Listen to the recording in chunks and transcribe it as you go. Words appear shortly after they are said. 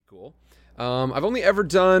cool. I've only ever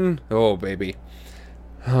done... Oh, baby.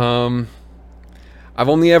 I've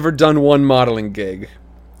only ever done one modeling gig.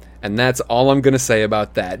 And that's all I'm going to say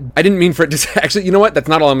about that. I didn't mean for it to... Actually, you know what? That's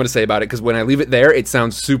not all I'm going to say about it, because when I leave it there, it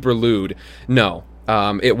sounds super lewd. No,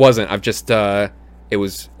 it wasn't. I've just... It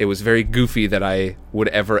was very goofy that I would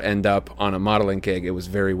ever end up on a modeling gig. It was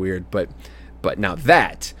very weird. But now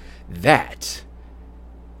that...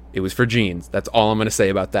 It was for jeans. That's all I'm going to say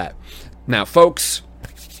about that. Now, folks...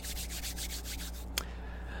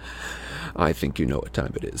 I think you know what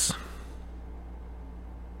time it is.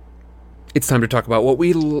 It's time to talk about what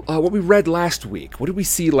we read last week. What did we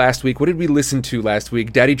see last week? What did we listen to last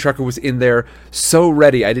week? Daddy Trucker was in there so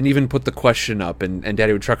ready. I didn't even put the question up, and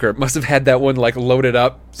Daddy Trucker must have had that one like loaded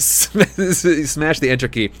up. Smash the enter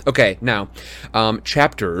key. Okay, now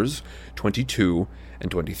chapters 22 and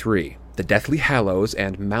 23. The Deathly Hallows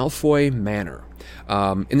and Malfoy Manor.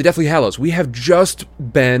 In the Deathly Hallows, we have just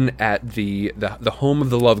been at the home of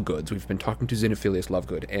the Lovegoods. We've been talking to Xenophilius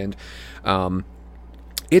Lovegood, and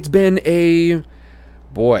it's been a...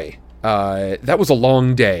 Boy, that was a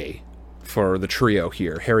long day for the trio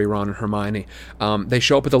here, Harry, Ron, and Hermione. They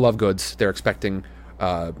show up at the Lovegoods. They're expecting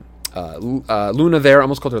Luna there. I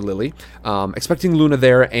almost called her Lily. Expecting Luna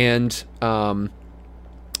there, and...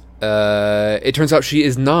 it turns out she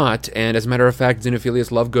is not, and as a matter of fact,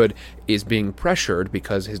 Xenophilius Lovegood is being pressured,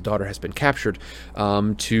 because his daughter has been captured,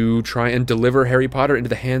 to try and deliver Harry Potter into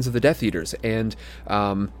the hands of the Death Eaters. And,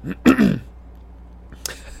 hello,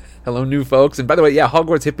 new folks. And by the way, yeah,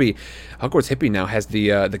 Hogwarts Hippie now has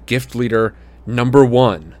the gift leader number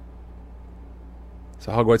 1.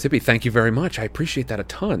 So Hogwarts Hippie, thank you very much. I appreciate that a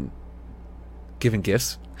ton. Giving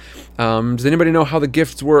gifts. Does anybody know how the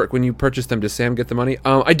gifts work when you purchase them? Does Sam get the money?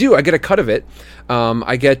 I do. I get a cut of it.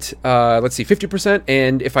 I get, 50%,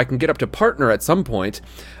 and if I can get up to partner at some point,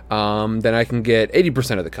 then I can get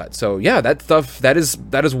 80% of the cut. So yeah, that stuff, that is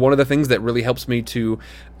one of the things that really helps me to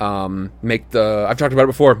make the, I've talked about it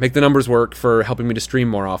before, make the numbers work for helping me to stream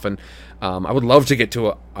more often. I would love to get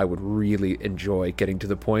to I would really enjoy getting to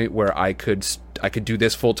the point where I could do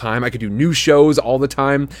this full time. I could do new shows all the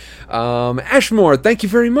time. Ashmore, thank you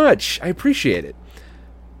very much. I appreciate it.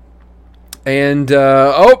 And,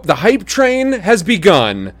 the hype train has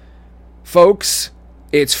begun. Folks,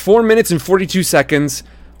 it's 4 minutes and 42 seconds.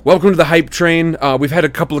 Welcome to the hype train. We've had a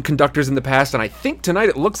couple of conductors in the past, and I think tonight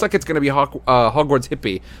it looks like it's going to be Hogwarts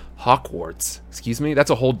Hippie. Hogwarts, excuse me?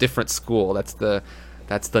 That's a whole different school. That's the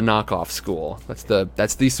knockoff school.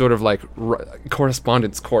 That's the sort of like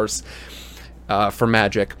correspondence course for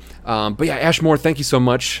magic. But yeah, Ashmore, thank you so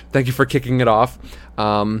much. Thank you for kicking it off.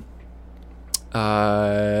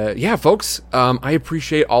 Yeah, folks, I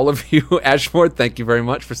appreciate all of you. Ashmore, thank you very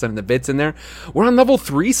much for sending the bits in there. We're on level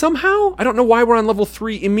 3 somehow? I don't know why we're on level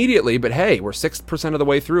 3 immediately, but hey, we're 6% of the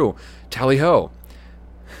way through. Tally ho.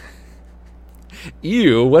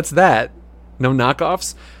 Ew, what's that? No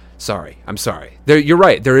knockoffs? Sorry, I'm sorry. You're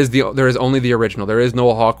right. There is only the original. There is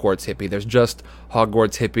no Hogwarts Hippie. There's just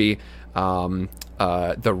Hogwarts Hippie.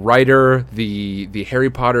 The writer, the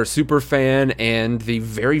Harry Potter super fan, and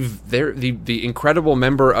the incredible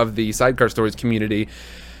member of the Sidecar Stories community,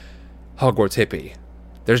 Hogwarts Hippie.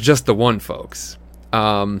 There's just the one, folks.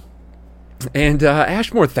 And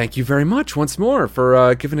Ashmore, thank you very much once more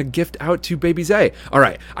for giving a gift out to Baby Zay. All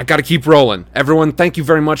right, I got to keep rolling. Everyone, thank you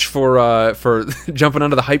very much for jumping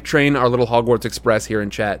onto the hype train, our little Hogwarts Express here in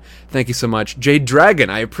chat. Thank you so much. Jade Dragon,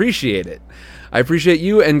 I appreciate it. I appreciate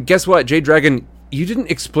you, and guess what, Jade Dragon, you didn't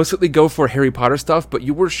explicitly go for Harry Potter stuff, but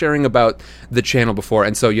you were sharing about the channel before,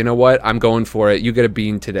 and so you know what? I'm going for it. You get a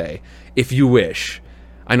bean today, if you wish.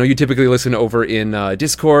 I know you typically listen over in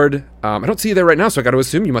Discord. I don't see you there right now, so I got to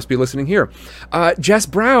assume you must be listening here. Jess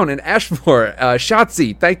Brown and Ashmore,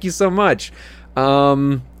 Shotzi, thank you so much.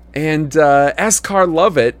 And Askar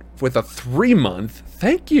Lovett with a 3-month.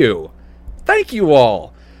 Thank you. Thank you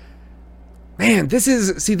all. Man, this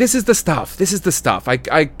is the stuff. This is the stuff. I've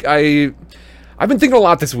been thinking a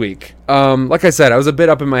lot this week. Like I said, I was a bit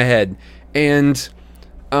up in my head, and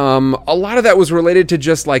a lot of that was related to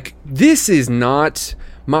just like, this is not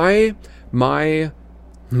I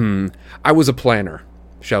was a planner,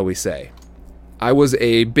 shall we say. I was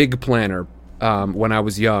a big planner when I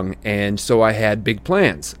was young, and so I had big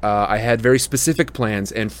plans. I had very specific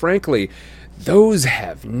plans, and frankly, those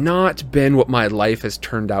have not been what my life has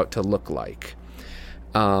turned out to look like.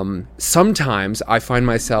 Sometimes I find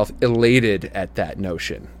myself elated at that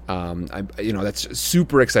notion. That's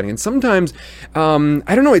super exciting. And sometimes,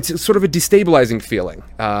 I don't know, it's sort of a destabilizing feeling.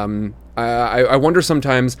 I wonder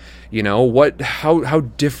sometimes, how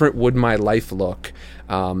different would my life look?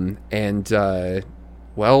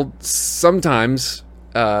 Sometimes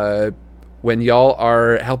when y'all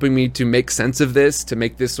are helping me to make sense of this, to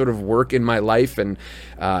make this sort of work in my life, and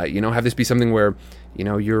have this be something where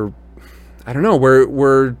you're, I don't know,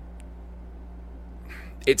 where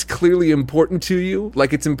it's clearly important to you,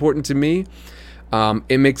 like it's important to me.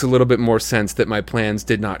 It makes a little bit more sense that my plans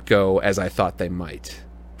did not go as I thought they might.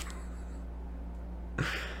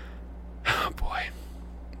 Oh boy,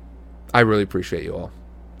 I really appreciate you all.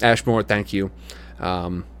 Ashmore, thank you.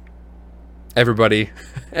 Everybody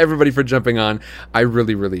for jumping on. I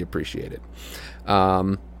really, really appreciate it.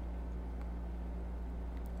 Now,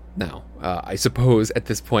 I suppose at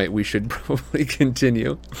this point we should probably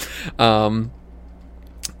continue. Now,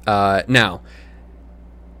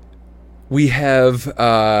 we have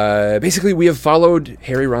we have followed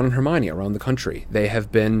Harry, Ron, and Hermione around the country. They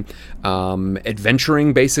have been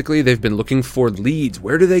adventuring. Basically, they've been looking for leads.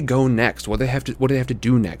 Where do they go next? What do they have to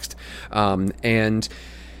do next? And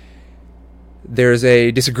there's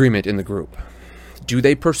a disagreement in the group. Do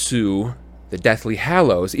they pursue the Deathly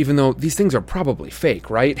Hallows, even though these things are probably fake,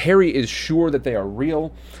 right? Harry is sure that they are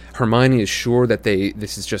real. Hermione is sure that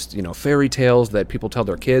this is just, fairy tales that people tell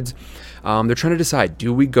their kids. They're trying to decide,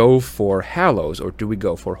 do we go for Hallows or do we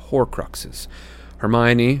go for Horcruxes?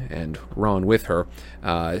 Hermione, and Ron with her,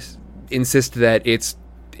 insist that it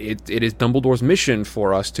is Dumbledore's mission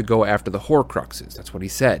for us to go after the Horcruxes. That's what he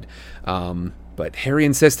said. But Harry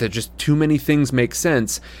insists that just too many things make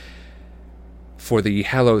sense for the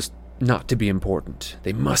Hallows not to be important.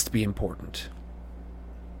 They must be important.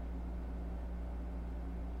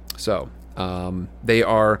 So, they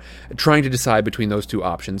are trying to decide between those two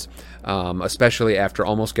options, especially after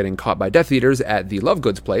almost getting caught by Death Eaters at the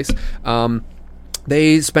Lovegood's place.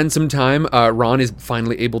 They spend some time. Ron is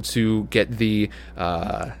finally able to get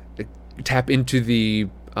tap into the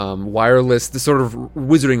wireless, the sort of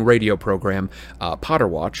wizarding radio program, Potter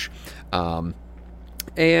Watch.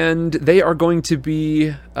 And they are going to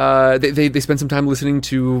be, they spend some time listening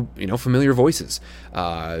to, familiar voices.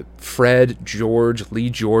 Fred, George, Lee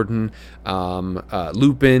Jordan,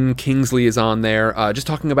 Lupin, Kingsley is on there, just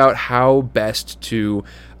talking about how best to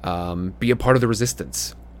be a part of the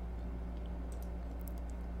Resistance.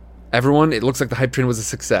 Everyone, it looks like the hype train was a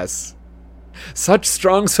success. Such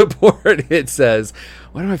strong support, it says.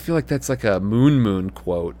 Why do I feel like that's like a Moon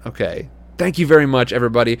quote? Okay. Thank you very much,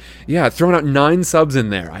 everybody. Yeah, throwing out 9 subs in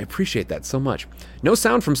there. I appreciate that so much. No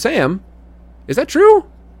sound from Sam. Is that true?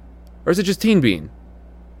 Or is it just Teen Bean?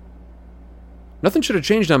 Nothing should have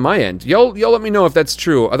changed on my end. Y'all let me know if that's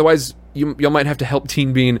true. Otherwise, y'all might have to help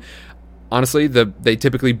Teen Bean. Honestly, they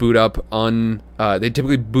typically boot up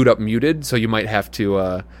muted, so you might have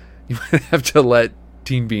to let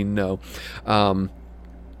Teen Bean know.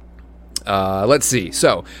 Let's see.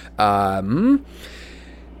 So,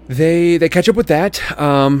 They catch up with that.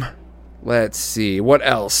 Let's see, what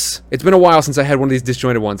else? It's been a while since I had one of these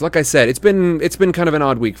disjointed ones. Like I said, it's been kind of an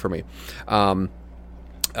odd week for me. But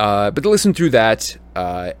to listen through that,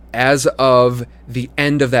 as of the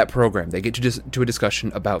end of that program, they get to a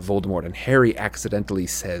discussion about Voldemort, and Harry accidentally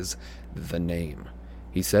says the name.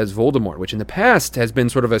 He says Voldemort, which in the past has been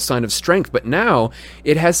sort of a sign of strength, but now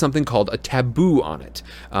it has something called a taboo on it,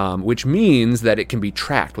 which means that it can be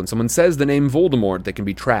tracked. When someone says the name Voldemort, they can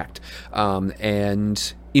be tracked.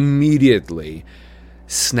 And immediately,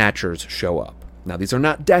 Snatchers show up. Now, these are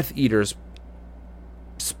not Death Eaters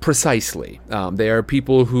precisely. They are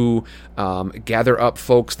people who gather up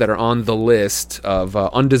folks that are on the list of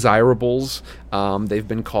undesirables, they've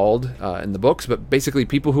been called in the books, but basically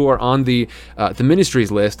people who are on the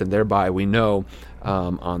Ministry's list, and thereby we know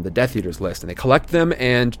on the Death Eaters list, and they collect them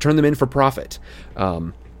and turn them in for profit.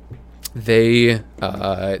 They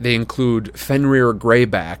include Fenrir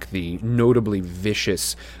Greyback, the notably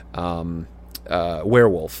vicious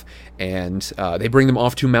werewolf, and they bring them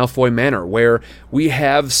off to Malfoy Manor, where we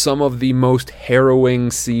have some of the most harrowing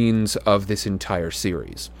scenes of this entire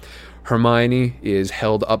series. Hermione is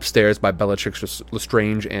held upstairs by Bellatrix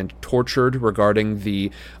Lestrange and tortured regarding the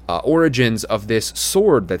origins of this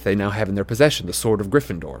sword that they now have in their possession, the Sword of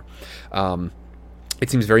Gryffindor. It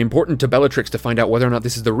seems very important to Bellatrix to find out whether or not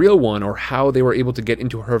this is the real one, or how they were able to get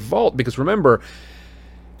into her vault, because remember,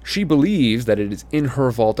 she believes that it is in her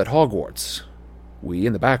vault at Hogwarts. We,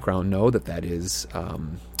 in the background, know that is,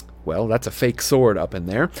 that's a fake sword up in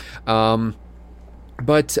there.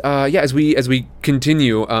 But as we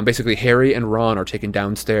continue, basically Harry and Ron are taken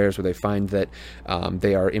downstairs, where they find that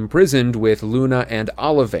they are imprisoned with Luna and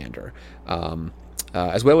Ollivander.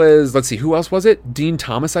 As well as, let's see, who else was it? Dean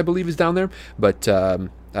Thomas, I believe, is down there. But,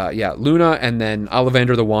 Luna and then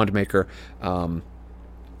Ollivander the Wandmaker,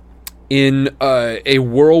 in a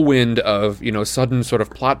whirlwind of, sudden sort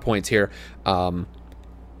of plot points here,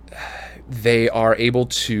 they are able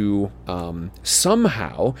to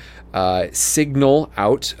somehow signal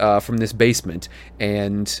out from this basement,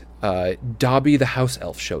 and Dobby the house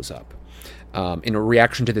elf shows up. In a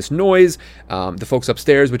reaction to this noise, the folks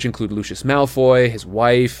upstairs, which include Lucius Malfoy, his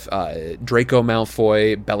wife, Draco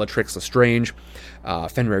Malfoy, Bellatrix Lestrange,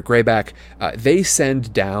 Fenrir Greyback, they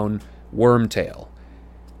send down Wormtail,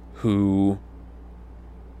 who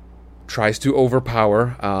tries to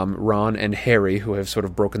overpower Ron and Harry, who have sort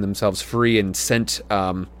of broken themselves free and sent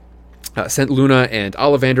Luna and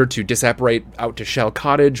Ollivander to disapparate out to Shell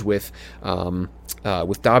Cottage with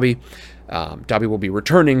Dobby. Dobby will be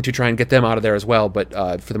returning to try and get them out of there as well, but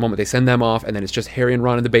for the moment they send them off, and then it's just Harry and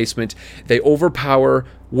Ron in the basement. They overpower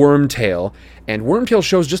Wormtail, and Wormtail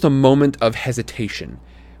shows just a moment of hesitation,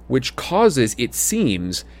 which causes, it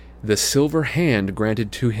seems, the silver hand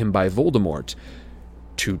granted to him by Voldemort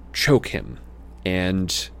to choke him,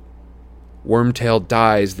 and Wormtail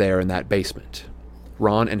dies there in that basement.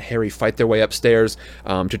 Ron and Harry fight their way upstairs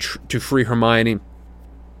to free Hermione.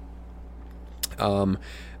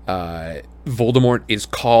 Voldemort is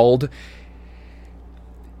called.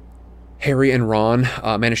 Harry and Ron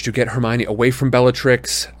manage to get Hermione away from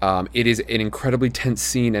Bellatrix. It is an incredibly tense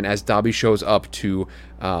scene, and as Dobby shows up to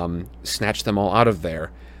snatch them all out of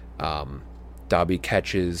there, Dobby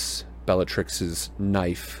catches Bellatrix's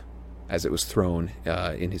knife as it was thrown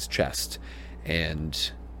in his chest.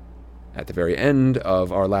 And at the very end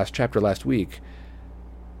of our last chapter last week,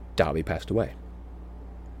 Dobby passed away.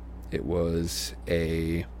 It was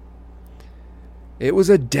a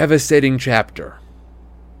devastating chapter.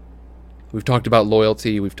 We've talked about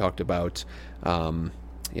loyalty. We've talked about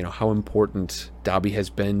how important Dobby has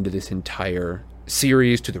been to this entire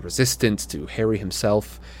series, to the Resistance, to Harry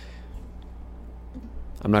himself.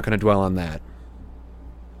 I'm not going to dwell on that.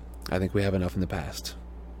 I think we have enough in the past.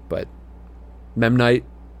 But Memnite,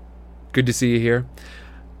 good to see you here.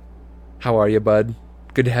 How are you, bud?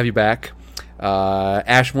 Good to have you back.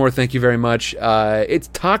 Ashmore, thank you very much. It's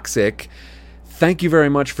Toxic. Thank you very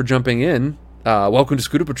much for jumping in. Welcome to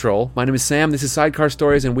Scooter Patrol. My name is Sam. This is Sidecar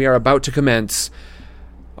Stories, and we are about to commence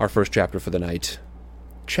our first chapter for the night.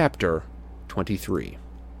 Chapter 23.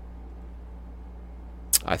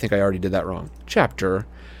 I think I already did that wrong. Chapter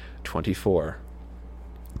 24.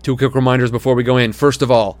 Two quick reminders before we go in. First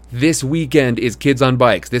of all, this weekend is Kids on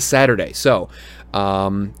Bikes, this Saturday. So,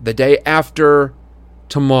 the day after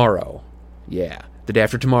tomorrow. Yeah, the day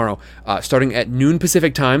after tomorrow. Starting at noon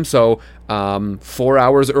Pacific time, so 4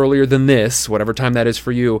 hours earlier than this, whatever time that is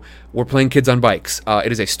for you, we're playing Kids on Bikes.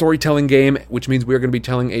 It is a storytelling game, which means we're going to be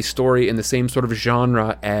telling a story in the same sort of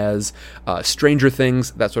genre as Stranger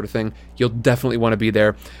Things, that sort of thing. You'll definitely want to be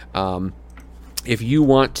there. If you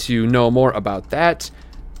want to know more about that,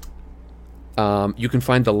 you can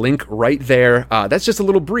find the link right there. That's just a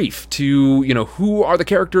little brief to, who are the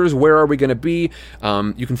characters, where are we going to be.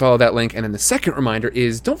 You can follow that link. And then the second reminder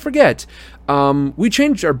is, don't forget, we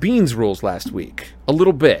changed our beans rules last week a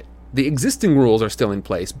little bit. The existing rules are still in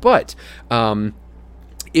place, but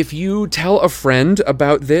if you tell a friend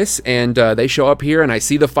about this and they show up here and I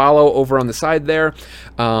see the follow over on the side there,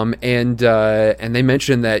 and they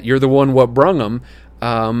mention that you're the one what brung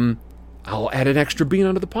them, I'll add an extra bean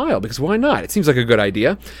onto the pile, because why not? It seems like a good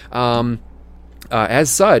idea.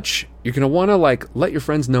 As such, you're going to want to let your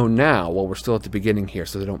friends know now while we're still at the beginning here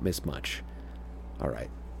so they don't miss much. All right.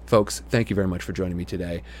 Folks, thank you very much for joining me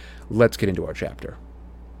today. Let's get into our chapter.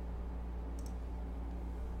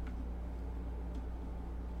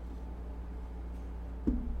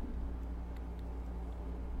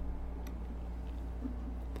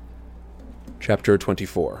 Chapter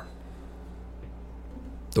 24.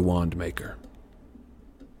 The Wand Maker.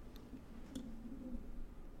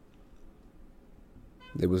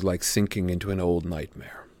 It was like sinking into an old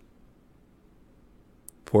nightmare.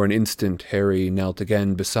 For an instant, Harry knelt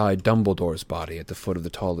again beside Dumbledore's body at the foot of the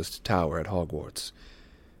tallest tower at Hogwarts.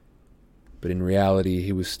 But in reality,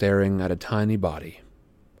 he was staring at a tiny body,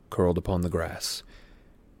 curled upon the grass,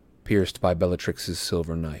 pierced by Bellatrix's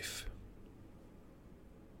silver knife.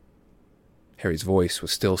 Harry's voice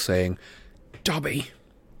was still saying, "Dobby!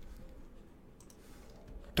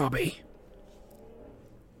 Dobby,"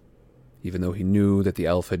 even though he knew that the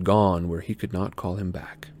elf had gone where he could not call him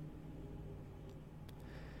back.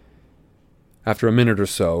 After a minute or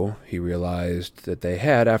so, he realized that they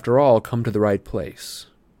had, after all, come to the right place,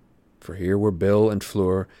 for here were Bill and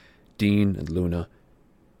Fleur, Dean and Luna,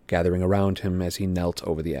 gathering around him as he knelt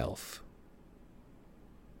over the elf.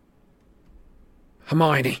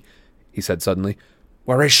 "Hermione," he said suddenly,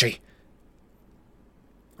 "where is she?"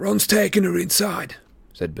 "Ron's taking her inside,"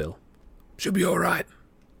 said Bill. "She'll be all right."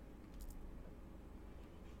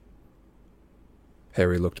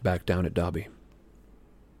 Harry looked back down at Dobby.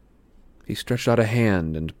 He stretched out a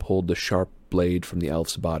hand and pulled the sharp blade from the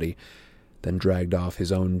elf's body, then dragged off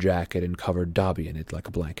his own jacket and covered Dobby in it like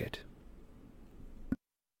a blanket.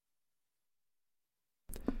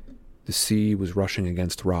 The sea was rushing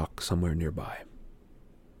against rock somewhere nearby.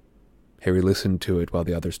 Harry listened to it while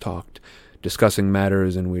the others talked, discussing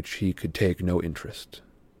matters in which he could take no interest,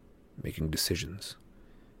 making decisions.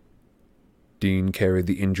 Dean carried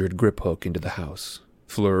the injured grip hook into the house,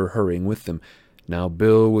 Fleur hurrying with them. Now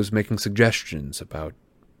Bill was making suggestions about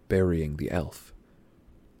burying the elf.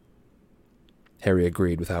 Harry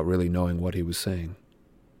agreed without really knowing what he was saying.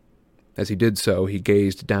 As he did so, he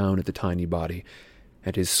gazed down at the tiny body,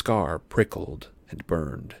 and his scar prickled and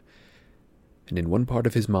burned. And in one part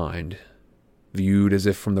of his mind, viewed as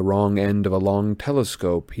if from the wrong end of a long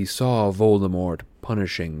telescope, he saw Voldemort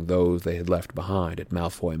punishing those they had left behind at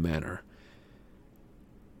Malfoy Manor.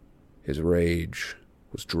 His rage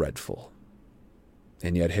was dreadful,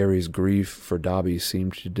 and yet Harry's grief for Dobby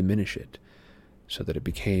seemed to diminish it, so that it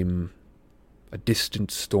became a distant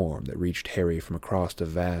storm that reached Harry from across a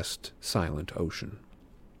vast, silent ocean.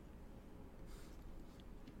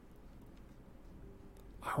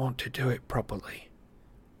 "I want to do it properly,"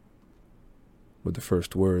 were the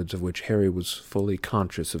first words of which Harry was fully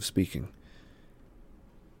conscious of speaking.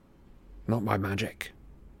 "Not by magic.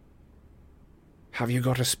 Have you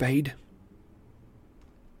got a spade?"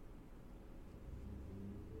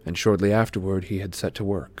 And shortly afterward he had set to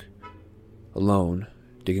work, alone,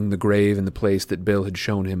 digging the grave in the place that Bill had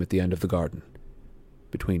shown him at the end of the garden,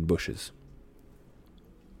 between bushes.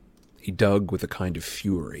 He dug with a kind of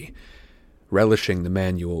fury, relishing the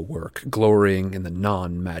manual work, glorying in the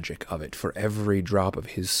non-magic of it, for every drop of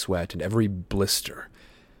his sweat and every blister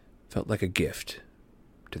felt like a gift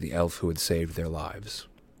to the elf who had saved their lives.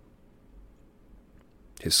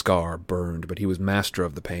 His scar burned, but he was master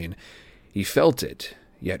of the pain. He felt it,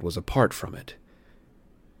 yet was apart from it.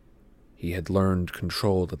 He had learned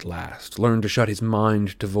control at last, learned to shut his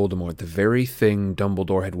mind to Voldemort, the very thing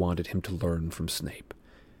Dumbledore had wanted him to learn from Snape.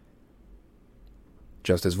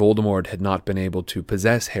 Just as Voldemort had not been able to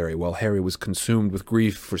possess Harry while Harry was consumed with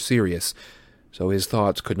grief for Sirius, so his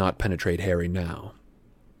thoughts could not penetrate Harry now,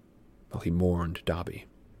 while he mourned Dobby.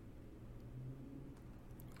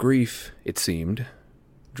 Grief, it seemed,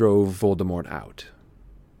 drove Voldemort out,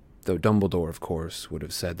 though Dumbledore, of course, would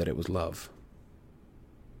have said that it was love.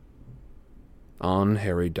 On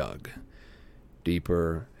Harry dug,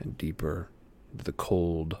 deeper and deeper into the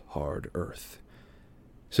cold, hard earth,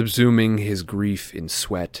 subsuming his grief in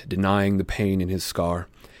sweat, denying the pain in his scar.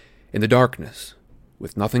 In the darkness,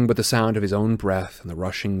 with nothing but the sound of his own breath and the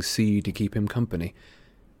rushing sea to keep him company,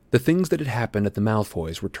 the things that had happened at the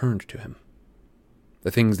Malfoys returned to him. The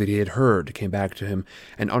things that he had heard came back to him,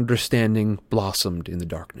 and understanding blossomed in the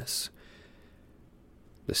darkness.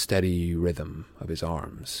 The steady rhythm of his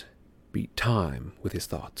arms beat time with his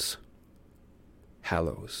thoughts.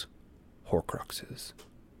 Hallows, Horcruxes.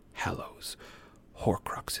 Hallows,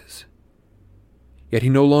 Horcruxes. Yet he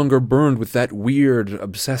no longer burned with that weird,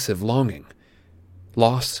 obsessive longing.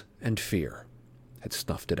 Loss and fear had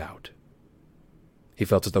snuffed it out. He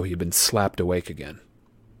felt as though he had been slapped awake again.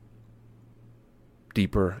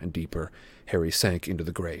 Deeper and deeper, Harry sank into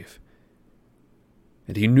the grave.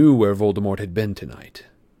 And he knew where Voldemort had been tonight,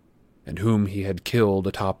 and whom he had killed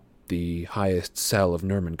atop the highest cell of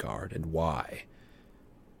Nurmengard, and why.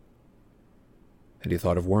 And he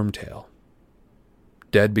thought of Wormtail,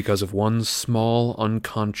 dead because of one small,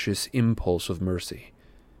 unconscious impulse of mercy.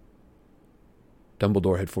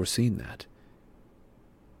 Dumbledore had foreseen that.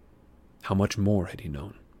 How much more had he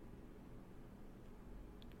known?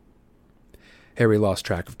 Harry lost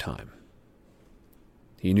track of time.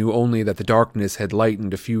 He knew only that the darkness had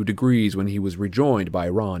lightened a few degrees when he was rejoined by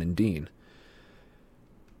Ron and Dean.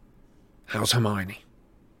 "How's Hermione?"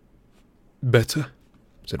 "Better,"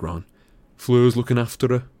 said Ron. "Fleur's looking after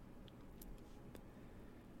her."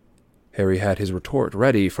 Harry had his retort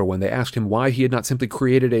ready for when they asked him why he had not simply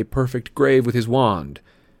created a perfect grave with his wand,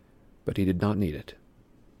 but he did not need it.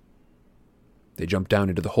 They jumped down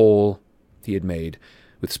into the hole he had made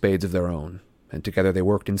with spades of their own, and together they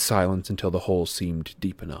worked in silence until the hole seemed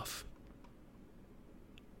deep enough.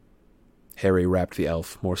 Harry wrapped the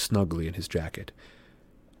elf more snugly in his jacket.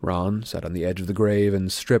 Ron sat on the edge of the grave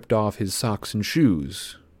and stripped off his socks and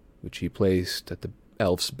shoes, which he placed at the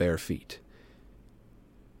elf's bare feet.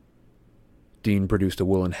 Dean produced a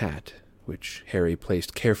woolen hat, which Harry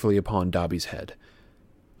placed carefully upon Dobby's head,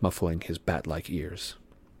 muffling his bat-like ears.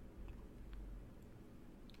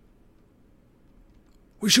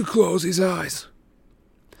 "We should close his eyes."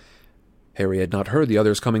 Harry had not heard the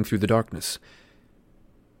others coming through the darkness.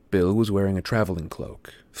 Bill was wearing a traveling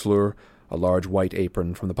cloak, Fleur a large white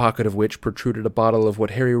apron from the pocket of which protruded a bottle of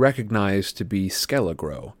what Harry recognized to be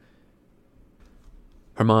Skelligro.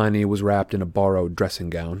 Hermione was wrapped in a borrowed dressing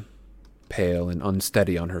gown, pale and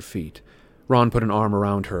unsteady on her feet. Ron put an arm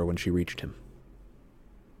around her when she reached him.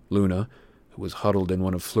 Luna, who was huddled in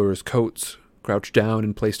one of Fleur's coats, crouched down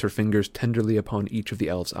and placed her fingers tenderly upon each of the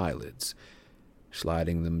elf's eyelids,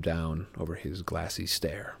 sliding them down over his glassy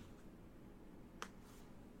stare.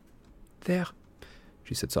 "There,"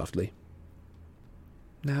 she said softly.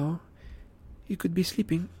 "Now you could be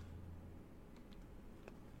sleeping."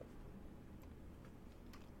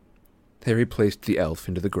 Harry placed the elf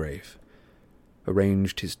into the grave,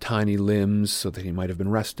 arranged his tiny limbs so that he might have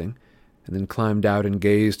been resting, and then climbed out and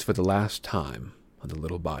gazed for the last time on the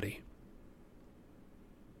little body.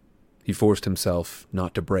 He forced himself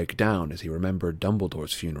not to break down as he remembered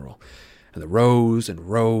Dumbledore's funeral, and the rows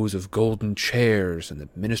and rows of golden chairs, and the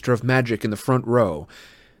Minister of Magic in the front row,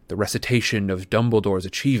 the recitation of Dumbledore's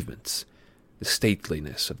achievements, the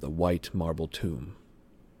stateliness of the white marble tomb.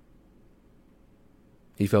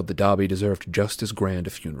 He felt that Dobby deserved just as grand a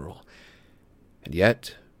funeral, and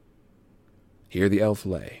yet here the elf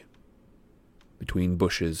lay, between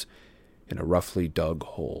bushes in a roughly dug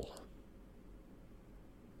hole.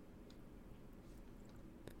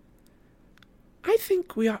 "I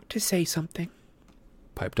think we ought to say something,"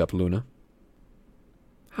 piped up Luna.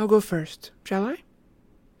 "I'll go first, shall I?"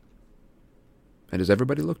 And as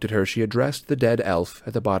everybody looked at her, she addressed the dead elf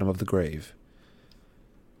at the bottom of the grave.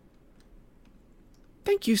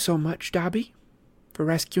 "Thank you so much, Dobby, for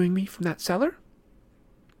rescuing me from that cellar.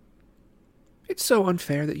 It's so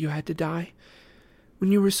unfair that you had to die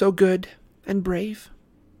when you were so good and brave.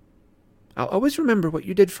 I'll always remember what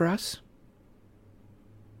you did for us.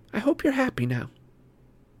 I hope you're happy now."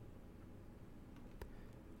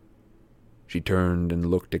 She turned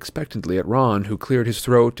and looked expectantly at Ron, who cleared his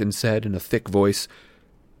throat and said in a thick voice,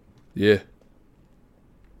 Yeah,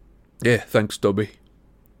 thanks, Dobby."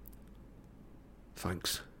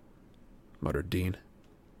 "Thanks," muttered Dean.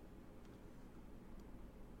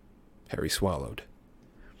 Harry swallowed.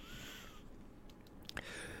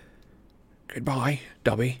 "Goodbye,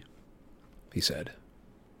 Dobby," he said.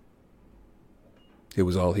 It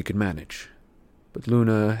was all he could manage, but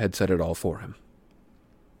Luna had said it all for him.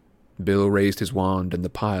 Bill raised his wand, and the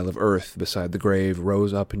pile of earth beside the grave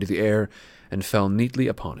rose up into the air and fell neatly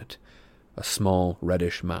upon it, a small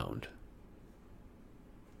reddish mound.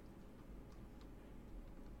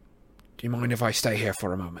 "Do you mind if I stay here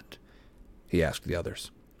for a moment?" he asked the others.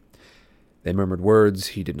 They murmured words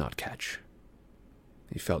he did not catch.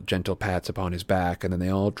 He felt gentle pats upon his back, and then they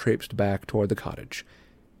all traipsed back toward the cottage,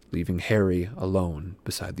 leaving Harry alone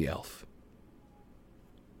beside the elf.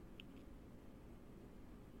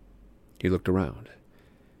 He looked around.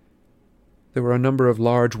 There were a number of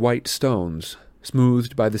large white stones,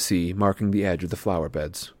 smoothed by the sea, marking the edge of the flower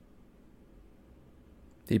beds.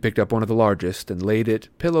 He picked up one of the largest and laid it,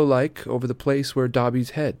 pillow-like, over the place where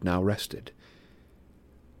Dobby's head now rested.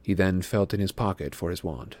 He then felt in his pocket for his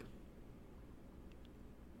wand.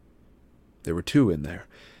 There were two in there.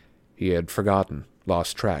 He had forgotten,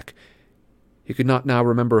 lost track. He could not now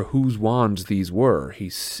remember whose wands these were. He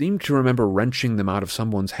seemed to remember wrenching them out of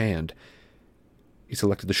someone's hand. He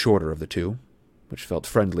selected the shorter of the two, which felt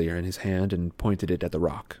friendlier in his hand, and pointed it at the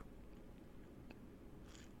rock.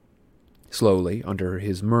 Slowly, under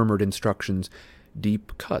his murmured instructions,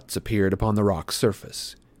 deep cuts appeared upon the rock's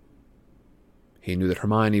surface. He knew that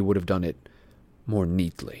Hermione would have done it more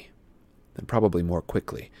neatly, and probably more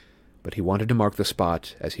quickly, but he wanted to mark the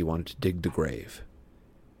spot as he wanted to dig the grave.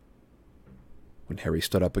 When Harry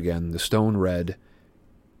stood up again, the stone read,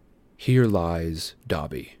 "Here lies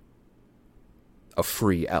Dobby, a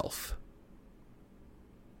free elf."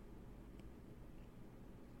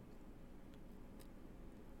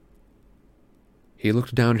 He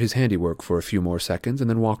looked down at his handiwork for a few more seconds and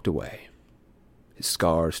then walked away, his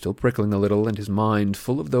scar still prickling a little and his mind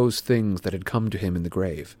full of those things that had come to him in the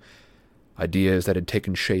grave, ideas that had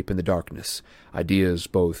taken shape in the darkness, ideas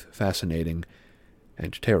both fascinating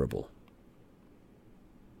and terrible.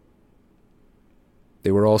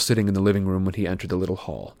 They were all sitting in the living room when he entered the little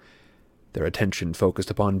hall, their attention focused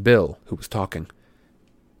upon Bill, who was talking.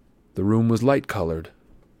 The room was light-colored,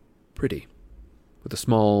 pretty, with a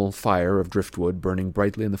small fire of driftwood burning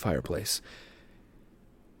brightly in the fireplace.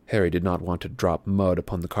 Harry did not want to drop mud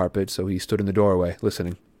upon the carpet, so he stood in the doorway,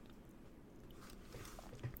 listening.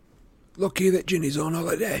 "Lucky that Ginny's on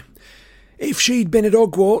holiday. If she'd been at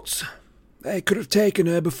Hogwarts, they could have taken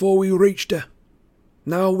her before we reached her.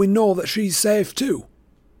 Now we know that she's safe too."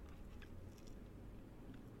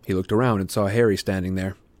 He looked around and saw Harry standing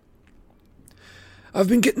there, I've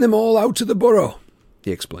been getting them all out of the burrow,"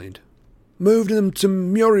 he explained. "Moved them to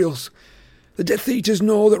Muriel's. The Death Eaters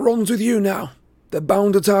know that Ron's with you now. They're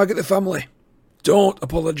bound to target the family. Don't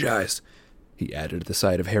apologise," he added at the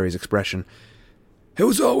sight of Harry's expression. "It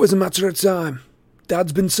was always a matter of time.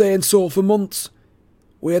 Dad's been saying so for months.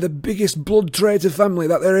 We're the biggest blood traitor family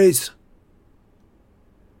that there is."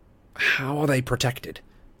 "How are they protected?"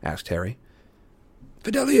 asked Harry.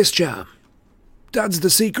 "Fidelius charm. Dad's the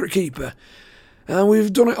secret keeper, and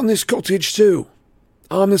we've done it on this cottage too.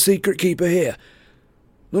 I'm the secret keeper here.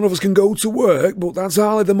 None of us can go to work, but that's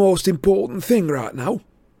hardly the most important thing right now.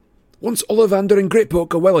 Once Ollivander and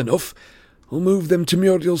Griphook are well enough, we'll move them to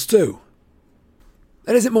Muriel's too.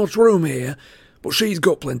 There isn't much room here, but she's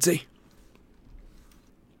got plenty.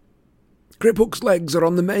 Griphook's legs are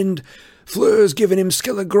on the mend. Fleur's giving him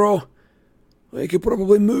Skilligro. We could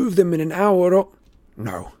probably move them in an hour or..."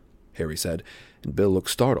 "No," Harry said, and Bill looked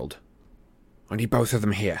startled. "I need both of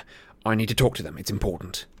them here. I need to talk to them. It's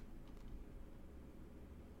important."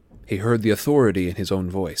 He heard the authority in his own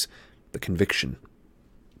voice, the conviction,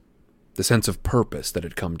 the sense of purpose that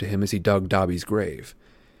had come to him as he dug Dobby's grave.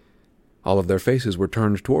 All of their faces were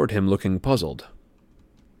turned toward him, looking puzzled.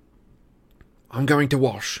 "I'm going to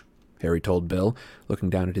wash," Harry told Bill, looking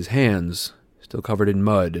down at his hands, still covered in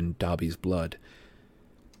mud and Dobby's blood.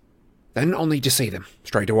 "Then I'll need to see them,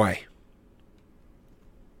 straight away."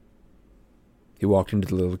 He walked into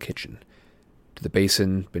the little kitchen, to the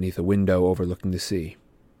basin beneath a window overlooking the sea.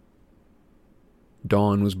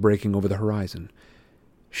 Dawn was breaking over the horizon,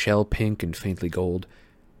 shell pink and faintly gold.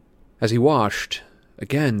 As he washed,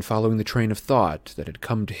 again following the train of thought that had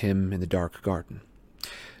come to him in the dark garden,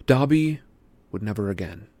 Dobby would never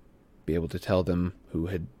again be able to tell them who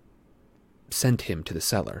had sent him to the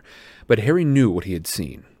cellar, but Harry knew what he had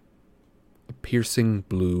seen. A piercing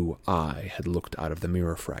blue eye had looked out of the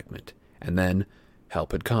mirror fragment, and then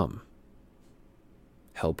help had come.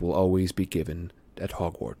 Help will always be given at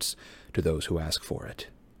Hogwarts to those who ask for it.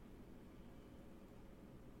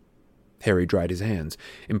 Harry dried his hands,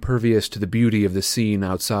 impervious to the beauty of the scene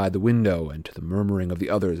outside the window and to the murmuring of the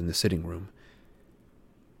others in the sitting room.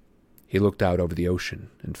 He looked out over the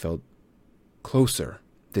ocean and felt closer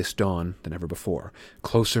this dawn than ever before,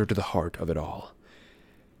 closer to the heart of it all.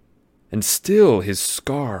 And still his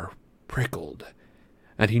scar prickled,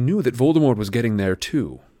 and he knew that Voldemort was getting there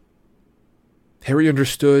too. Harry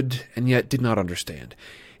understood, and yet did not understand.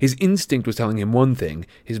 His instinct was telling him one thing,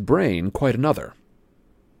 his brain quite another.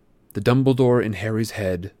 The Dumbledore in Harry's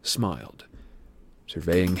head smiled,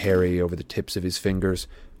 surveying Harry over the tips of his fingers,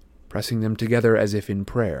 pressing them together as if in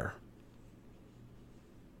prayer.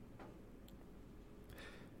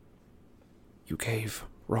 "You gave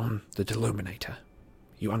Ron the Deluminator.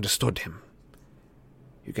 You understood him.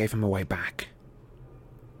 You gave him a way back.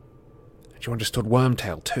 And you understood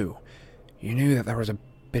Wormtail, too. You knew that there was a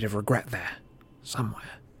bit of regret there,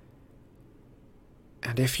 somewhere.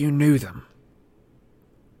 And if you knew them,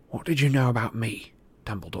 what did you know about me,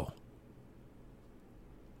 Dumbledore?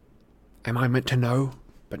 Am I meant to know,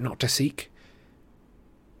 but not to seek?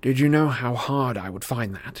 Did you know how hard I would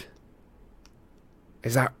find that?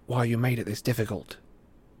 Is that why you made it this difficult?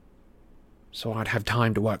 So I'd have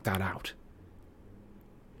time to work that out."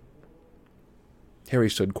 Harry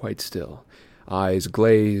stood quite still, eyes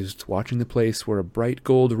glazed, watching the place where a bright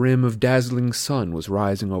gold rim of dazzling sun was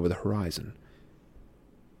rising over the horizon.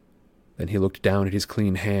 Then he looked down at his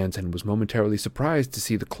clean hands and was momentarily surprised to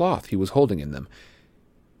see the cloth he was holding in them.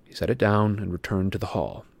 He set it down and returned to the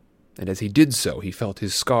hall, and as he did so he felt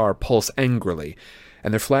his scar pulse angrily,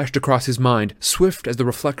 and there flashed across his mind, swift as the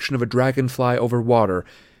reflection of a dragonfly over water,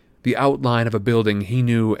 the outline of a building he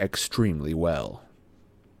knew extremely well.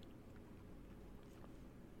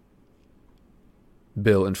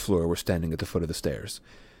 Bill and Fleur were standing at the foot of the stairs.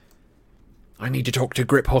 "I need to talk to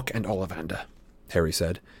Griphook and Ollivander," Harry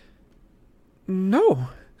said. "No,"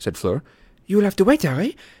 said Fleur. "You will have to wait,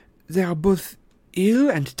 Harry. They are both ill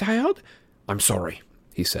and tired." "I'm sorry,"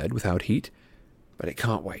 he said without heat, "but it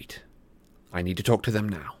can't wait. I need to talk to them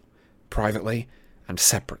now, privately and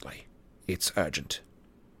separately. It's urgent."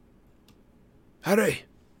 "Harry,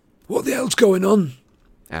 what the hell's going on?"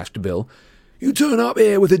 asked Bill. "You turn up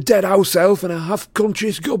here with a dead house elf and a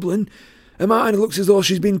half-conscious goblin. Hermione looks as though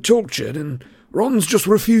she's been tortured, and Ron's just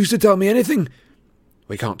refused to tell me anything."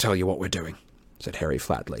 "We can't tell you what we're doing," said Harry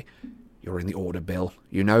flatly. "You're in the Order, Bill.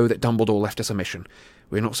 You know that Dumbledore left us a mission.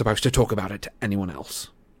 We're not supposed to talk about it to anyone else."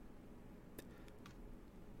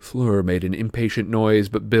 Fleur made an impatient noise,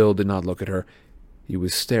 but Bill did not look at her. He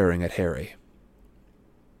was staring at Harry.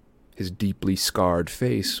 His deeply scarred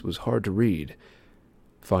face was hard to read.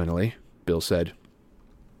 Finally, Bill said,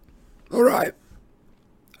 "All right,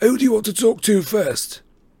 Who do you want to talk to first?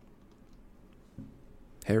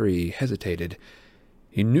 Harry hesitated.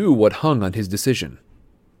 He knew what hung on his decision.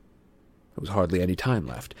 There was hardly any time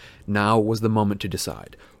left. Now was the moment to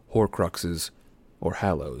decide. Horcruxes or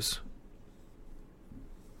Hallows.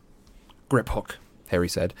 Griphook, Harry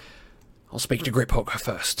said. I'll speak to Griphook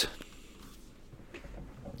first.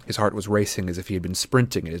 His heart was racing as if he had been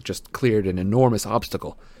sprinting and had just cleared an enormous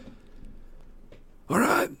obstacle. All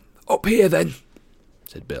right, up here then,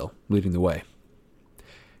 said Bill, leading the way.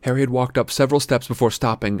 Harry had walked up several steps before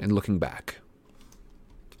stopping and looking back.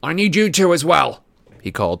 I need you two as well,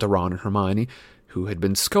 he called to Ron and Hermione, who had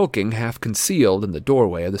been skulking half-concealed in the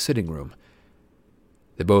doorway of the sitting room.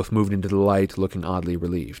 They both moved into the light, looking oddly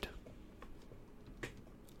relieved.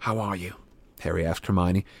 How are you? Harry asked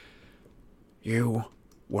Hermione. You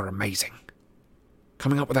were amazing.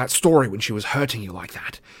 Coming up with that story when she was hurting you like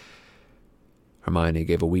that. Hermione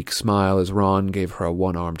gave a weak smile as Ron gave her a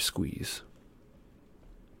one-armed squeeze.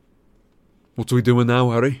 What are we doing now,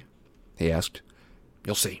 Harry? He asked.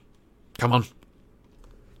 You'll see. Come on.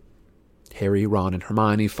 Harry, Ron, and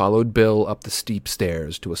Hermione followed Bill up the steep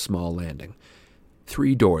stairs to a small landing.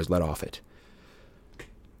 3 doors led off it.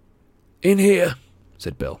 In here,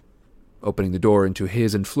 said Bill, opening the door into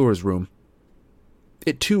his and Fleur's room.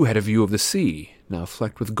 It too had a view of the sea, now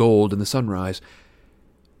flecked with gold in the sunrise.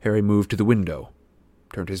 Harry moved to the window,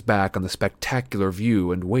 turned his back on the spectacular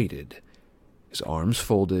view, and waited, his arms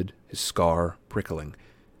folded, his scar prickling.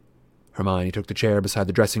 Hermione took the chair beside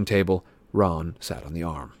the dressing table. Ron sat on the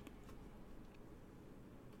arm.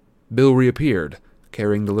 Bill reappeared,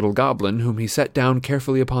 carrying the little goblin, whom he set down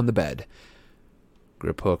carefully upon the bed.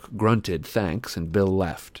 Griphook grunted thanks, and Bill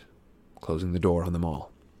left, closing the door on them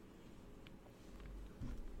all.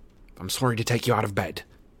 I'm sorry to take you out of bed,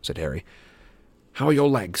 said Harry. How are your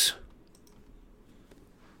legs?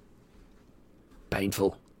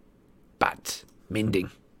 Painful, but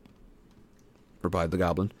mending, replied the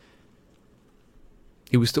goblin.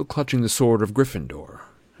 He was still clutching the sword of Gryffindor,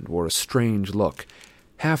 and wore a strange look,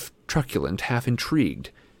 half truculent, half intrigued.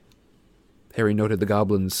 Harry noted the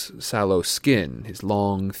goblin's sallow skin, his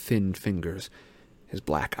long, thin fingers, his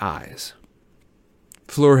black eyes.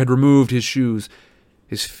 Fleur had removed his shoes.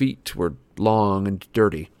 His feet were long and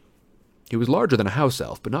dirty. He was larger than a house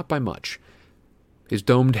elf, but not by much. His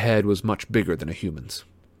domed head was much bigger than a human's.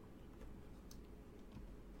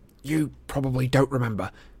 You probably don't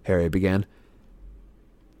remember, Harry began.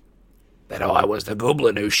 That I was the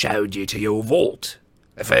goblin who showed you to your vault,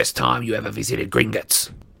 the first time you ever visited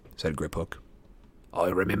Gringotts, said Griphook. I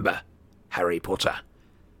remember, Harry Potter.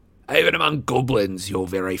 Even among goblins, you're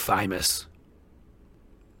very famous.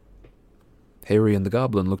 Harry and the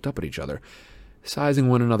goblin looked up at each other, sizing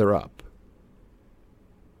one another up.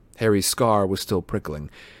 Harry's scar was still prickling.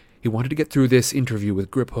 He wanted to get through this interview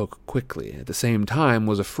with Griphook quickly, and at the same time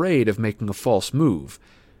was afraid of making a false move.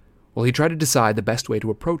 While he tried to decide the best way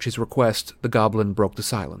to approach his request, the goblin broke the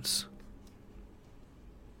silence.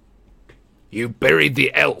 You buried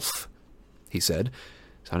the elf, he said,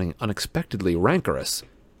 sounding unexpectedly rancorous.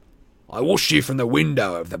 I watched you from the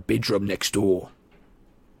window of the bedroom next door.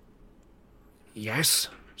 Yes,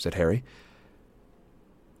 said Harry.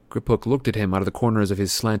 Griphook looked at him out of the corners of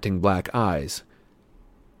his slanting black eyes.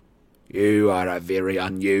 You are a very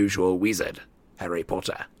unusual wizard, Harry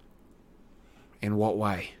Potter. In what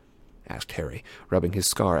way? Asked Harry, rubbing his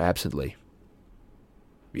scar absently.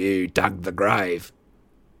 You dug the grave.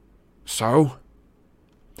 So?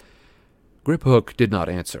 Griphook did not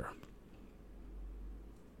answer.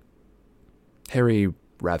 Harry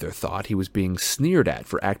rather thought he was being sneered at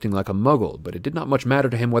for acting like a muggle, but it did not much matter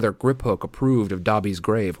to him whether Griphook approved of Dobby's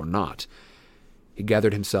grave or not. He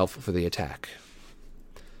gathered himself for the attack.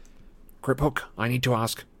 Griphook, I need to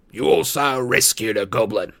ask. You also rescued a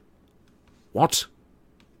goblin. What?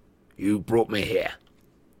 You brought me here.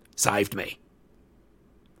 Saved me.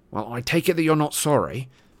 Well, I take it that you're not sorry,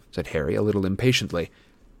 said Harry a little impatiently.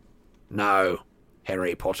 No,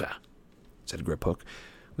 Harry Potter, said Griphook.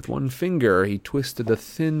 With one finger he twisted the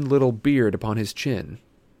thin little beard upon his chin.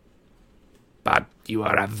 But you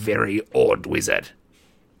are a very odd wizard.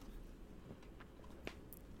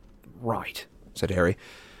 Right, said Harry.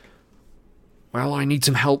 Well, I need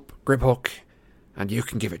some help, Griphook, and you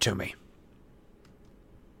can give it to me.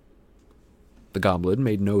 The goblin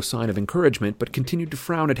made no sign of encouragement, but continued to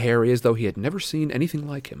frown at Harry as though he had never seen anything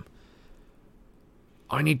like him.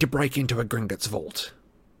 I need to break into a Gringotts vault.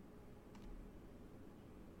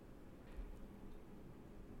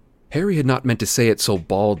 Harry had not meant to say it so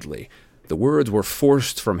baldly. The words were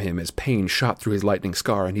forced from him as pain shot through his lightning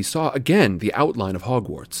scar, and he saw again the outline of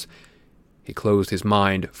Hogwarts. He closed his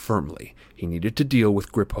mind firmly. He needed to deal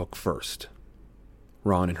with Griphook first.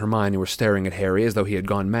 Ron and Hermione were staring at Harry as though he had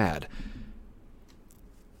gone mad.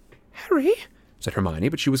 "Harry?" said Hermione,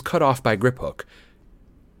 but she was cut off by Griphook.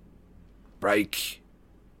 "Break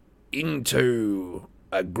into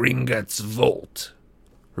a Gringotts vault,"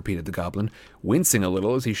 repeated the goblin, wincing a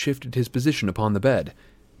little as he shifted his position upon the bed.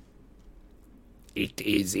 "It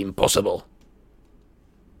is impossible."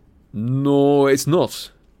 "No, it's not,"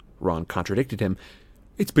 Ron contradicted him.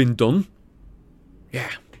 "It's been done."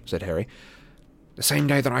 "Yeah," said Harry. "The same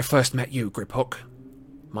day that I first met you, Griphook.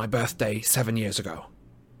 My birthday 7 years ago."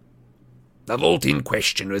 "The vault in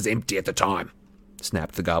question was empty at the time,"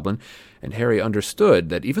 snapped the goblin, and Harry understood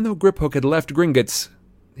that even though Griphook had left Gringotts,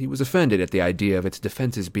 he was offended at the idea of its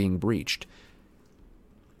defenses being breached.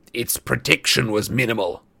 "Its protection was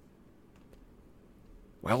minimal."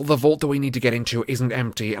 "Well, the vault that we need to get into isn't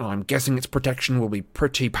empty, and I'm guessing its protection will be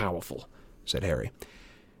pretty powerful," said Harry.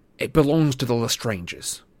 "It belongs to the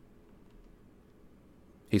Lestranges."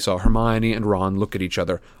 He saw Hermione and Ron look at each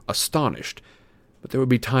other, astonished, but there would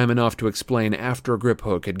be time enough to explain after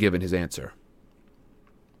Griphook had given his answer.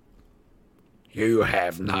 "You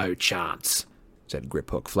have no chance," said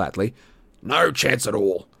Griphook flatly. "No chance at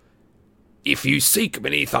all. If you seek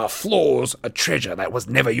beneath our floors a treasure that was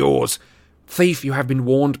never yours..." "Thief, you have been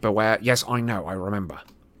warned, beware. Yes, I know, I remember.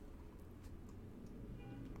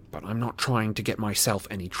 But I'm not trying to get myself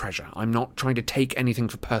any treasure. I'm not trying to take anything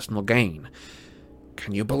for personal gain.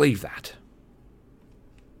 Can you believe that?"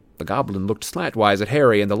 The goblin looked slantwise at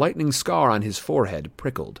Harry, and the lightning scar on his forehead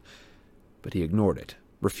prickled, but he ignored it,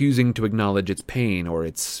 refusing to acknowledge its pain or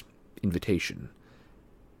its invitation.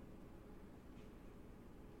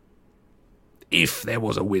 "If there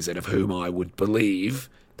was a wizard of whom I would believe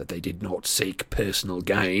that they did not seek personal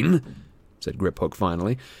gain," said Griphook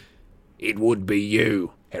finally, "it would be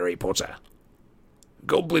you, Harry Potter.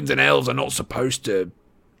 Goblins and elves are not supposed to...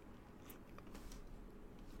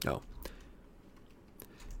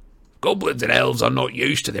 Goblins and elves are not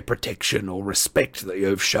used to the protection or respect that you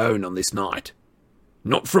have shown on this night.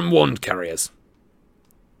 Not from wand carriers."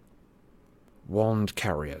 "Wand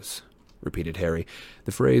carriers," repeated Harry.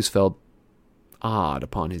 The phrase felt odd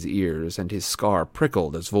upon his ears, and his scar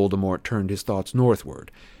prickled as Voldemort turned his thoughts northward,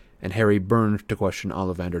 and Harry burned to question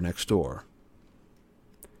Ollivander next door.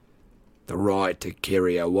 "The right to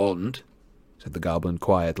carry a wand," said the goblin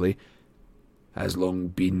quietly, "has long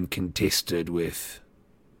been contested with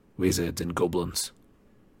wizards and goblins."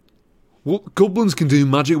 "What, goblins can do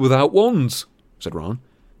magic without wands?" said Ron.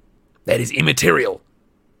 "That is immaterial.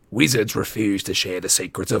 Wizards refuse to share the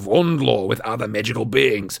secrets of wand lore with other magical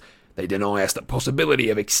beings. They deny us the possibility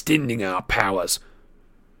of extending our powers."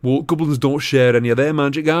 "Well, goblins don't share any of their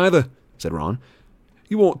magic either," said Ron.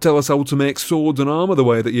 "You won't tell us how to make swords and armour the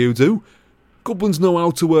way that you do. Goblins know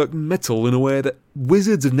how to work metal in a way that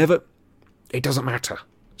wizards have never—" "It doesn't matter,"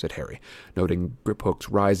 said Harry, noting Griphook's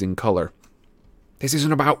rising colour. "This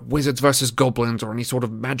isn't about wizards versus goblins or any sort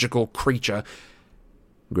of magical creature."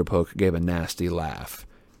 Griphook gave a nasty laugh.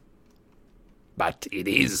 "But it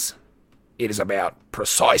is. It is about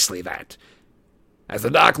precisely that. As the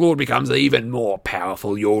Dark Lord becomes even more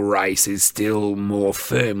powerful, your race is still more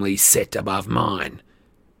firmly set above mine.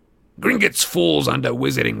 Gringotts falls under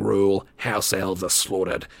wizarding rule, house elves are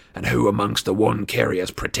slaughtered, and who amongst the wand carriers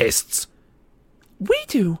protests?" "We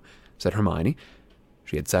do," said Hermione.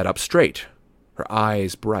 She had sat up straight, her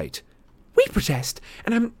eyes bright. "We protest,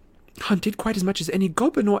 and I'm hunted quite as much as any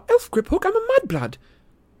goblin or elf, Griphook. I'm a mudblood."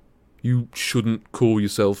 "You shouldn't call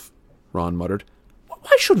yourself—" Ron muttered.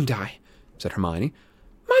 "Why shouldn't I?" said Hermione.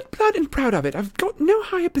 "Mudblood and proud of it. I've got no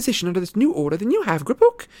higher position under this new order than you have,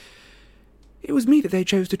 Griphook. It was me that they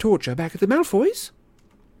chose to torture back at the Malfoys."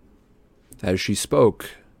 As she spoke,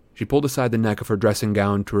 she pulled aside the neck of her dressing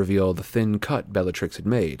gown to reveal the thin cut Bellatrix had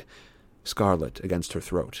made, scarlet against her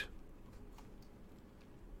throat.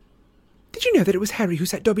 "Did you know that it was Harry who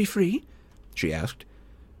set Dobby free?" she asked.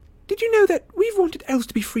 "Did you know that we've wanted elves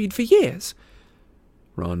to be freed for years?"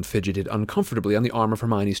 Ron fidgeted uncomfortably on the arm of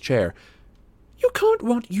Hermione's chair. "You can't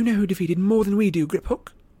want you-know-who defeated more than we do, Griphook."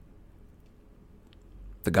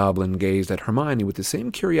 The goblin gazed at Hermione with the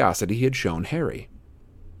same curiosity he had shown Harry.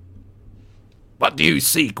 "What do you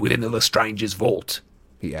seek within the Lestrange's vault?"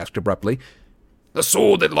 he asked abruptly. "The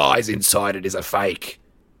sword that lies inside it is a fake.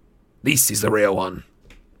 This is the real one."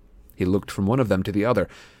 He looked from one of them to the other.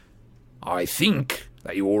 "I think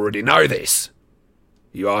that you already know this.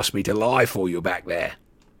 You asked me to lie for you back there."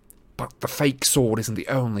 "But the fake sword isn't the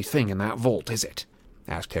only thing in that vault, is it?"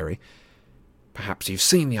 asked Harry. "Perhaps you've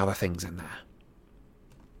seen the other things in there."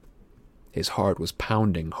 His heart was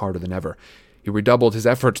pounding harder than ever. He redoubled his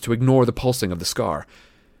efforts to ignore the pulsing of the scar.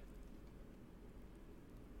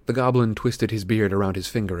 The goblin twisted his beard around his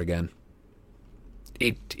finger again.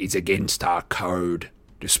 It is against our code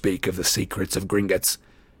to speak of the secrets of Gringotts.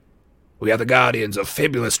 We are the guardians of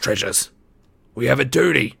fabulous treasures. We have a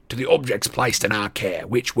duty to the objects placed in our care,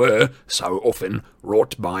 which were, so often,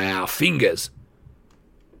 wrought by our fingers.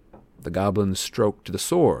 The goblin stroked the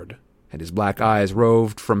sword, and his black eyes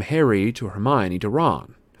roved from Harry to Hermione to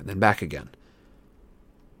Ron, and then back again.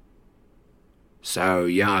 So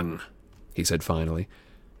young, he said finally,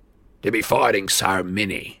 to be fighting so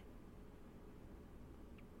many.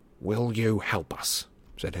 Will you help us?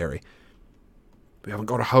 Said Harry. We haven't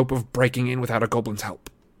got a hope of breaking in without a goblin's help.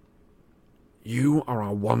 You are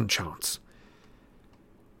our one chance.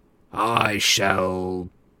 I shall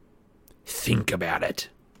think about it,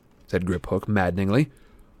 said Griphook maddeningly.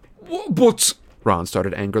 But... Ron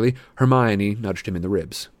started angrily. Hermione nudged him in the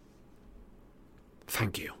ribs.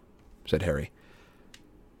 Thank you, said Harry.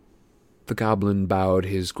 The goblin bowed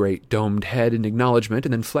his great domed head in acknowledgement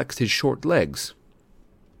and then flexed his short legs.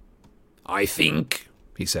 I think,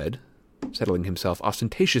 he said, settling himself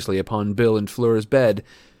ostentatiously upon Bill and Fleur's bed,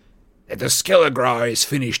 that the Skilligrar has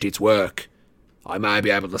finished its work. I may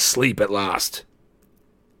be able to sleep at last.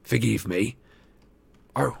 Forgive me.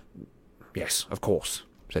 Oh, yes, of course,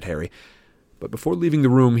 said Harry. But before leaving the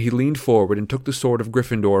room, he leaned forward and took the sword of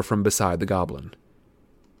Gryffindor from beside the goblin.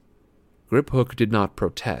 Griphook did not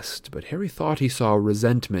protest, but Harry thought he saw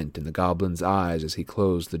resentment in the goblin's eyes as he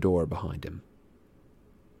closed the door behind him.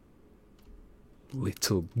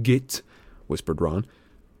 Little git, whispered Ron.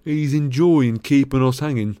 He's enjoying keeping us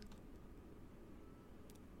hanging.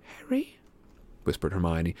 Harry? Whispered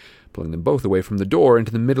Hermione, pulling them both away from the door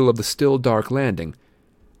into the middle of the still dark landing.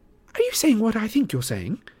 Are you saying what I think you're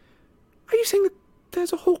saying? Are you saying that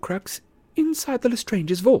there's a Horcrux inside the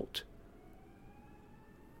Lestrange's vault?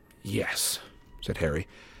 Yes, said Harry.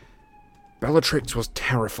 Bellatrix was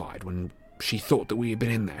terrified when she thought that we had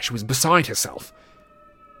been in there. She was beside herself.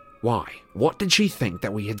 Why? What did she think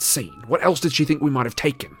that we had seen? What else did she think we might have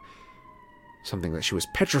taken? Something that she was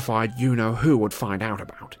petrified you-know-who would find out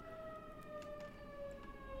about.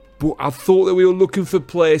 But I thought that we were looking for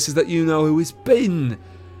places that you-know-who has been.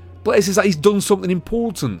 Places that he's done something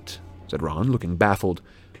important, said Ron, looking baffled.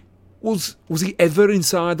 Was he ever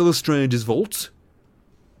inside the Lestrange's vault?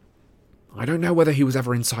 I don't know whether he was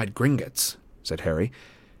ever inside Gringotts, said Harry.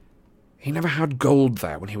 He never had gold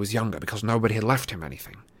there when he was younger because nobody had left him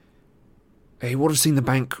anything. He would have seen the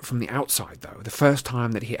bank from the outside, though, the first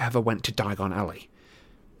time that he ever went to Diagon Alley.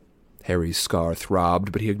 Harry's scar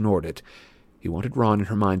throbbed, but he ignored it. He wanted Ron and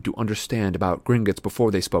Hermione to understand about Gringotts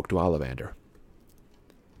before they spoke to Ollivander.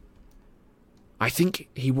 I think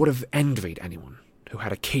he would have envied anyone who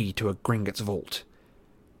had a key to a Gringotts vault.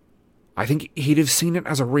 I think he'd have seen it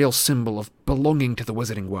as a real symbol of belonging to the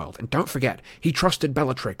wizarding world. And don't forget, he trusted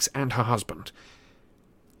Bellatrix and her husband.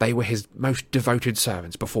 They were his most devoted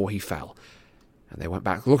servants before he fell, and they went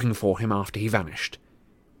back looking for him after he vanished.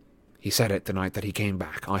 He said it the night that he came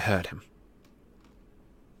back. I heard him.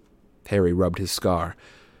 Harry rubbed his scar.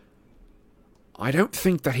 I don't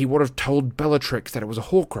think that he would have told Bellatrix that it was a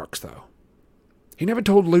Horcrux, though. He never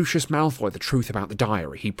told Lucius Malfoy the truth about the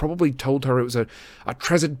diary. He probably told her it was a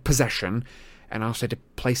treasured possession and asked her to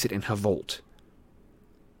place it in her vault.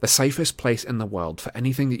 The safest place in the world for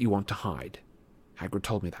anything that you want to hide. Hagrid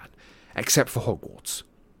told me that, except for Hogwarts.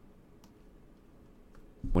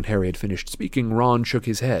 When Harry had finished speaking, Ron shook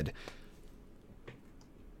his head.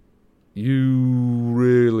 You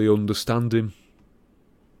really understand him?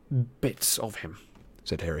 Bits of him,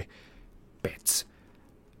 said Harry. Bits.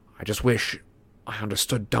 I just wish I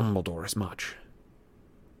understood Dumbledore as much.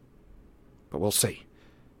 But we'll see.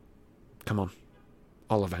 Come on,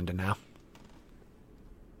 Ollivander now.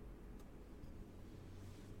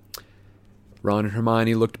 Ron and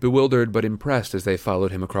Hermione looked bewildered but impressed as they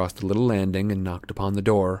followed him across the little landing and knocked upon the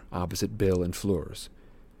door opposite Bill and Fleur's.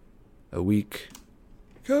 A weak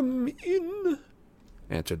 "Come in,"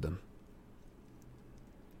 answered them.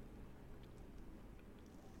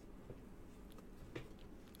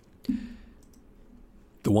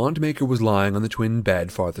 The wand-maker was lying on the twin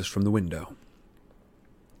bed farthest from the window.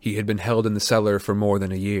 He had been held in the cellar for more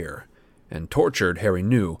than a year, and tortured, Harry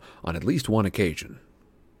knew, on at least one occasion.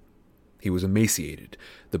 He was emaciated,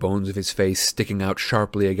 the bones of his face sticking out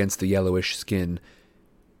sharply against the yellowish skin.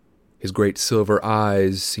 His great silver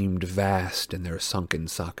eyes seemed vast in their sunken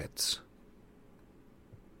sockets.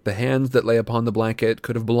 The hands that lay upon the blanket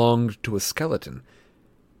could have belonged to a skeleton.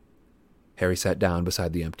 Harry sat down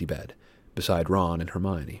beside the empty bed, beside Ron and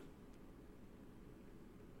Hermione.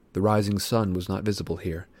 The rising sun was not visible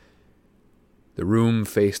here. The room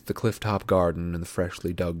faced the cliff-top garden and the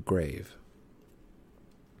freshly dug grave.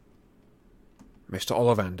 Mr.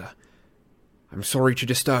 Ollivander, I'm sorry to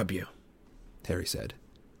disturb you, Harry said.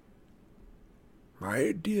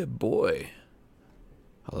 My dear boy,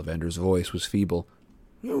 Ollivander's voice was feeble.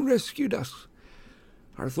 you rescued us.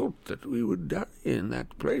 I thought that we would die in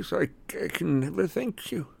that place. I can never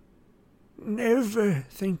thank you. Never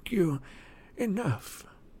thank you enough.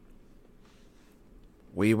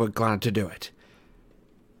 We were glad to do it.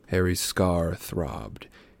 Harry's scar throbbed.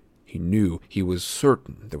 He knew, he was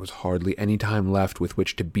certain, there was hardly any time left with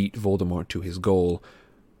which to beat Voldemort to his goal,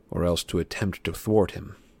 or else to attempt to thwart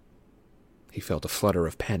him. He felt a flutter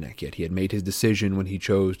of panic, yet he had made his decision when he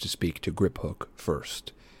chose to speak to Griphook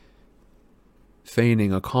first.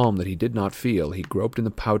 Feigning a calm that he did not feel, he groped in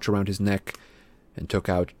the pouch around his neck and took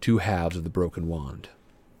out 2 halves of the broken wand.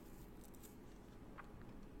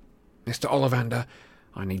 Mr. Ollivander,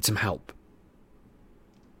 I need some help.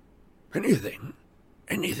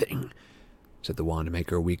 Anything, said the wand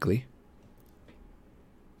maker weakly.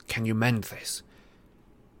 Can you mend this?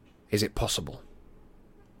 Is it possible?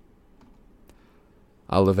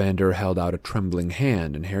 Ollivander held out a trembling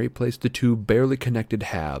hand, and Harry placed the 2 barely connected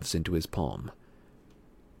halves into his palm.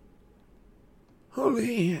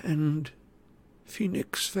 Holly and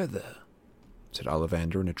phoenix feather, said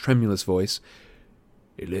Ollivander in a tremulous voice.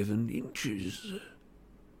 11 inches.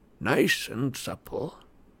 Nice and supple.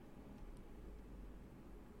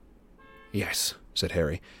 Yes, said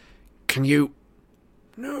Harry. Can you...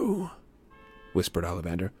 No, whispered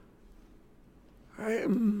Ollivander. I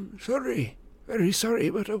am sorry, very sorry,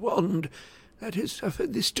 but a wand that has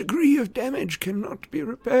suffered this degree of damage cannot be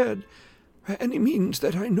repaired by any means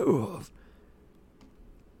that I know of.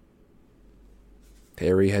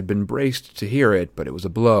 Harry had been braced to hear it, but it was a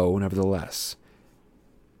blow nevertheless.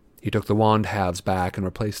 He took the wand halves back and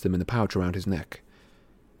replaced them in the pouch around his neck.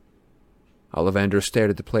 Ollivander stared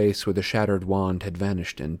at the place where the shattered wand had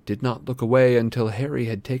vanished, and did not look away until Harry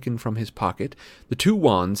had taken from his pocket the 2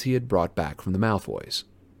 wands he had brought back from the Malfoys.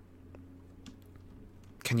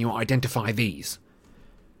 Can you identify these?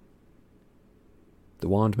 The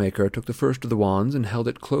wand maker took the first of the wands and held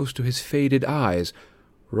it close to his faded eyes,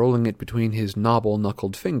 rolling it between his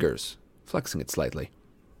knobble-knuckled fingers, flexing it slightly.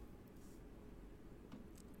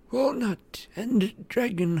 Walnut and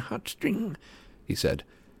dragon heartstring, he said.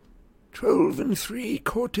 12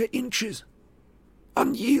 3/4 inches.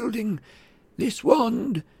 Unyielding, this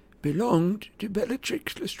wand belonged to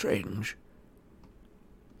Bellatrix Lestrange.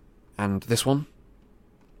 And this one?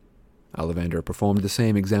 Ollivander performed the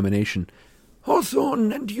same examination.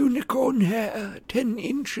 Hawthorn and unicorn hair, 10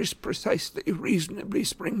 inches precisely, reasonably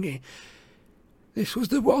springy. This was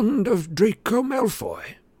the wand of Draco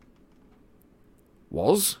Malfoy.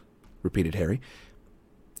 Was? Repeated Harry.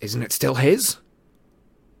 Isn't it still his?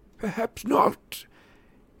 Perhaps not.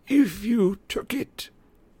 If you took it,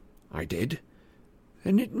 I did.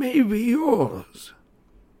 then it may be yours.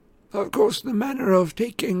 Of course, the manner of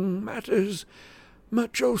taking matters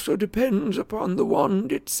much also depends upon the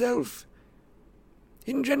wand itself.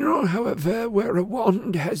 In general, however, where a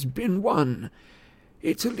wand has been won,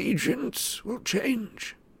 its allegiance will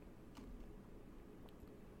change.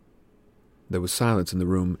 There was silence in the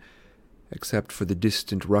room, except for the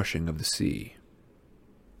distant rushing of the sea.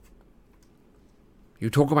 You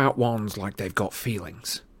talk about wands like they've got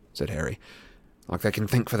feelings, said Harry. Like they can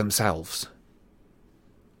think for themselves.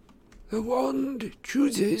 The wand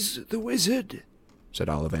chooses the wizard, said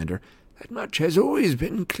Ollivander. That much has always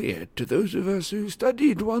been clear to those of us who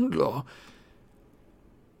studied wand law.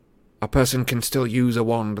 A person can still use a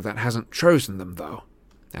wand that hasn't chosen them, though,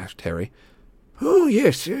 asked Harry. Oh,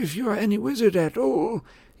 yes, if you are any wizard at all,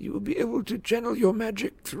 you will be able to channel your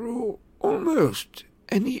magic through almost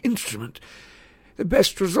any instrument. The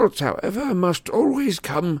best results, however, must always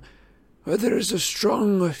come where there is a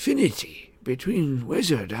strong affinity between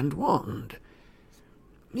wizard and wand.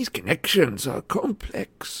 These connections are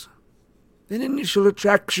complex. An initial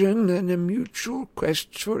attraction and a mutual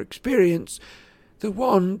quest for experience, the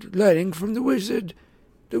wand learning from the wizard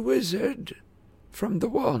from the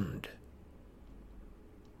wand.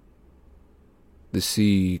 The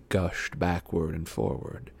sea gushed backward and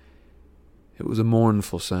forward. It was a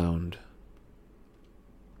mournful sound.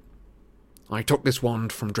 I took this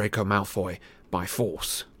wand from Draco Malfoy by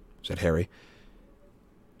force, said Harry.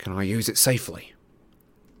 Can I use it safely?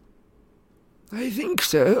 I think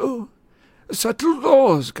so. Subtle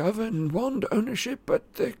laws govern wand ownership,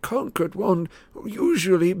 but the conquered wand will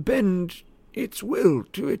usually bend its will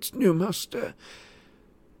to its new master.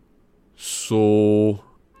 So,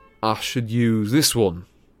 I should use this one,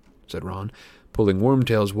 said Ron, pulling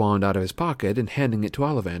Wormtail's wand out of his pocket and handing it to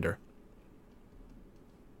Ollivander.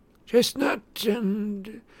 Chestnut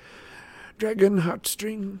and dragon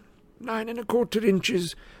heartstring, 9¼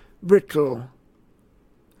 inches, brittle.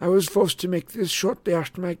 I was forced to make this shortly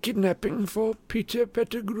after my kidnapping for Peter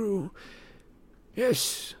Pettigrew.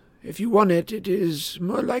 Yes, if you want it, it is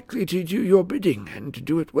more likely to do your bidding, and to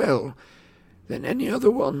do it well, than any other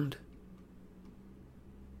wand.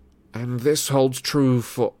 And this holds true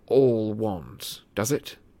for all wands, does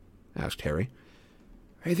it? Asked Harry.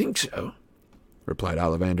 I think so, replied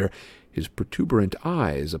Ollivander, his protuberant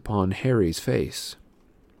eyes upon Harry's face.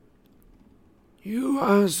 You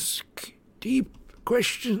ask deep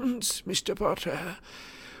questions, Mr. Potter.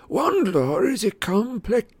 Wand lore is a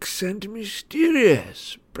complex and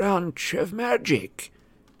mysterious branch of magic.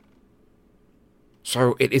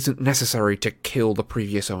 So it isn't necessary to kill the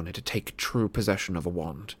previous owner to take true possession of a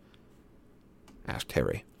wand? Asked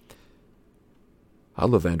Harry.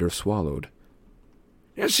 Ollivander swallowed.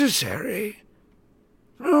 Necessary?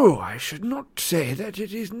 No, I should not say that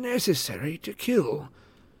it is necessary to kill.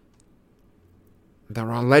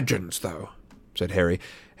 There are legends, though, said Harry,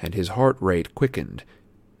 and his heart rate quickened.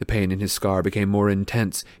 The pain in his scar became more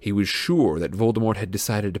intense. He was sure that Voldemort had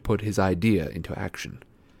decided to put his idea into action.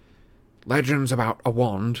 Legends about a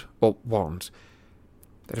wand, or wands,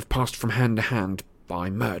 that have passed from hand to hand by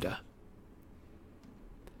murder.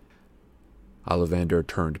 Ollivander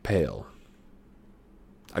turned pale.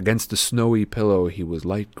 Against the snowy pillow he was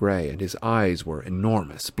light grey, and his eyes were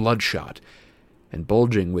enormous, bloodshot, and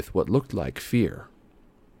bulging with what looked like fear.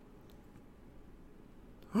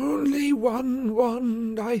 Only one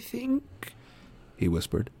wand, I think, he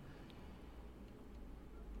whispered.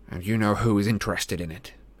 And you know who is interested in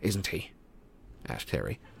it, isn't he? Asked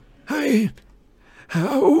Harry.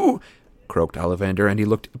 How? Croaked Ollivander, and he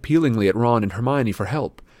looked appealingly at Ron and Hermione for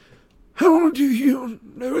help. How do you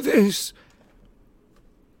know this?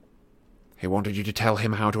 He wanted you to tell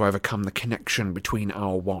him how to overcome the connection between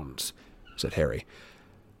our wands, said Harry.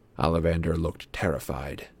 Ollivander looked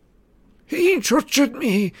terrified. He tortured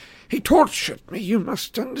me. You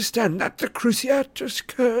must understand that the Cruciatus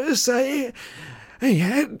curse. I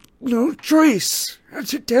had no choice. I had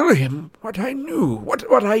to tell him what I knew,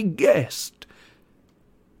 what I guessed.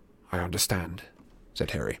 I understand,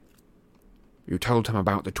 said Harry. You told him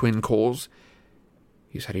about the twin cores?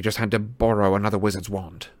 You said he just had to borrow another wizard's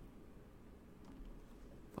wand.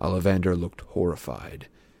 Ollivander looked horrified,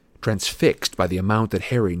 transfixed by the amount that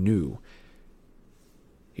Harry knew.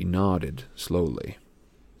 He nodded slowly.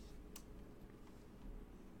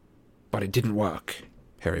 But it didn't work,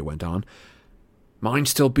 Harry went on. Mine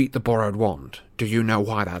still beat the borrowed wand. Do you know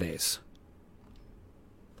why that is?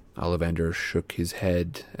 Ollivander shook his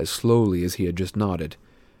head as slowly as he had just nodded.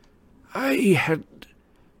 I had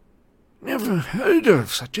never heard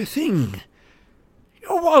of such a thing.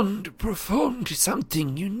 Your wand performed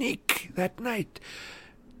something unique that night.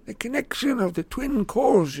 The connection of the twin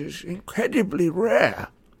cores is incredibly rare.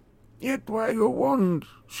 Yet why your wand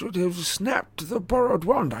should have snapped the borrowed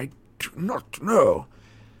wand, I do not know.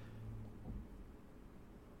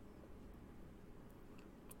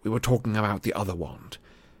 We were talking about the other wand,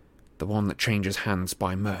 the one that changes hands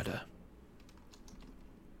by murder.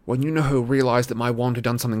 When Yunoho realized that my wand had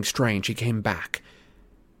done something strange, he came back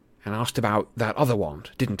and asked about that other wand,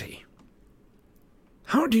 didn't he?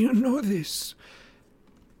 How do you know this?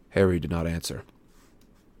 Harry did not answer.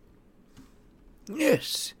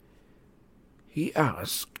 Yes, he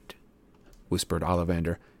asked, whispered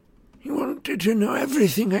Ollivander. He wanted to know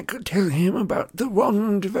everything I could tell him about the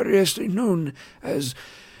wand variously known as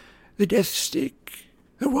the Death Stick,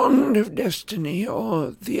 the Wand of Destiny,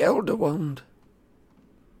 or the Elder Wand.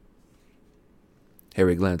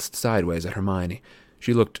 Harry glanced sideways at Hermione.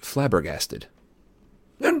 She looked flabbergasted.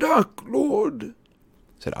 The Dark Lord,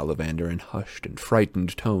 said Ollivander in hushed and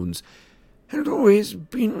frightened tones, had always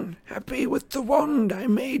been happy with the wand I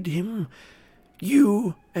made him.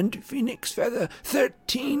 You and Phoenix Feather,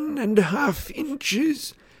 13½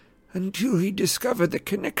 inches, until he discovered the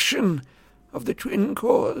connection of the twin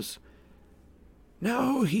cores.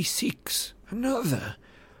 Now he seeks another,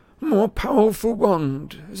 more powerful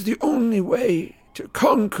wand as the only way to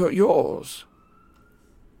conquer yours.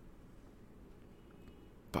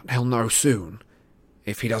 But he'll know soon,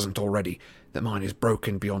 if he doesn't already, that mine is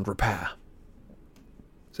broken beyond repair,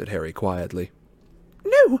 said Harry quietly.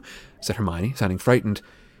 No, said Hermione, sounding frightened.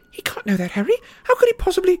 He can't know that, Harry. How could he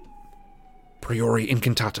possibly... Priori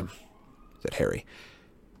incantatem, said Harry.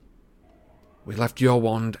 We left your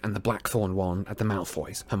wand and the Blackthorn wand at the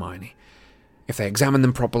Malfoys, Hermione. If they examine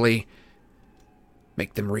them properly,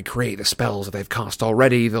 make them recreate the spells that they've cast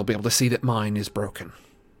already, they'll be able to see that mine is broken.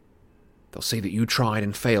 They'll see that you tried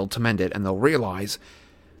and failed to mend it, and they'll realize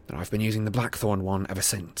that I've been using the Blackthorn one ever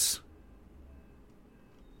since.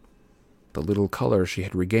 The little color she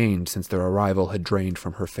had regained since their arrival had drained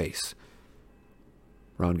from her face.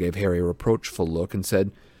 Ron gave Harry a reproachful look and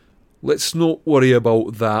said, "Let's not worry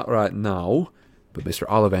about that right now," but Mr.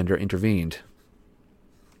 Ollivander intervened.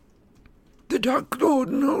 The Dark Lord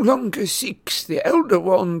no longer seeks the Elder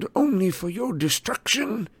Wand only for your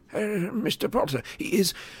destruction, Mr. Potter. He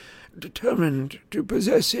is determined to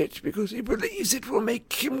possess it because he believes it will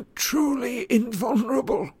make him truly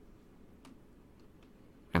invulnerable.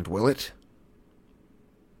 And will it?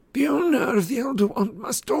 The owner of the Elder Wand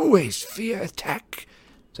must always fear attack,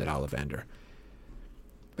 said Ollivander.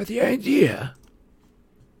 But the idea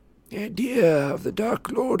of the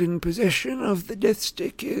Dark Lord in possession of the Death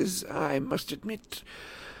Stick is, I must admit,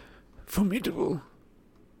 formidable.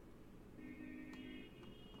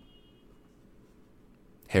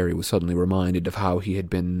 Harry was suddenly reminded of how he had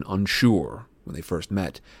been unsure when they first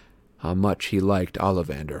met, how much he liked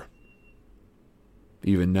Ollivander.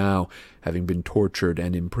 Even now, having been tortured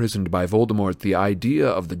and imprisoned by Voldemort, the idea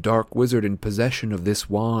of the Dark Wizard in possession of this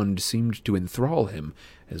wand seemed to enthrall him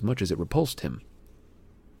as much as it repulsed him.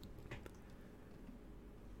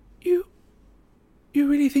 You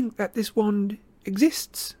really think that this wand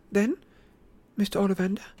exists, then, Mr.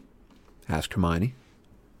 Ollivander? Asked Hermione.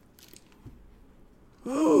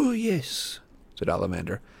 Oh, yes, said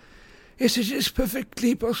Ollivander. Yes, it is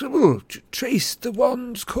perfectly possible to trace the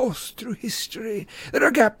wand's course through history. There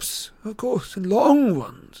are gaps, of course, and long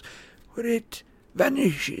ones, where it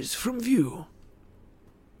vanishes from view.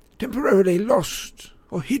 Temporarily lost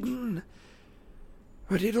or hidden,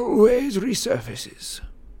 but it always resurfaces.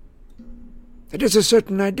 It has a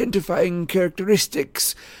certain identifying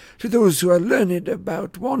characteristics to those who are learned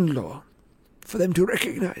about wand lore, for them to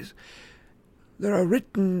recognize. There are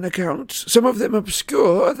written accounts, some of them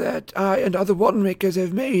obscure, that I and other wand-makers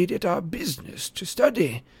have made it our business to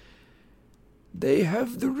study. They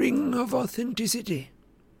have the ring of authenticity.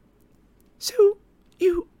 So,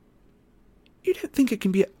 you don't think it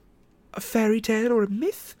can be a fairy tale or a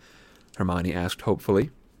myth? Hermione asked hopefully.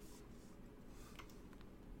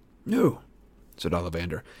 No, said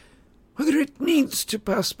Ollivander. Whether it needs to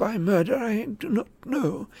pass by murder, I do not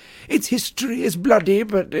know. Its history is bloody,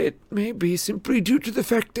 but it may be simply due to the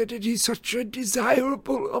fact that it is such a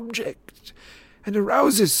desirable object, and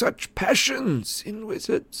arouses such passions in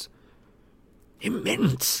wizards.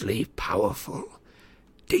 Immensely powerful,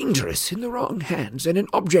 dangerous in the wrong hands, and an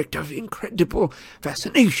object of incredible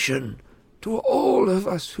fascination to all of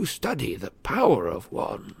us who study the power of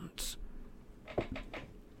wands.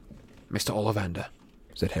 Mr. Ollivander,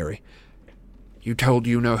 said Harry, you told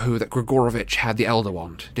you-know-who that Grigorovich had the Elder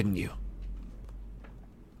Wand, didn't you?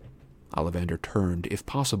 Ollivander turned, if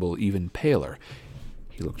possible, even paler.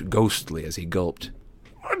 He looked ghostly as he gulped.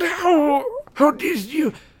 But how did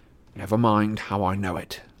you... Never mind how I know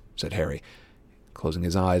it, said Harry, closing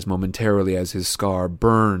his eyes momentarily as his scar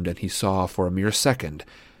burned and he saw for a mere second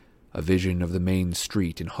a vision of the main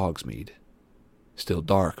street in Hogsmeade, still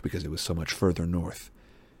dark because it was so much further north.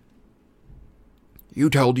 You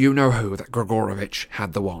told you-know-who that Grigorovich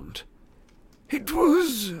had the wand. It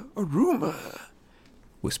was a rumour,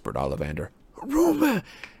 whispered Ollivander. A rumour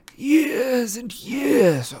years and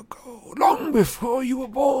years ago, long before you were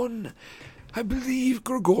born. I believe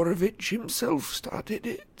Grigorovich himself started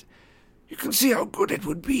it. You can see how good it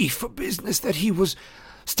would be for business that he was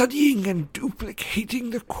studying and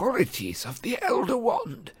duplicating the qualities of the Elder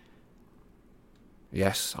Wand.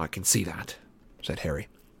 Yes, I can see that, said Harry.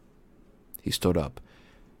 He stood up.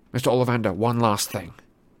 Mr. Ollivander, one last thing.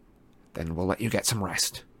 Then we'll let you get some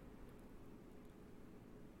rest.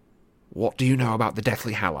 What do you know about the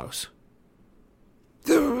Deathly Hallows?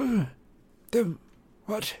 The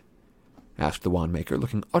what? Asked the wand-maker,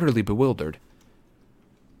 looking utterly bewildered.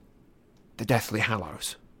 The Deathly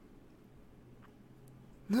Hallows.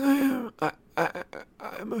 I'm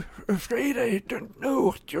afraid I don't know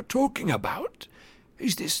what you're talking about.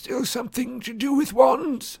 Is this still something to do with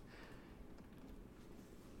wands?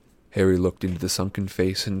 Harry looked into the sunken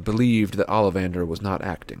face and believed that Ollivander was not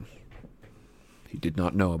acting. He did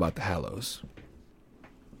not know about the Hallows.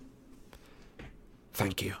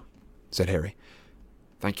 Thank you, said Harry.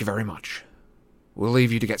 Thank you very much. We'll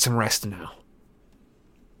leave you to get some rest now.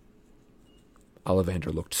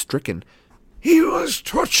 Ollivander looked stricken. He was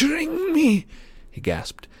torturing me, he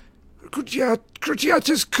gasped.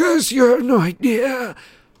 Cruciatus curse, you have no idea.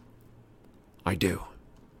 I do,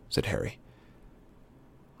 said Harry.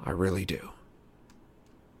 I really do.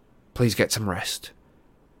 Please get some rest.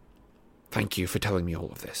 Thank you for telling me all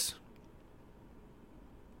of this.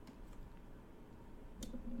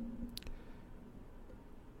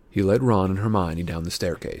 He led Ron and Hermione down the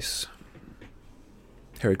staircase.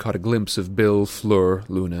 Harry caught a glimpse of Bill, Fleur,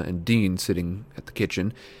 Luna, and Dean sitting at the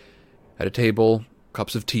kitchen, at a table,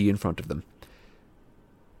 cups of tea in front of them.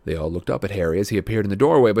 They all looked up at Harry as he appeared in the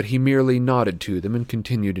doorway, but he merely nodded to them and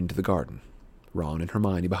continued into the garden, Ron and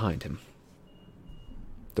Hermione behind him.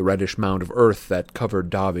 The reddish mound of earth that covered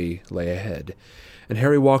Dobby lay ahead, and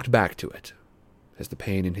Harry walked back to it, as the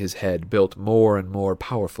pain in his head built more and more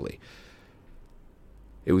powerfully.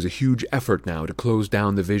 It was a huge effort now to close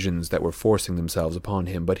down the visions that were forcing themselves upon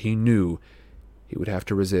him, but he knew he would have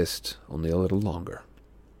to resist only a little longer.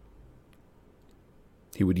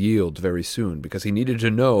 He would yield very soon, because he needed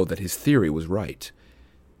to know that his theory was right.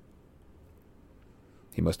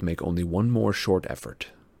 He must make only one more short effort,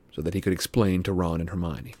 so that he could explain to Ron and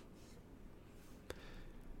Hermione.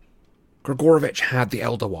 Gregorovich had the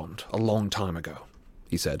Elder Wand a long time ago,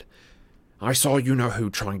 he said. I saw you-know-who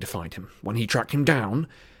trying to find him. When he tracked him down,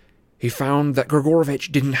 he found that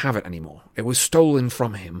Gregorovich didn't have it anymore. It was stolen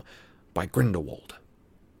from him by Grindelwald.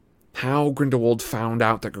 How Grindelwald found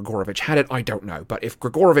out that Gregorovich had it, I don't know, but if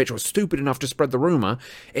Gregorovich was stupid enough to spread the rumor,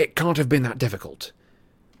 it can't have been that difficult.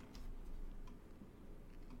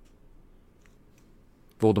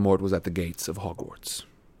 Voldemort was at the gates of Hogwarts.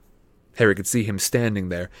 Harry could see him standing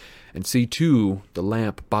there, and see, too, the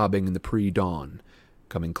lamp bobbing in the pre-dawn,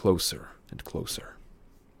 coming closer and closer.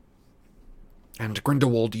 And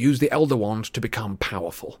Grindelwald used the Elder Wand to become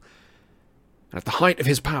powerful. And at the height of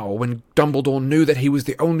his power, when Dumbledore knew that he was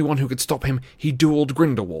the only one who could stop him, he dueled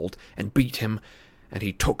Grindelwald and beat him, and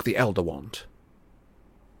he took the Elder Wand.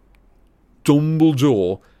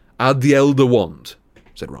 Dumbledore had the Elder Wand,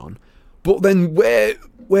 said Ron. But then where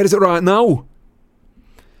is it right now?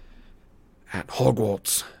 At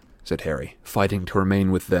Hogwarts, said Harry, fighting to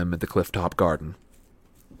remain with them at the cliff-top garden.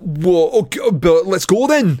 Well, okay, but let's go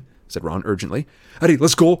then, said Ron urgently. Harry,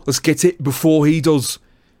 let's go. Let's get it before he does.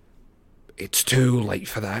 It's too late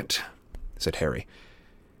for that, said Harry.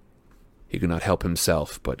 He could not help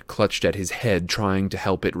himself, but clutched at his head, trying to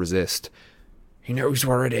help it resist. He knows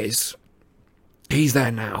where it is. He's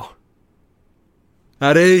there now.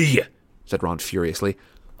 Harry, said Ron furiously.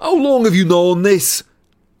 How long have you known this?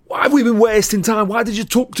 Why have we been wasting time? Why did you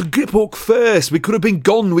talk to Griphook first? We could have been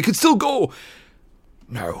gone. We could still go.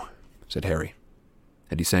 No, said Harry,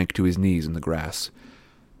 and he sank to his knees in the grass.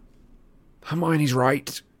 Hermione's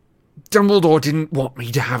right. Dumbledore didn't want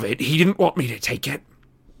me to have it. He didn't want me to take it.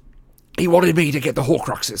 He wanted me to get the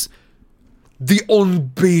Horcruxes. The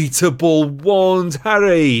unbeatable wand,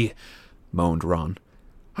 Harry, moaned Ron.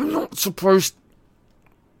 I'm supposed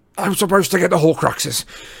to get the Horcruxes.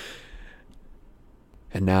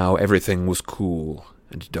 And now everything was cool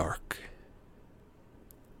and dark.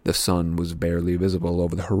 The sun was barely visible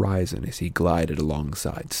over the horizon as he glided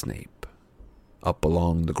alongside Snape, up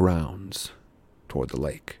along the grounds toward the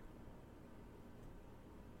lake.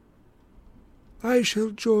 I shall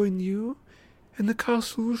join you in the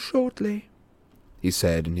castle shortly, he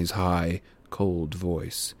said in his high, cold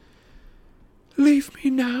voice. Leave me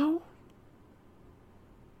now.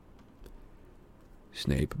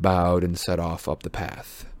 Snape bowed and set off up the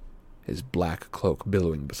path, his black cloak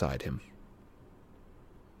billowing beside him.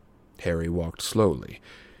 Harry walked slowly,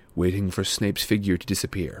 waiting for Snape's figure to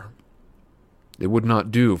disappear. It would not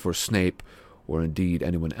do for Snape, or indeed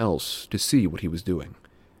anyone else, to see what he was doing.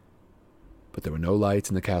 But there were no lights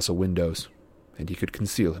in the castle windows, and he could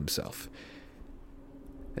conceal himself.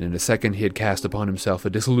 And in a second he had cast upon himself a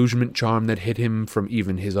disillusionment charm that hid him from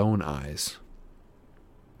even his own eyes.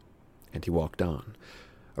 And he walked on,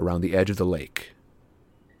 around the edge of the lake,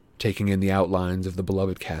 taking in the outlines of the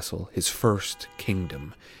beloved castle, his first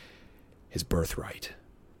kingdom, his birthright.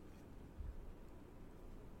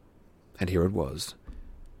 And here it was,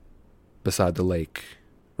 beside the lake,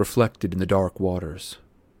 reflected in the dark waters.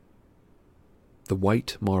 The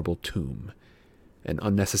white marble tomb, an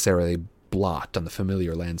unnecessary blot on the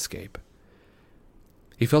familiar landscape.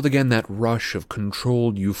 He felt again that rush of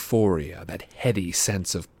controlled euphoria, that heady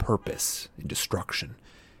sense of purpose in destruction.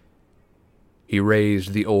 He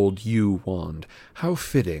raised the old yew wand. How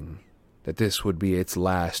fitting that this would be its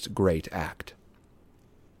last great act.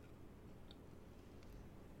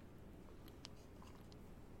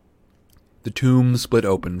 The tomb split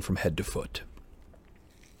open from head to foot.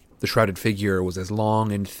 The shrouded figure was as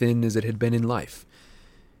long and thin as it had been in life.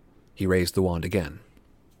 He raised the wand again.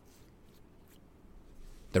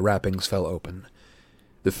 The wrappings fell open.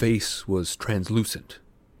 The face was translucent,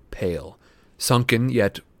 pale, sunken,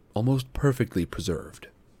 yet almost perfectly preserved.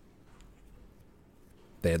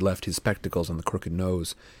 They had left his spectacles on the crooked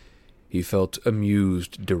nose. He felt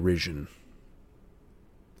amused derision.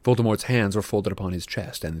 Voldemort's hands were folded upon his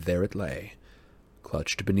chest, and there it lay,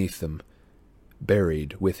 clutched beneath them,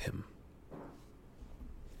 buried with him.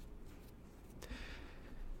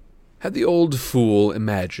 Had the old fool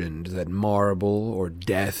imagined that marble or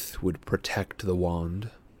death would protect the wand?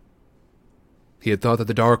 He had thought that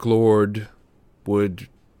the Dark Lord would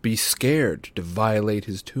be scared to violate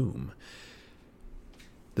his tomb.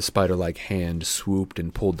 The spider-like hand swooped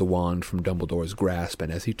and pulled the wand from Dumbledore's grasp,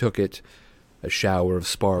 and as he took it, a shower of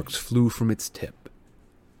sparks flew from its tip,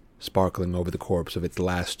 sparkling over the corpse of its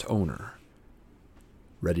last owner,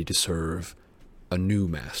 ready to serve a new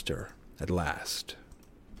master at last.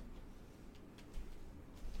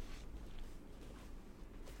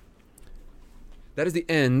 That is the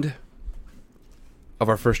end of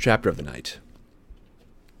our first chapter of the night.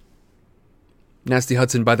 Nasty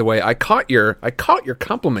Hudson, by the way, I caught your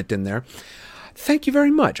compliment in there. Thank you very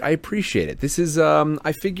much. I appreciate it. This is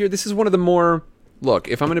I figure this is one of the more, look,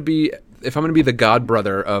 if I'm going to be the god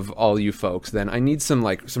brother of all you folks, then I need some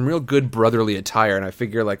real good brotherly attire, and I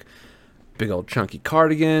figure like big old chunky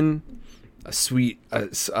cardigan, a sweet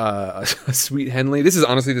sweet Henley. This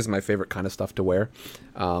is my favorite kind of stuff to wear.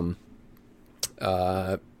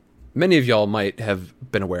 Many of y'all might have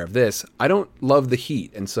been aware of this. I don't love the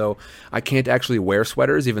heat, and so I can't actually wear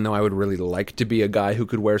sweaters, even though I would really like to be a guy who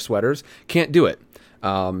could wear sweaters. Can't do it.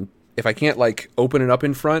 If I can't, open it up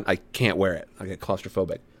in front, I can't wear it. I get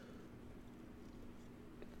claustrophobic.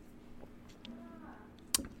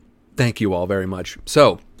 Thank you all very much.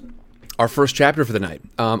 So, our first chapter for the night.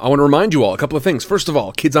 I want to remind you all a couple of things. First of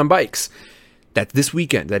all, Kids on Bikes. That's this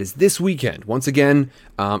weekend. That is this weekend. Once again,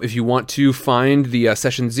 if you want to find the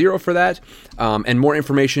session 0 for that and more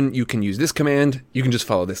information, you can use this command. You can just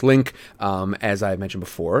follow this link, as I mentioned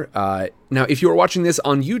before. Now, if you are watching this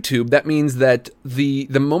on YouTube, that means that the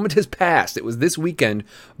moment has passed. It was this weekend,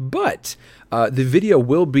 but the video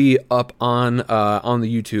will be up on the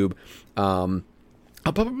YouTube.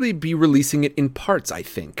 I'll probably be releasing it in parts, I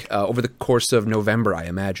think, over the course of November, I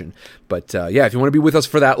imagine. But yeah, if you want to be with us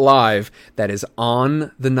for that live, that is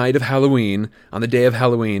on the night of Halloween, on the day of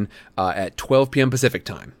Halloween, at 12 p.m. Pacific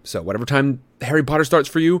time. So whatever time Harry Potter starts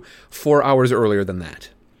for you, 4 hours earlier than that.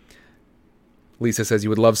 Lisa says you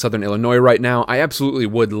would love Southern Illinois right now. I absolutely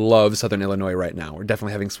would love Southern Illinois right now. We're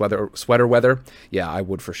definitely having sweater weather. Yeah, I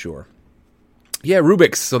would for sure. Yeah,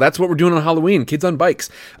 Rubik's. So that's what we're doing on Halloween. Kids on Bikes.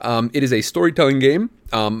 It is a storytelling game.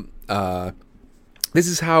 This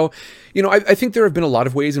is how, I think there have been a lot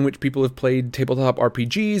of ways in which people have played tabletop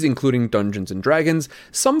RPGs, including Dungeons and Dragons.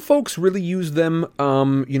 Some folks really use them,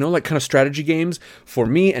 like kind of strategy games. For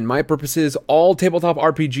me and my purposes, all tabletop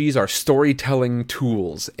RPGs are storytelling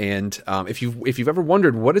tools. And if you've ever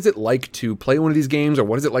wondered what is it like to play one of these games, or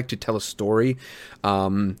what is it like to tell a story,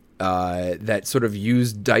 that sort of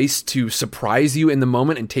use dice to surprise you in the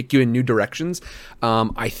moment and take you in new directions,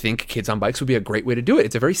 I think Kids on Bikes would be a great way to do it.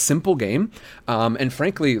 It's a very simple game, and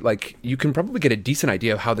frankly, you can probably get a decent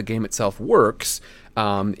idea of how the game itself works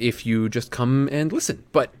if you just come and listen.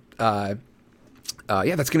 But yeah,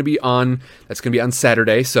 that's going to be on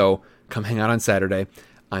Saturday, so come hang out on Saturday.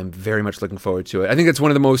 I'm very much looking forward to it. I think it's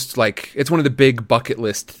one of the most it's one of the big bucket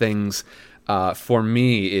list things for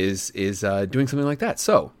me is doing something like that.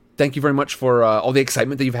 So thank you very much for all the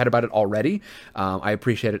excitement that you've had about it already. I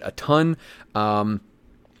appreciate it a ton. And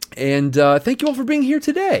thank you all for being here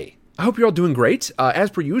today. I hope you're all doing great. As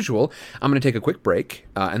per usual, I'm going to take a quick break,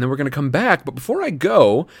 and then we're going to come back. But before I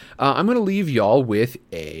go, I'm going to leave y'all with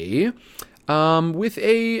a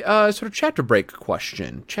sort of chatter break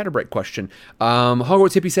question. Hogwarts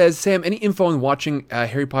Hippie says, Sam, any info on watching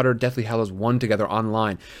Harry Potter Deathly Hallows 1 together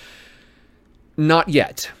online? Not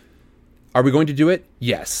yet. Are we going to do it?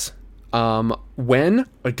 Yes. When?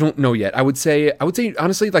 I don't know yet. I would say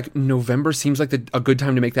honestly, November seems like a good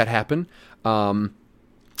time to make that happen.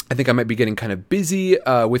 I think I might be getting kind of busy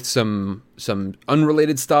with some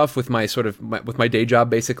unrelated stuff with my with my day job,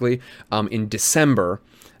 basically, in December.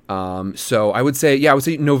 So I would say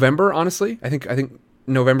November. Honestly, I think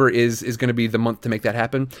November is going to be the month to make that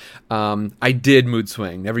happen. I did mood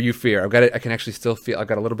swing. Never you fear. I can actually still feel. I've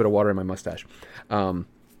got a little bit of water in my mustache.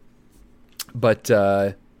 But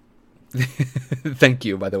thank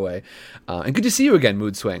you, by the way, and good to see you again,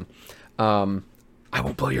 mood swing. I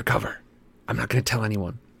won't blow your cover. I'm not going to tell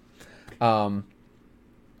anyone.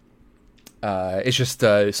 It's just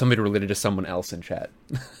somebody related to someone else in chat.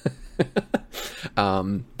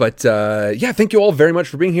 But yeah, thank you all very much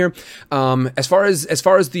for being here. As far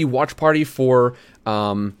as the watch party for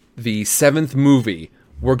the 7th movie,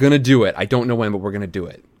 we're gonna do it. I don't know when, but we're gonna do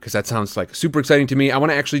it. because that sounds like super exciting to me. I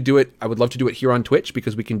want to actually do it. I would love to do it here on Twitch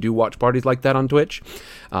because we can do watch parties like that on Twitch.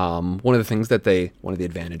 One of the things one of the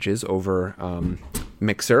advantages over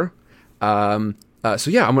Mixer. So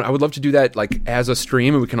yeah, I would love to do that like as a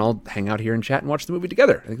stream, and we can all hang out here and chat and watch the movie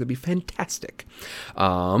together. I think that'd be fantastic.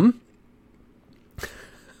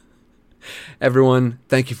 Everyone,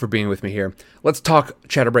 thank you for being with me here. Let's talk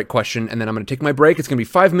chatter break question, and then I'm going to take my break. It's going to be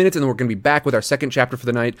 5 minutes, and then we're going to be back with our second chapter for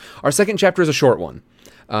the night. Our second chapter is a short one.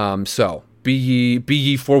 So be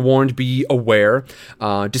ye forewarned, be ye aware.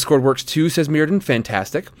 Discord works too, says Mirrodin.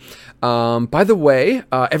 Fantastic. By the way,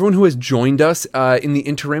 everyone who has joined us in the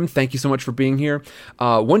interim, thank you so much for being here.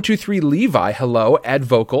 123 Levi, hello. Ad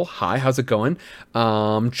Vocal, hi, how's it going?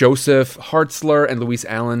 Joseph Hartzler and Luis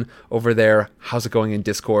Allen over there, how's it going in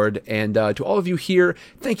Discord? And to all of you here,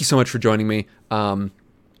 thank you so much for joining me.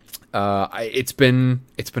 It's been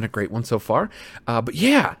a great one so far. But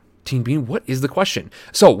yeah. Teen Bean, what is the question?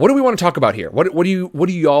 So, what do we want to talk about here? What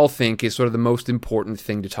do y'all think is sort of the most important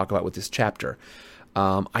thing to talk about with this chapter?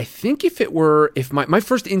 I think if my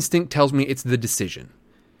first instinct tells me it's the decision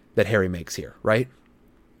that Harry makes here, right?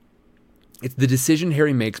 It's the decision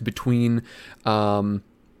Harry makes between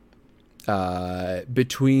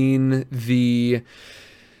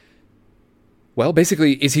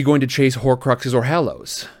basically, is he going to chase Horcruxes or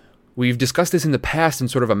Hallows? We've discussed this in the past in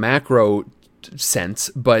sort of a macro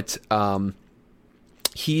sense, but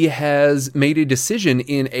he has made a decision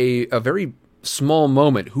in a very small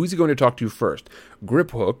moment. Who's he going to talk to first,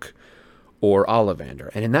 Griphook or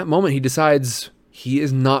Ollivander? And in that moment, he decides he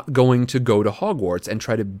is not going to go to Hogwarts and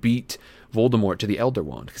try to beat Voldemort to the Elder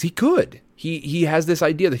Wand, because he could. He has this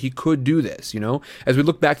idea that he could do this. You know, as we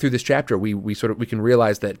look back through this chapter, we can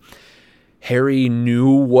realize that Harry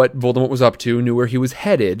knew what Voldemort was up to, knew where he was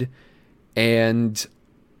headed, and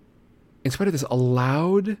in spite of this,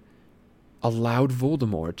 allowed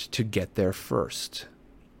Voldemort to get there first.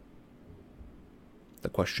 The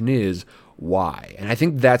question is, why? And I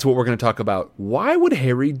think that's what we're going to talk about. Why would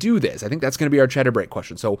Harry do this? I think that's going to be our chatter break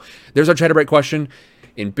question. So there's our chatter break question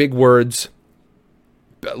in big words,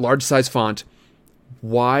 large size font.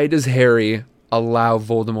 Why does Harry allow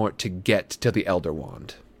Voldemort to get to the Elder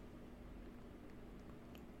Wand?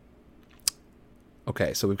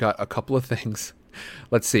 Okay, so we've got a couple of things.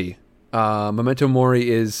 Let's see. Memento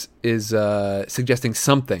Mori is suggesting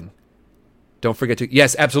something. Don't forget to...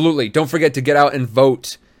 Yes, absolutely. Don't forget to get out and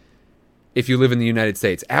vote if you live in the United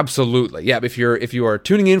States. Absolutely. Yeah, if you are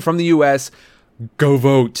tuning in from the U.S., go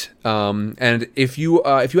vote. And if you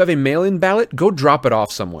have a mail-in ballot, go drop it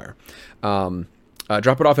off somewhere. Drop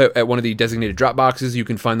it off at one of the designated drop boxes. You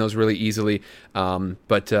can find those really easily.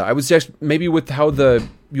 But I would suggest maybe with how the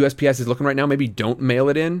USPS is looking right now, maybe don't mail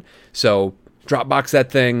it in. So... Dropbox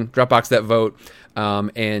that thing, Dropbox that vote,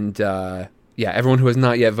 and everyone who has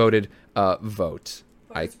not yet voted, vote.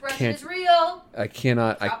 Expression is real. I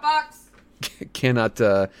cannot. Dropbox. I cannot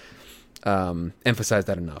emphasize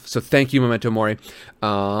that enough. So thank you, Memento Mori.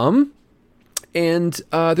 And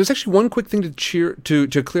there's actually one quick thing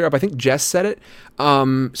to clear up. I think Jess said it.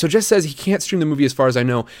 So Jess says he can't stream the movie as far as I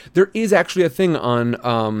know. There is actually a thing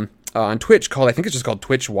on Twitch called, I think it's just called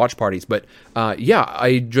Twitch Watch Parties, but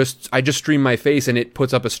I just stream my face and it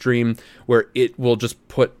puts up a stream where it will just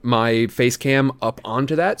put my face cam up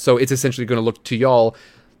onto that, so it's essentially going to look to y'all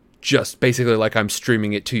just basically like I'm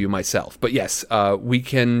streaming it to you myself. But yes, we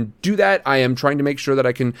can do that. I am trying to make sure that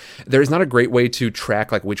I can. There is not a great way to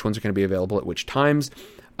track like which ones are going to be available at which times,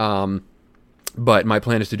 but my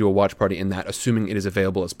plan is to do a watch party in that, assuming it is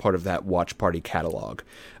available as part of that watch party catalog.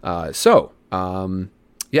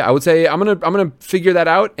 Yeah, I would say I'm gonna figure that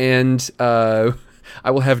out, and I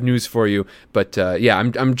will have news for you. But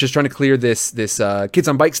I'm just trying to clear this Kids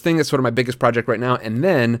on Bikes thing. That's sort of my biggest project right now, and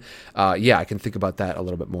then I can think about that a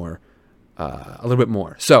little bit more.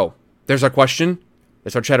 So there's our question.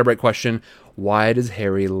 There's our chatter break question. Why does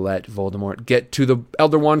Harry let Voldemort get to the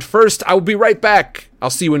Elder Wand first? I will be right back. I'll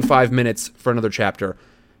see you in 5 minutes for another chapter.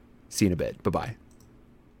 See you in a bit. Bye bye.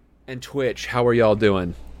 And Twitch, how are y'all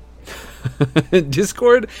doing?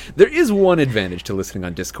 Discord, there is one advantage to listening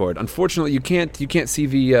on Discord. Unfortunately, you can't see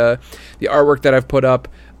the artwork that I've put up,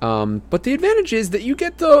 but the advantage is that you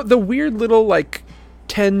get the weird little like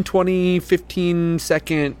 10, 20, 15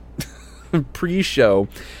 second pre-show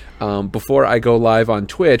before I go live on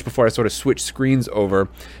Twitch, before I sort of switch screens over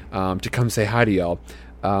to come say hi to y'all,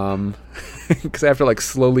 because I have to like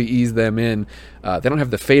slowly ease them in. They don't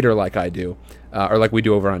have the fader like I do, or like we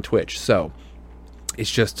do over on Twitch, so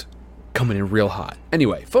it's just coming in real hot.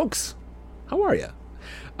 Anyway, folks, how are you?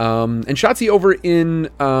 And Shotzi over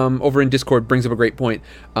in Discord brings up a great point.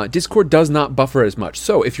 Discord does not buffer as much.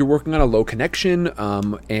 So if you're working on a low connection,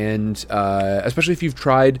 and especially if you've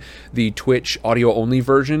tried the Twitch audio only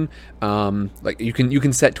version, like you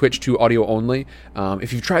can set Twitch to audio only.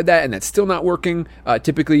 If you've tried that and that's still not working,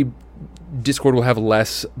 typically Discord will have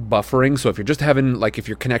less buffering. So if you're just having, like, if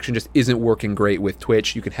your connection just isn't working great with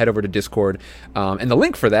Twitch, you can head over to Discord. And the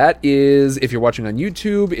link for that is, if you're watching on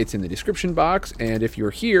YouTube, it's in the description box. And if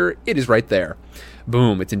you're here, it is right there.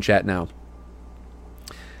 Boom, it's in chat now.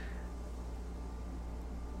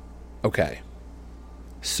 Okay.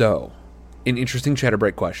 So, an interesting chatter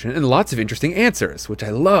break question and lots of interesting answers, which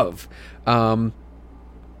I love.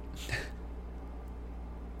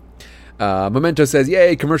 Memento says,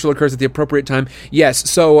 yay, commercial occurs at the appropriate time. Yes,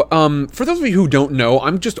 so for those of you who don't know,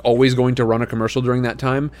 I'm just always going to run a commercial during that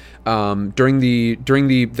time. During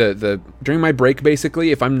my break,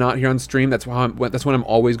 basically, if I'm not here on stream, that's when I'm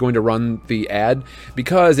always going to run the ad,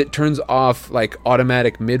 because it turns off like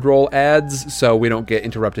automatic mid-roll ads, so we don't get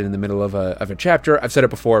interrupted in the middle of a chapter. I've said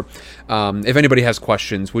it before. If anybody has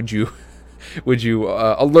questions, would you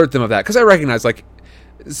alert them of that? Because I recognize, like,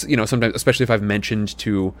 you know, sometimes, especially if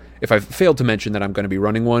I've failed to mention that I'm going to be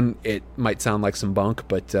running one, it might sound like some bunk,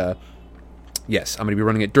 but yes, I'm going to be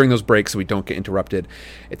running it during those breaks so we don't get interrupted.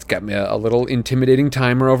 It's got me a little intimidating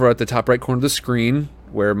timer over at the top right corner of the screen,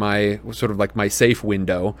 where my safe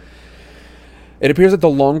window. It appears that the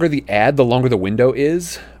longer the ad, the longer the window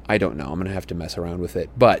is. I don't know. I'm going to have to mess around with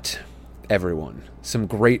it. But everyone, some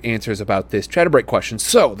great answers about this chatter break question.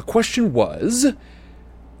 So the question was,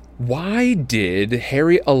 why did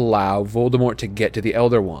Harry allow Voldemort to get to the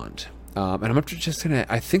Elder Wand? And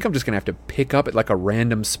I think I'm just gonna have to pick up at like a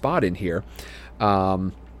random spot in here,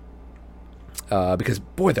 because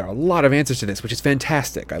boy, there are a lot of answers to this, which is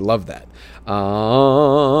fantastic. I love that.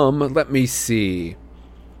 Let me see.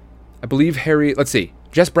 I believe Harry. Let's see.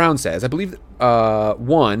 Jess Brown says, I believe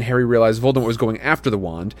Harry realized Voldemort was going after the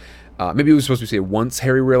wand. Maybe it was supposed to say, once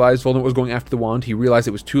Harry realized Voldemort was going after the wand, he realized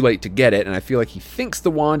it was too late to get it, and I feel like he thinks the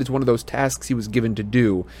wand is one of those tasks he was given to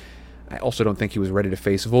do. I also don't think he was ready to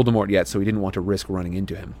face Voldemort yet, so he didn't want to risk running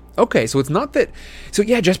into him. Okay, so it's not that... So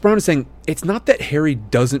yeah, Jess Brown is saying, it's not that Harry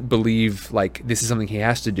doesn't believe, like, this is something he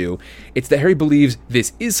has to do. It's that Harry believes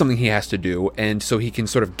this is something he has to do, and so he can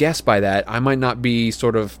sort of guess by that, I might not be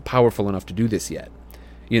sort of powerful enough to do this yet.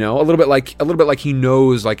 You know, a little bit like he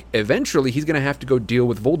knows, like, eventually he's going to have to go deal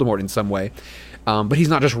with Voldemort in some way, but he's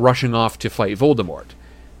not just rushing off to fight Voldemort.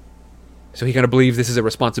 So he kind of believes this is a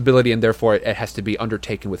responsibility, and therefore it has to be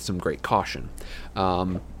undertaken with some great caution.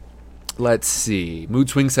 Let's see. Mood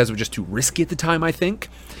Swing says it was just too risky at the time, I think.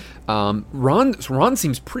 Ron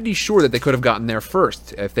seems pretty sure that they could have gotten there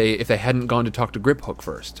first if they hadn't gone to talk to Griphook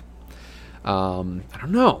first. I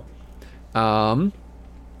don't know.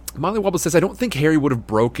 Molly Wobble says, I don't think Harry would have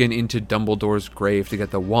broken into Dumbledore's grave to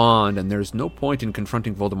get the wand, and there's no point in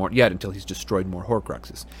confronting Voldemort yet until he's destroyed more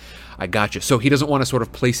Horcruxes. I gotcha. So he doesn't want to sort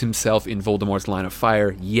of place himself in Voldemort's line of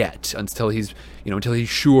fire yet, until he's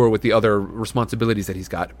sure with the other responsibilities that he's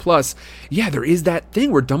got. Plus, yeah, there is that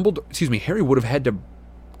thing where Harry would have had to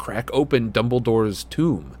crack open Dumbledore's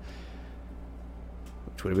tomb,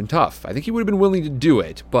 which would have been tough. I think he would have been willing to do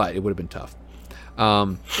it, but it would have been tough.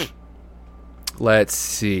 Let's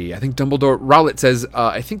see. I think Rowlett says,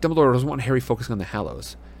 I think Dumbledore doesn't want Harry focusing on the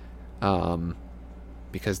Hallows.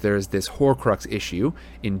 Because there's this Horcrux issue,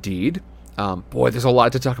 indeed. Boy, there's a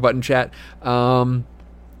lot to talk about in chat.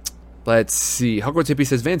 Let's see. Hogwarts Hippie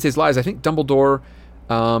says, Van says lies. I think Dumbledore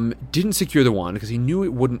didn't secure the wand because he knew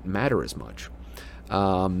it wouldn't matter as much.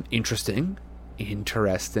 Interesting.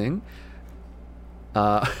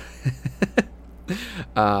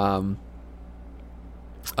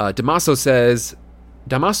 Damaso says,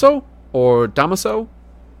 Damaso or Damaso?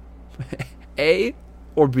 A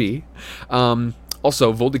or B?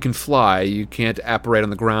 Also, Voldy can fly. You can't apparate on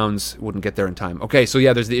the grounds. Wouldn't get there in time. Okay, so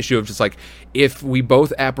yeah, there's the issue of just like, if we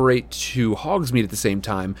both apparate to Hogsmeade at the same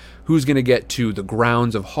time, who's going to get to the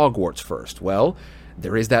grounds of Hogwarts first? Well,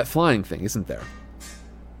 there is that flying thing, isn't there?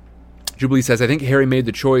 Jubilee says, I think Harry made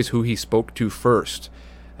the choice who he spoke to first.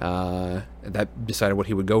 That decided what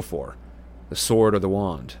he would go for. The sword or the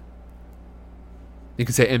wand. You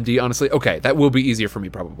can say MD, honestly. Okay, that will be easier for me,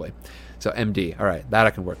 probably. So MD. All right, that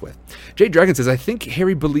I can work with. Jade Dragon says, I think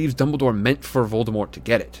Harry believes Dumbledore meant for Voldemort to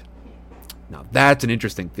get it. Now, that's an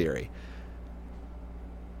interesting theory.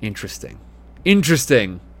 Interesting.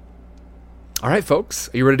 All right, folks.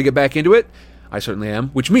 Are you ready to get back into it? I certainly am.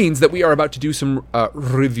 Which means that we are about to do some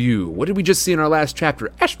review. What did we just see in our last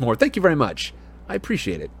chapter? Ashmore, thank you very much. I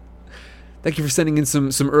appreciate it. Thank you for sending in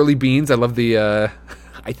some early beans. I love the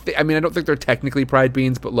I mean, I don't think they're technically pride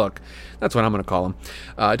beans, but look, that's what I'm going to call them.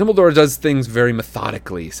 Dumbledore does things very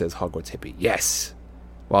methodically, says Hogwarts Hippie. Yes.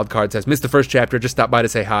 Wildcard says, missed the first chapter, just stopped by to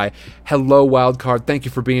say hi. Hello, Wildcard. Thank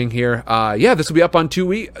you for being here. Yeah, this will be up on 2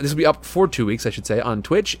 weeks. This will be up for 2 weeks, I should say, on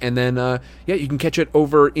Twitch. And then, yeah, you can catch it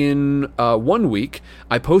over in 1 week.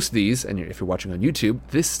 I post these, and if you're watching on YouTube,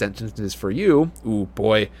 this sentence is for you. Ooh,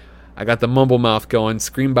 boy. I got the mumble mouth going.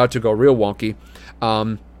 Screen about to go real wonky.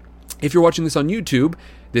 If you're watching this on YouTube,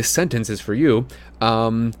 this sentence is for you.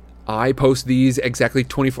 I post these exactly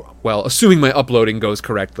 24... Well, assuming my uploading goes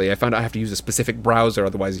correctly. I found out I have to use a specific browser,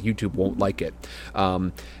 otherwise YouTube won't like it.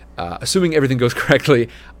 Assuming everything goes correctly,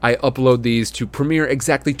 I upload these to premiere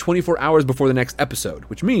exactly 24 hours before the next episode,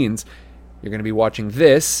 which means you're going to be watching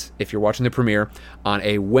this, if you're watching the premiere, on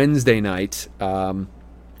a Wednesday night.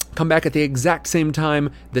 Come back at the exact same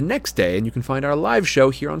time the next day, and you can find our live show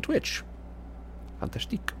here on Twitch.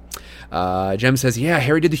 Fantastique. Jem says, yeah,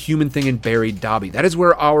 Harry did the human thing and buried Dobby. That is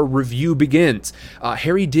where our review begins.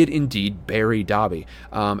 Harry did indeed bury Dobby.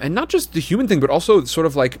 And not just the human thing, but also sort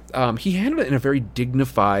of like, he handled it in a very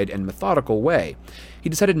dignified and methodical way. He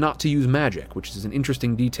decided not to use magic, which is an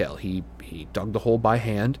interesting detail. He dug the hole by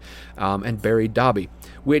hand, and buried Dobby,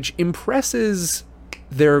 which impresses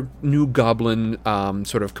their new goblin,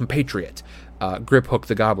 sort of compatriot. Griphook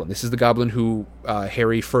the Goblin. This is the goblin who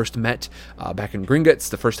Harry first met back in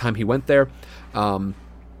Gringotts, the first time he went there.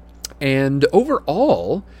 And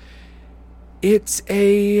overall, it's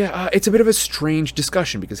a bit of a strange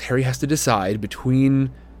discussion because Harry has to decide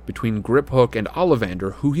between Griphook and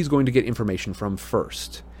Ollivander who he's going to get information from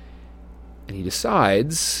first. And he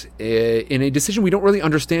decides, in a decision we don't really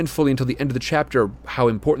understand fully until the end of the chapter how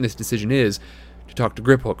important this decision is, to talk to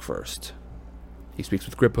Griphook first. He speaks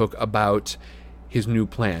with Griphook about his new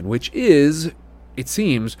plan, which is, it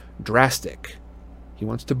seems, drastic. He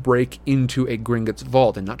wants to break into a Gringotts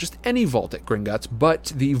vault, and not just any vault at Gringotts,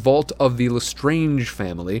 but the vault of the Lestrange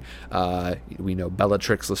family. We know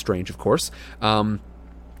Bellatrix Lestrange, of course,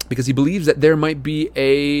 because he believes that there might be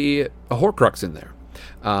a Horcrux in there.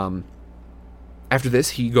 After this,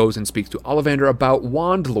 he goes and speaks to Ollivander about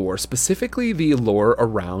wand lore, specifically the lore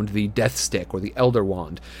around the Death Stick, or the Elder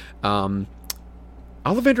Wand.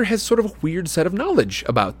 Ollivander has sort of a weird set of knowledge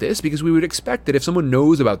about this, because we would expect that if someone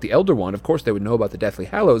knows about the Elder Wand, of course they would know about the Deathly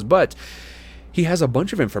Hallows, but he has a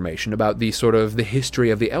bunch of information about the history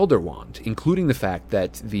of the Elder Wand, including the fact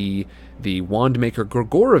that the wand maker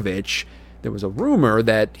Grigorovich, there was a rumor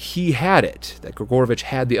that he had it, that Grigorovich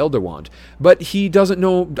had the Elder Wand, but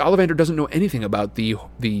Ollivander doesn't know anything about the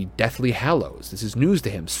Deathly Hallows. This is news to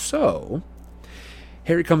him, so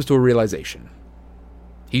Harry comes to a realization.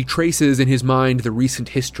 He traces in his mind the recent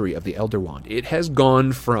history of the Elder Wand. It has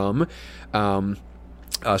gone from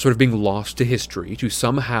sort of being lost to history to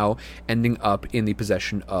somehow ending up in the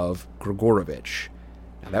possession of Grigorovich.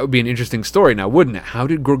 Now, that would be an interesting story, now wouldn't it? How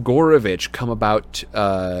did Grigorovich come about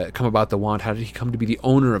the wand? How did he come to be the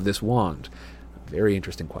owner of this wand? Very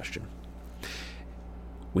interesting question.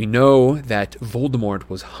 We know that Voldemort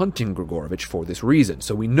was hunting Grigorovich for this reason,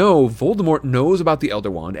 so we know Voldemort knows about the Elder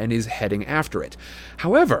Wand and is heading after it.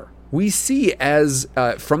 However, we see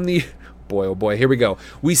from the... Boy, oh boy, here we go.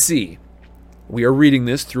 We are reading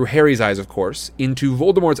this through Harry's eyes, of course, into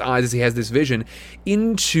Voldemort's eyes as he has this vision,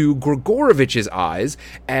 into Grigorovich's eyes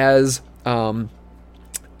as Voldemort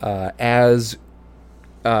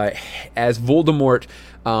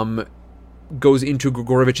goes into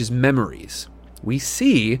Grigorovich's memories. We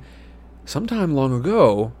see, sometime long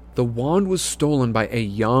ago, the wand was stolen by a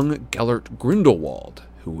young Gellert Grindelwald,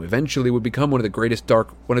 who eventually would become one of the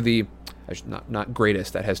not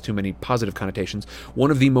greatest, that has too many positive connotations, one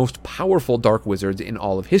of the most powerful dark wizards in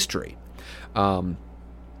all of history.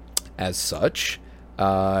 As such,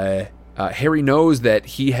 Harry knows that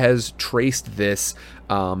he has traced this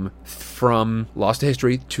from Lost to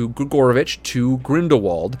History to Grigorovich to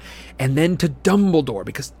Grindelwald, and then to Dumbledore,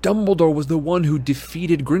 because Dumbledore was the one who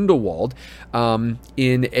defeated Grindelwald in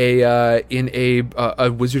a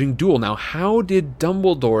wizarding duel. Now, how did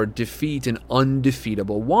Dumbledore defeat an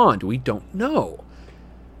undefeatable wand? We don't know.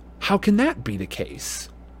 How can that be the case?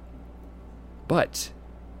 But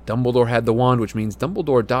Dumbledore had the wand, which means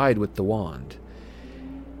Dumbledore died with the wand.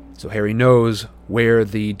 So Harry knows where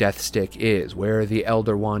the Death Stick is, where the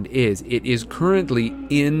Elder Wand is. It is currently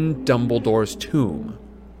in Dumbledore's tomb.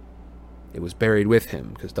 It was buried with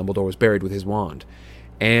him, because Dumbledore was buried with his wand.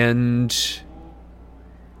 And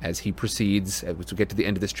as he proceeds, as we get to the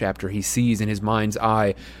end of this chapter, he sees in his mind's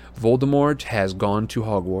eye, Voldemort has gone to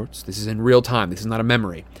Hogwarts. This is in real time. This is not a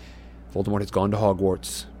memory. Voldemort has gone to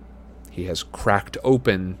Hogwarts. He has cracked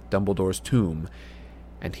open Dumbledore's tomb.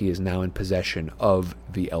 and he is now in possession of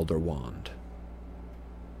the Elder Wand.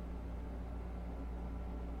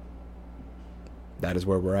 That is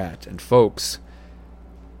where we're at. And folks,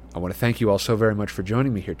 I want to thank you all so very much for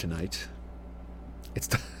joining me here tonight. It's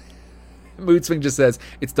Moodswing just says,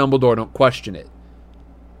 it's Dumbledore, don't question it.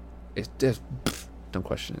 It's just, don't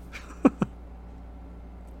question it.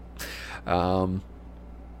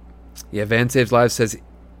 Van Saves Lives says,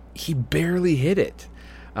 he barely hit it.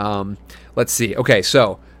 Let's see. Okay,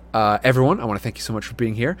 so, everyone, I want to thank you so much for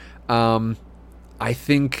being here. I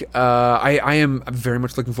think I am very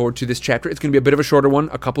much looking forward to this chapter. It's going to be a bit of a shorter one.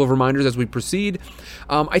 A couple of reminders as we proceed.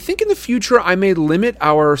 I think in the future I may limit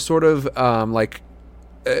our sort of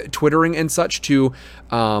twittering and such to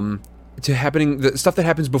happening the stuff that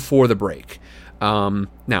happens before the break.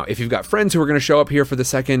 Now, if you've got friends who are going to show up here for the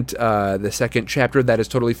second chapter, that is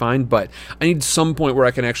totally fine. But I need some point where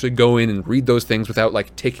I can actually go in and read those things without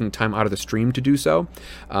taking time out of the stream to do so.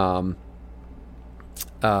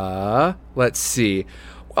 Let's see.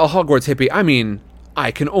 Well, Hogwarts Hippie, I mean,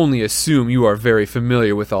 I can only assume you are very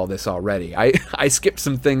familiar with all this already. I skipped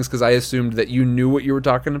some things because I assumed that you knew what you were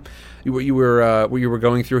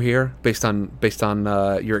going through here based on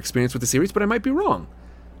your experience with the series, but I might be wrong.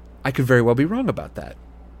 I could very well be wrong about that.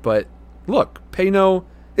 But look, this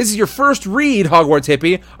is your first read, Hogwarts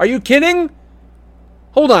Hippie. Are you kidding?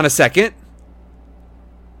 Hold on a second.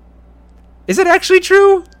 Is it actually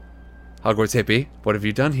true? Hogwarts Hippie, what have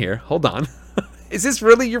you done here? Hold on. Is this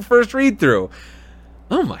really your first read through?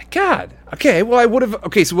 Oh my god. Okay, well I would have.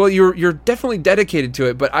 Okay, so you're definitely dedicated to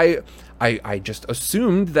it, but I just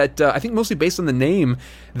assumed that I think mostly based on the name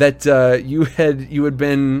that you had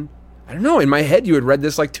been, I don't know, in my head you had read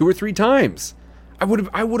this 2 or 3 times. I would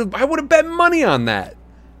have bet money on that.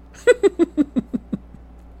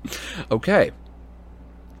 Okay.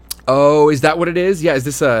 Oh, is that what it is? Yeah, is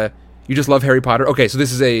this you just love Harry Potter? Okay, so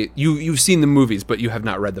this is you've seen the movies, but you have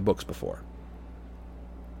not read the books before.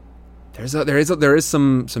 There is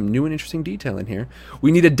some new and interesting detail in here.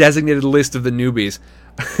 We need a designated list of the newbies.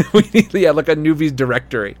 We need a newbies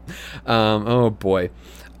directory. Oh boy.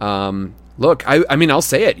 Look, I mean, I'll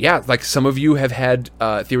say it. Yeah, some of you have had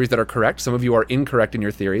theories that are correct. Some of you are incorrect in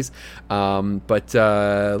your theories. But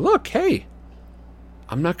look, hey,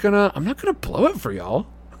 I'm not gonna blow it for y'all.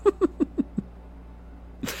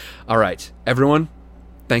 All right, everyone,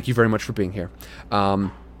 thank you very much for being here.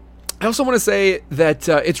 I also want to say that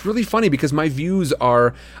it's really funny because my views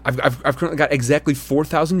are, I've currently got exactly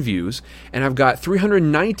 4,000 views, and I've got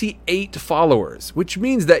 398 followers, which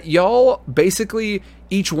means that y'all basically,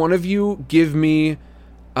 each one of you give me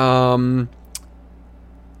 10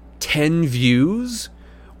 views,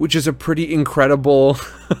 which is a pretty incredible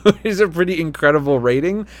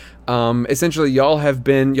rating. Essentially, y'all have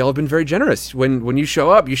been very generous. When you show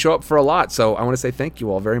up for a lot. So I want to say thank you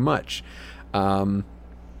all very much.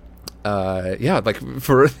 Thank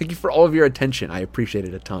you for all of your attention. I appreciate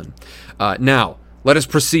it a ton. Now, let us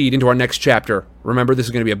proceed into our next chapter. Remember, this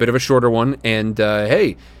is going to be a bit of a shorter one. And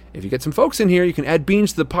hey, if you get some folks in here, you can add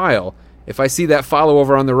beans to the pile. If I see that follow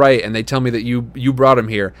over on the right and they tell me that you brought them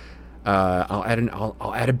here,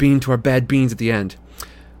 I'll add a bean to our bad beans at the end.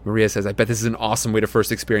 Maria says, I bet this is an awesome way to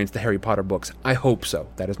first experience the Harry Potter books. I hope so.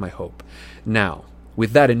 That is my hope. Now,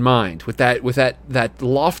 with that in mind, with that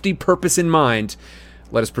lofty purpose in mind,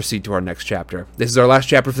 let us proceed to our next chapter. This is our last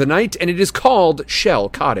chapter for the night, and it is called Shell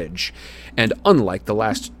Cottage. And unlike the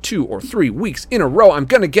last 2 or 3 weeks in a row, I'm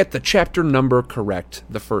going to get the chapter number correct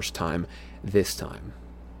the first time this time.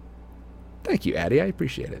 Thank you, Addie. I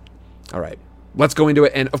appreciate it. All right. Let's go into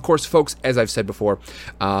it. And of course, folks, as I've said before,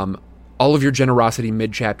 all of your generosity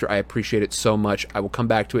mid-chapter, I appreciate it so much. I will come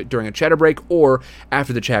back to it during a chatter break or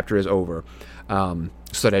after the chapter is over, so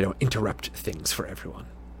that I don't interrupt things for everyone.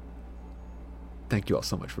 Thank you all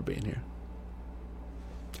so much for being here.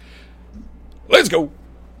 Let's go!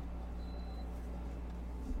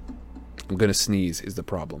 I'm going to sneeze is the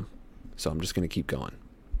problem, so I'm just going to keep going.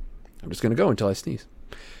 I'm just going to go until I sneeze.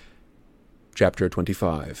 Chapter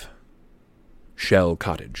 25. Shell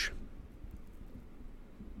Cottage.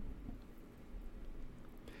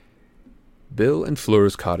 Bill and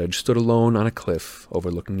Fleur's cottage stood alone on a cliff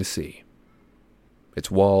overlooking the sea.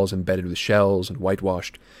 Its walls embedded with shells and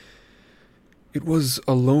whitewashed. It was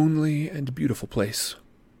a lonely and beautiful place.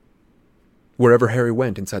 Wherever Harry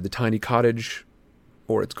went inside the tiny cottage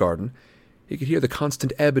or its garden, he could hear the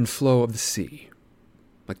constant ebb and flow of the sea,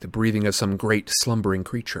 like the breathing of some great slumbering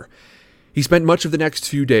creature. He spent much of the next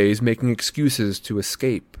few days making excuses to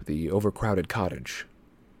escape the overcrowded cottage,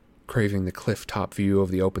 craving the cliff-top view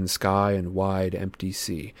of the open sky and wide, empty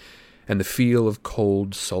sea, and the feel of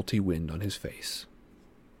cold, salty wind on his face.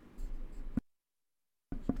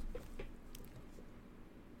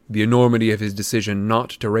 The enormity of his decision not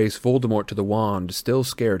to race Voldemort to the wand still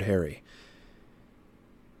scared Harry.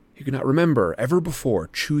 He could not remember ever before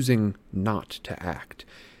choosing not to act.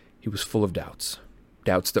 He was full of doubts.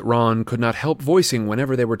 Doubts that Ron could not help voicing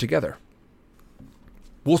whenever they were together.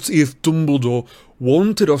 What if Dumbledore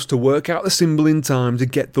wanted us to work out the symbol in time to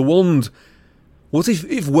get the wand? What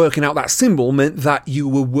if working out that symbol meant that you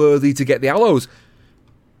were worthy to get the Hallows?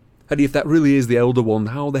 And if that really is the Elder Wand,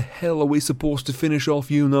 how the hell are we supposed to finish off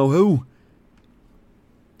you-know-who?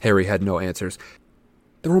 Harry had no answers.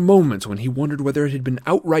 There were moments when he wondered whether it had been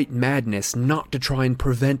outright madness not to try and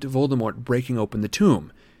prevent Voldemort breaking open the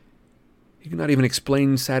tomb. He could not even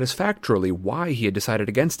explain satisfactorily why he had decided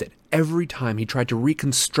against it. Every time he tried to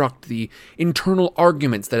reconstruct the internal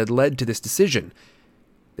arguments that had led to this decision,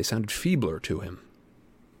 they sounded feebler to him.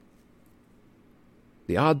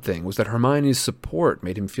 The odd thing was that Hermione's support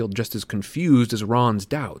made him feel just as confused as Ron's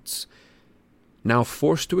doubts. Now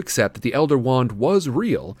forced to accept that the Elder Wand was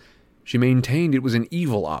real, she maintained it was an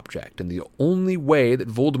evil object, and the only way that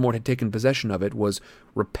Voldemort had taken possession of it was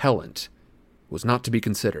repellent, was not to be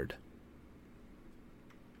considered.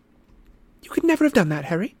 You could never have done that,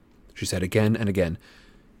 Harry, she said again and again.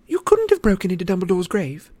 You couldn't have broken into Dumbledore's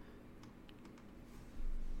grave.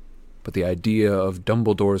 But the idea of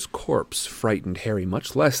Dumbledore's corpse frightened Harry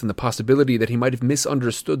much less than the possibility that he might have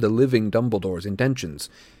misunderstood the living Dumbledore's intentions.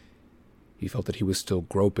 He felt that he was still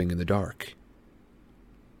groping in the dark.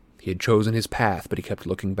 He had chosen his path, but he kept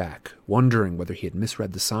looking back, wondering whether he had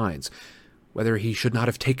misread the signs, whether he should not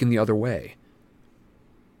have taken the other way.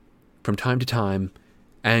 From time to time,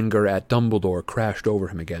 anger at Dumbledore crashed over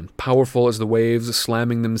him again, powerful as the waves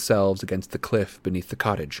slamming themselves against the cliff beneath the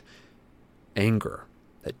cottage. Anger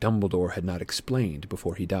that Dumbledore had not explained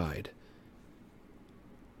before he died.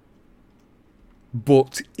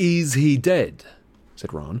 "But is he dead?"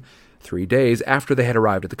 said Ron, 3 days after they had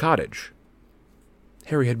arrived at the cottage.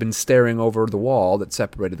 Harry had been staring over the wall that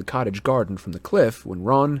separated the cottage garden from the cliff when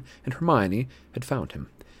Ron and Hermione had found him.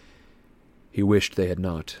 He wished they had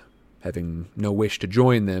not, having no wish to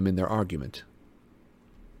join them in their argument.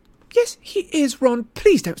 Yes, he is, Ron.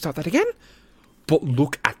 Please don't start that again. "But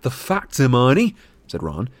look at the facts, Hermione," said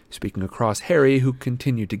Ron, speaking across Harry, who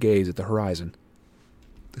continued to gaze at the horizon.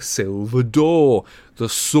 "The silver door, the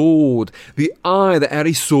sword, the eye that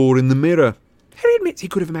Harry saw in the mirror." Harry admits he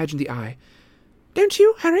could have imagined the eye. Don't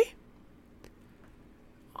you, Harry?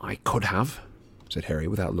 "I could have," said Harry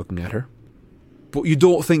without looking at her. "But you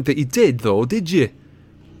don't think that he did, though, did you?"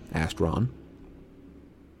 asked Ron.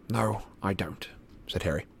 "No, I don't," said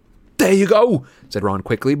Harry. "There you go," said Ron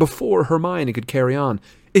quickly, before Hermione could carry on.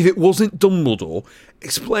 "If it wasn't Dumbledore,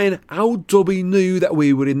 explain how Dobby knew that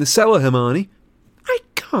we were in the cellar, Hermione." I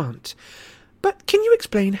can't. But can you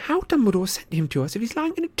explain how Dumbledore sent him to us if he's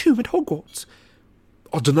lying in a tomb at Hogwarts?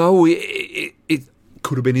 "I don't know, it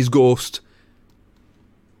could have been his ghost."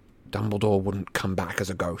 "Dumbledore wouldn't come back as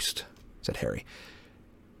a ghost," said Harry.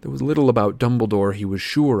 There was little about Dumbledore he was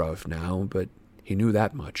sure of now, but he knew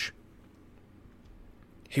that much.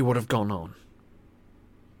 "He would have gone on."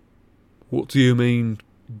 "What do you mean,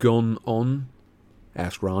 gone on?"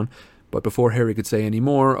 asked Ron, but before Harry could say any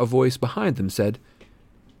more, a voice behind them said,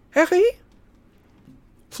 Harry?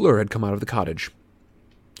 Fleur had come out of the cottage,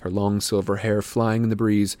 her long silver hair flying in the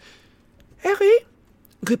breeze. Harry,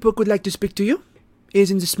 Griphook would like to speak to you. He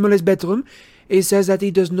is in the smallest bedroom. He says that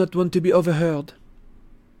he does not want to be overheard.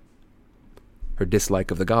 Her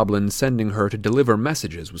dislike of the goblin sending her to deliver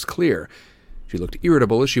messages was clear. She looked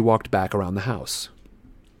irritable as she walked back around the house.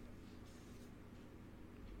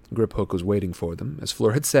 Griphook was waiting for them, as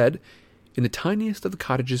Fleur had said, in the tiniest of the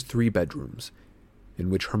cottage's 3 bedrooms, in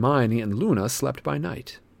which Hermione and Luna slept by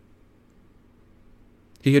night.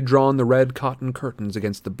 He had drawn the red cotton curtains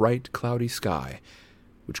against the bright, cloudy sky,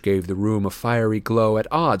 which gave the room a fiery glow at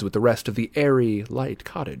odds with the rest of the airy, light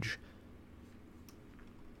cottage.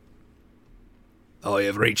 "I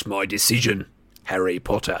have reached my decision, Harry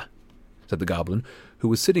Potter," said the goblin, who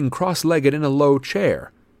was sitting cross-legged in a low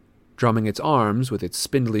chair, drumming its arms with its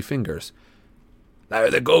spindly fingers. "Though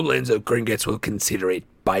the goblins of Gringotts will consider it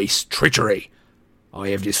base treachery, I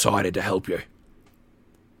have decided to help you."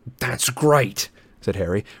 "That's great," said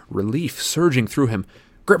Harry, relief surging through him.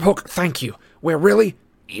 "Griphook, thank you. We're really—"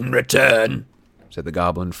 "In return," said the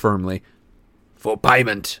goblin firmly, "for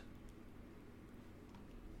payment."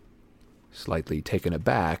 Slightly taken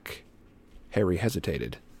aback, Harry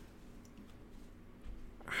hesitated.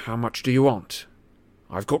 "How much do you want?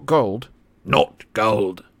 I've got gold." "Not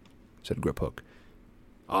gold," said Griphook.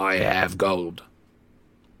 "I have gold."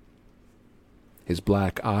 His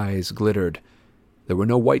black eyes glittered. There were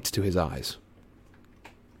no whites to his eyes.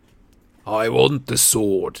 I want the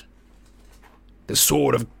sword. The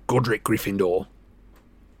sword of Godric Gryffindor.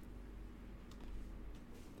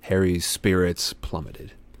 Harry's spirits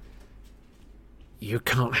plummeted. You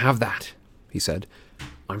can't have that, he said.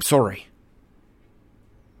 I'm sorry.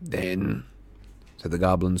 Then, said the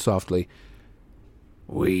goblin softly,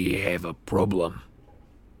 we have a problem.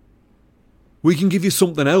 We can give you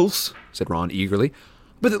something else, said Ron eagerly.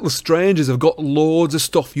 But the Lestrangers have got loads of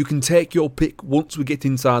stuff. You can take your pick once we get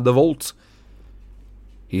inside the vault.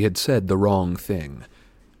 He had said the wrong thing.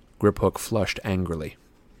 Griphook flushed angrily.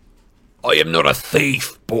 I am not a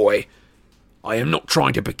thief, boy. I am not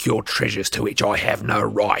trying to procure treasures to which I have no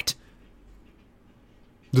right.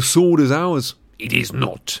 The sword is ours. It is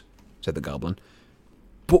not, said the goblin.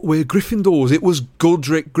 But we're Gryffindors. It was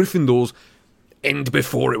Godric Gryffindors. And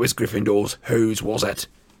before it was Gryffindors, whose was it?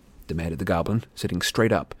 Demanded the goblin, sitting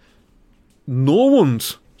straight up. No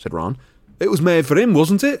one's, said Ron. It was made for him,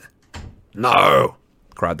 wasn't it? No,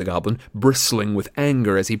 cried the goblin, bristling with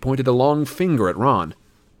anger as he pointed a long finger at Ron.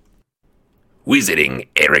 Wizarding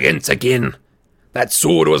arrogance again. That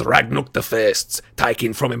sword was Ragnarok the First's,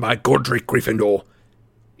 taken from him by Godric Gryffindor.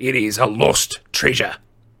 It is a lost treasure,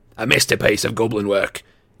 a masterpiece of goblin work.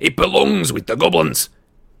 It belongs with the goblins.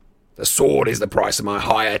 The sword is the price of my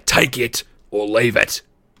hire. Take it or leave it.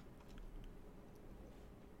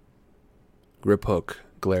 Griphook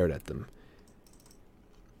glared at them.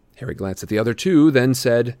 Harry glanced at the other two, then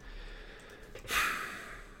said,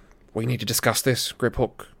 We need to discuss this,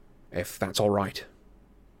 Griphook, if that's all right.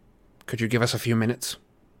 Could you give us a few minutes?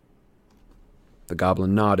 The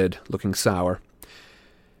goblin nodded, looking sour.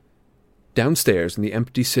 Downstairs in the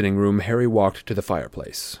empty sitting room, Harry walked to the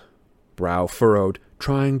fireplace, brow furrowed,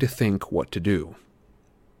 trying to think what to do.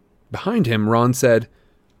 Behind him, Ron said,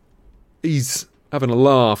 He's having a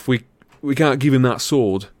laugh. We can't give him that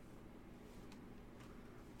sword.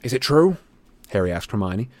 Is it true? Harry asked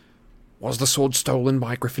Hermione. Was the sword stolen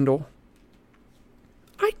by Gryffindor?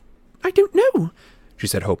 I don't know, she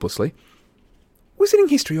said hopelessly. Wizarding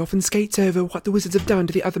history often skates over what the wizards have done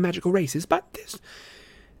to the other magical races, but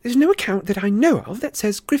there's no account that I know of that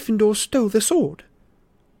says Gryffindor stole the sword.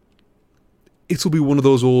 It'll be one of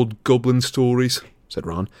those old goblin stories, said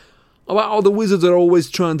Ron, about how the wizards are always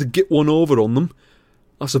trying to get one over on them.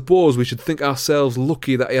 I suppose we should think ourselves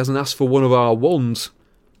lucky that he hasn't asked for one of our wands.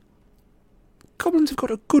 Goblins have got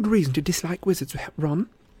a good reason to dislike wizards, Ron,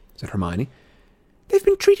 said Hermione. They've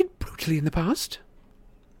been treated brutally in the past.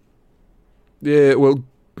 Yeah, well,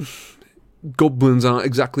 goblins aren't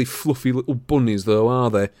exactly fluffy little bunnies, though, are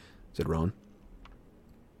they? Said Ron.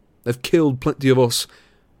 They've killed plenty of us.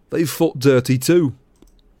 They've fought dirty too.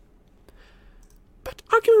 But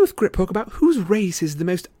arguing with Griphook about whose race is the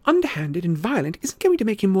most underhanded and violent isn't going to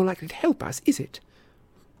make him more likely to help us, is it?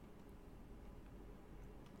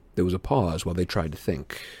 There was a pause while they tried to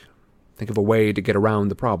think of a way to get around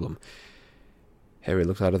the problem. Harry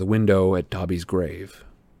looked out of the window at Dobby's grave.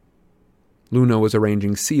 Luna was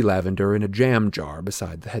arranging sea lavender in a jam jar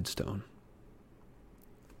beside the headstone.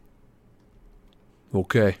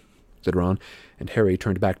 Okay, said Ron, and Harry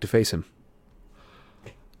turned back to face him.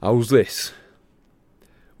 How's this?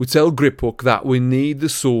 We tell Griphook that we need the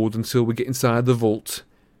sword until we get inside the vault,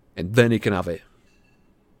 and then he can have it.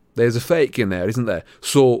 There's a fake in there, isn't there?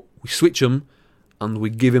 So we switch 'em, and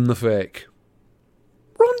we give him the fake.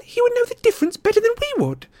 Ron, he would know the difference better than we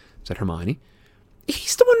would, said Hermione.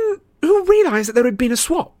 He's the one who realised that there had been a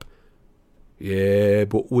swap. Yeah,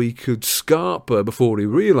 but we could scarp her before he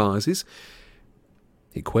realises.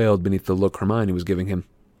 He quailed beneath the look Hermione was giving him.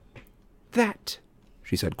 That,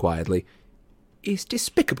 she said quietly, is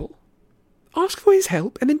despicable. Ask for his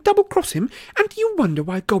help and then double-cross him, and you wonder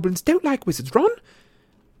why goblins don't like wizards, Ron?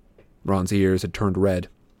 Ron's ears had turned red.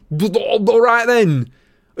 All right then.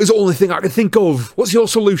 It's the only thing I can think of. What's your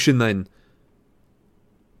solution then?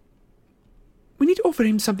 We need to offer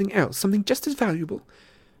him something else, something just as valuable.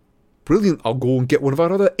 Brilliant. I'll go and get one of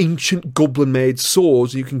our other ancient goblin-made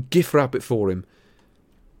swords and you can gift wrap it for him.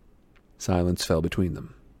 Silence fell between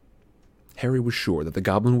them. Harry was sure that the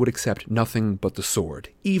goblin would accept nothing but the sword,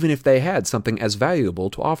 even if they had something as valuable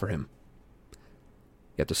to offer him.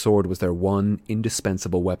 Yet the sword was their one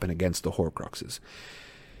indispensable weapon against the Horcruxes.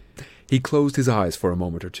 He closed his eyes for a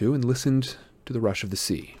moment or two and listened to the rush of the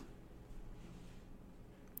sea.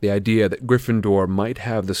 The idea that Gryffindor might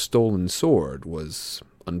have the stolen sword was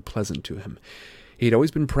unpleasant to him. He had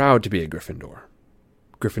always been proud to be a Gryffindor.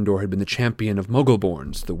 Gryffindor had been the champion of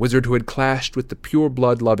Muggleborns, the wizard who had clashed with the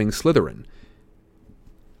pure-blood-loving Slytherin.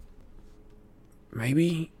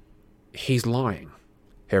 Maybe he's lying,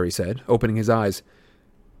 Harry said, opening his eyes.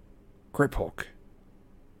 Griphook,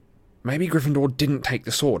 Maybe Gryffindor didn't take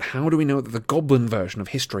the sword. How do we know that the goblin version of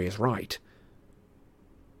history is right?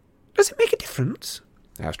 Does it make a difference?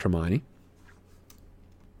 Asked Hermione.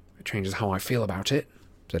 It changes how I feel about it,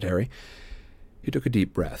 said Harry. He took a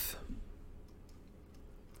deep breath.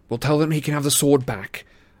 We'll tell them he can have the sword back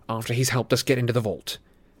after he's helped us get into the vault.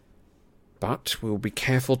 But we'll be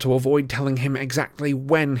careful to avoid telling him exactly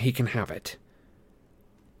when he can have it.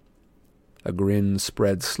 A grin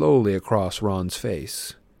spread slowly across Ron's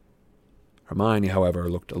face. Hermione, however,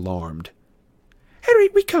 looked alarmed. Harry,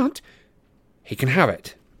 we can't. He can have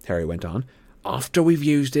it, Harry went on, after we've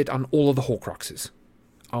used it on all of the Horcruxes.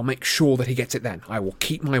 I'll make sure that he gets it then. I will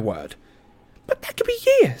keep my word. But that could be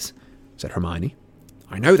years, said Hermione.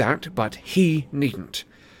 I know that, but he needn't.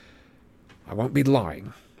 I won't be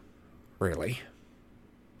lying, really.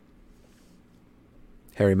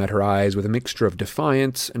 Harry met her eyes with a mixture of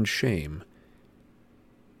defiance and shame.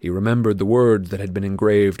 He remembered the words that had been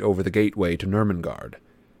engraved over the gateway to Nurmengard.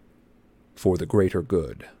 For the greater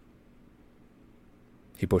good.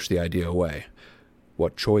 He pushed the idea away.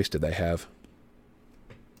 What choice did they have?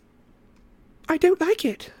 I don't like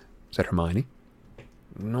it, said Hermione.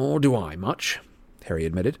 Nor do I much, Harry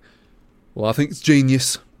admitted. Well, I think it's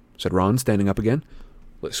genius, said Ron, standing up again.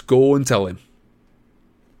 Let's go and tell him.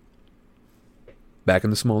 Back in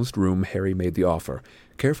the smallest room, Harry made the offer,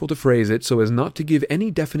 careful to phrase it so as not to give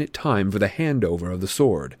any definite time for the handover of the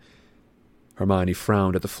sword. Hermione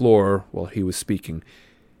frowned at the floor while he was speaking.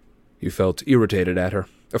 He felt irritated at her,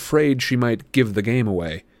 afraid she might give the game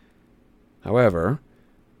away. However,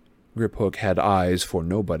 Griphook had eyes for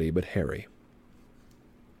nobody but Harry.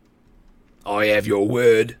 I have your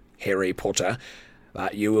word, Harry Potter,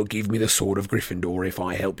 that you will give me the sword of Gryffindor if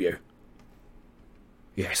I help you.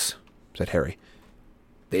 Yes, said Harry.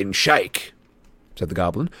 Then shake, said the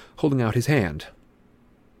goblin, holding out his hand.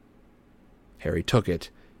 Harry took it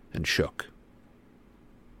and shook.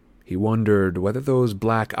 He wondered whether those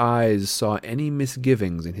black eyes saw any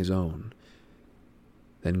misgivings in his own.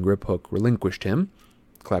 Then Griphook relinquished him,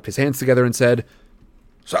 clapped his hands together, and said,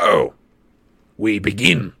 So, we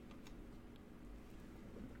begin.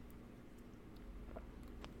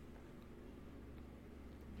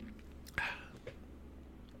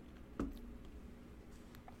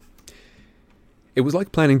 It was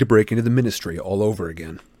like planning to break into the ministry all over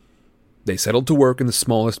again. They settled to work in the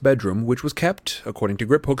smallest bedroom, which was kept, according to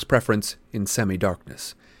Griphook's preference, in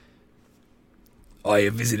semi-darkness. I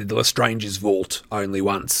have visited the Lestrange's vault only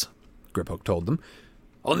once, Griphook told them,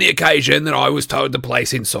 on the occasion that I was told to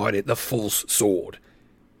place inside it the false sword.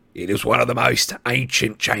 It is one of the most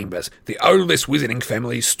ancient chambers. The oldest wizarding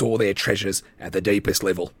families store their treasures at the deepest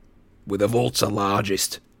level, where the vaults are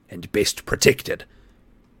largest and best protected.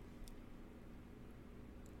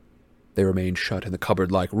 They remained shut in the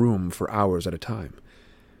cupboard-like room for hours at a time.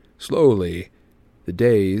 Slowly, the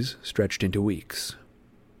days stretched into weeks.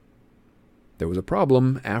 There was a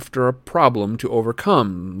problem after a problem to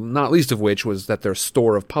overcome, not least of which was that their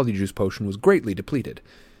store of polyjuice potion was greatly depleted.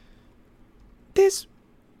 There's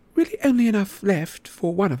really only enough left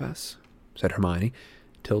for one of us, said Hermione,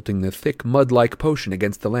 tilting the thick mud-like potion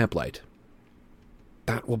against the lamplight.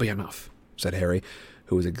 That will be enough, said Harry,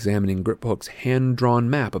 who was examining Griphook's hand-drawn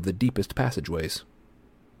map of the deepest passageways.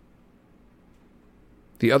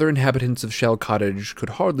 The other inhabitants of Shell Cottage could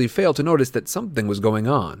hardly fail to notice that something was going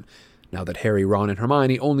on, now that Harry, Ron, and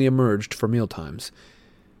Hermione only emerged for mealtimes.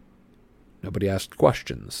 Nobody asked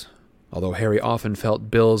questions, although Harry often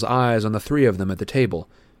felt Bill's eyes on the three of them at the table,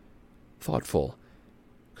 thoughtful,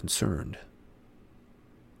 concerned.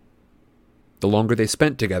 The longer they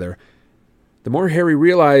spent together, the more Harry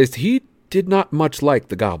realized he did not much like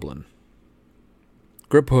the goblin.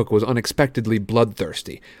 Griphook was unexpectedly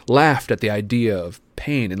bloodthirsty, laughed at the idea of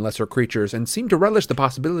pain in lesser creatures, and seemed to relish the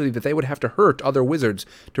possibility that they would have to hurt other wizards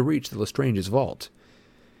to reach the Lestrange's vault.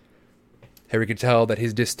 Harry could tell that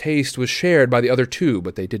his distaste was shared by the other two,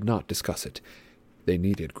 but they did not discuss it. They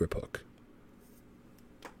needed Griphook.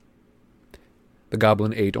 The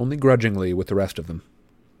goblin ate only grudgingly with the rest of them.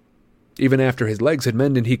 Even after his legs had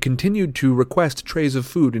mended, he continued to request trays of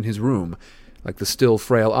food in his room, like the still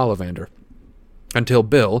frail Ollivander, until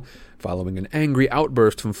Bill, following an angry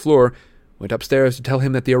outburst from Fleur, went upstairs to tell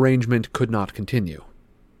him that the arrangement could not continue.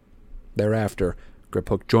 Thereafter,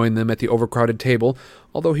 Griphook joined them at the overcrowded table,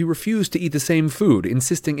 although he refused to eat the same food,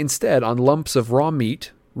 insisting instead on lumps of raw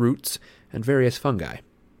meat, roots, and various fungi.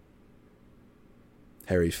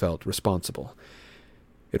 Harry felt responsible.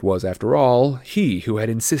 It was, after all, he who had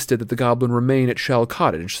insisted that the goblin remain at Shell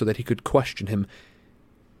Cottage so that he could question him.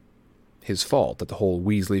 His fault that the whole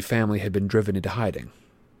Weasley family had been driven into hiding,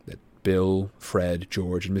 that Bill, Fred,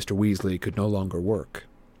 George, and Mr. Weasley could no longer work.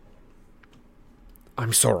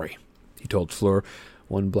 I'm sorry, he told Fleur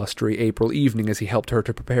one blustery April evening as he helped her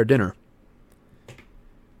to prepare dinner.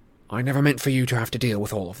 I never meant for you to have to deal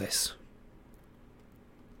with all of this.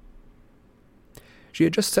 She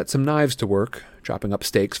had just set some knives to work, chopping up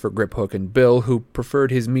steaks for Griphook and Bill, who preferred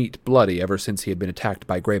his meat bloody ever since he had been attacked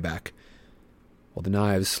by Greyback. While the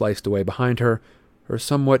knives sliced away behind her, her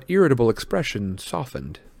somewhat irritable expression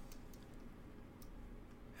softened.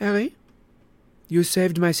 Harry, you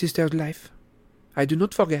saved my sister's life. I do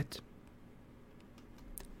not forget.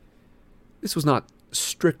 This was not,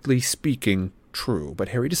 strictly speaking, true, but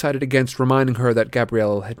Harry decided against reminding her that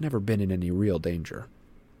Gabrielle had never been in any real danger.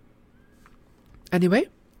 Anyway,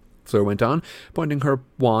 Fleur went on, pointing her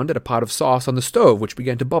wand at a pot of sauce on the stove, which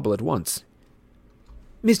began to bubble at once.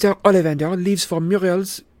 Mr. Ollivander leaves for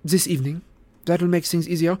Muriel's this evening. That'll make things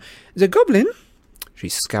easier. The goblin, she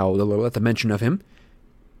scowled a little at the mention of him,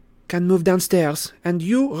 can move downstairs, and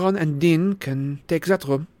you, Ron, and Dean can take that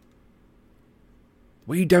room.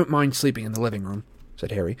 We don't mind sleeping in the living room,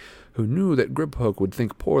 said Harry, who knew that Griphook would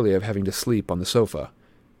think poorly of having to sleep on the sofa.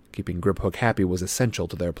 Keeping Griphook happy was essential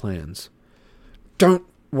to their plans. Don't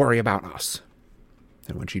worry about us.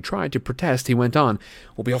 And when she tried to protest, he went on,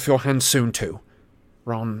 We'll be off your hands soon, too.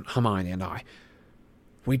 Ron, Hermione, and I.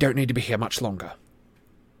 We don't need to be here much longer.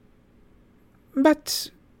 But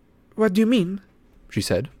what do you mean? She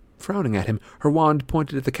said, frowning at him, her wand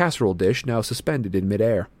pointed at the casserole dish now suspended in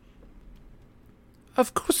mid-air.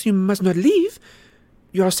 Of course you must not leave.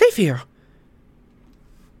 You are safe here.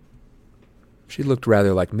 She looked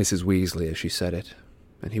rather like Mrs. Weasley as she said it,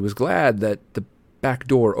 and he was glad that the back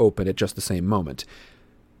door opened at just the same moment.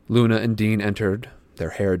 Luna and Dean entered,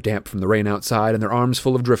 their hair damp from the rain outside and their arms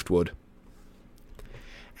full of driftwood.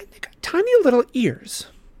 And they got tiny little ears,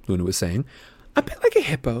 Luna was saying. A bit like a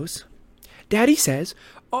hippo's. Daddy says,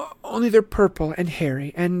 only they're purple and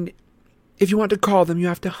hairy, and if you want to call them, you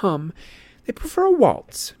have to hum. They prefer a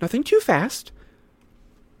waltz, nothing too fast.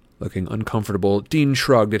 Looking uncomfortable, Dean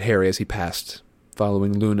shrugged at Harry as he passed,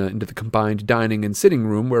 following Luna into the combined dining and sitting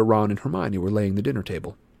room where Ron and Hermione were laying the dinner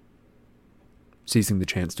table. Seizing the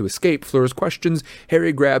chance to escape Fleur's questions,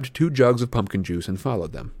 Harry grabbed 2 jugs of pumpkin juice and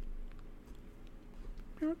followed them.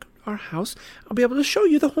 Our house, I'll be able to show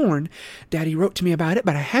you the horn. Daddy wrote to me about it,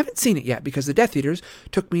 but I haven't seen it yet because the Death Eaters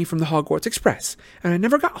took me from the Hogwarts Express, and I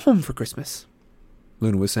never got home for Christmas.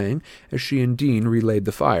 Luna was saying, as she and Dean relayed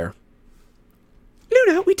the fire.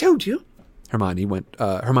 Luna, we told you.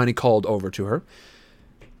 Hermione called over to her.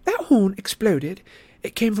 That horn exploded.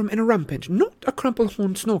 It came from Interrumpent, not a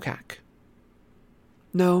crumple-horned snorkack.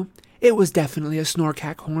 No, it was definitely a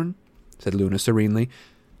snorkack horn, said Luna serenely.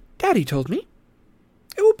 Daddy told me.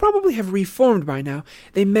 It will probably have reformed by now.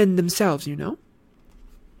 They mend themselves, you know.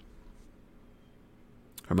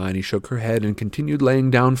 Hermione shook her head and continued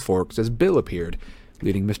laying down forks as Bill appeared,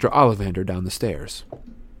 leading Mr. Ollivander down the stairs.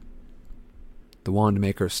 The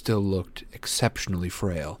wand-maker still looked exceptionally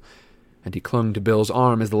frail, and he clung to Bill's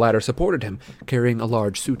arm as the latter supported him, carrying a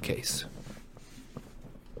large suitcase.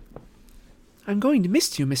 I'm going to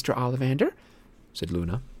miss you, Mr. Ollivander, said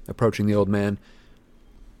Luna, approaching the old man.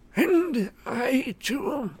 And I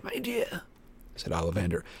too, my dear, said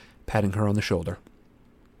Ollivander, patting her on the shoulder.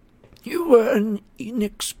 You were an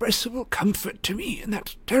inexpressible comfort to me in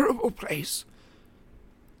that terrible place.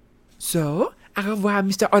 So, au revoir,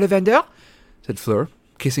 Mr. Ollivander, said Fleur,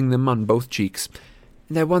 kissing them on both cheeks.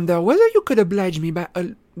 And I wonder whether you could oblige me by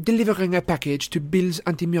delivering a package to Bill's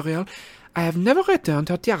Auntie Muriel. I have never returned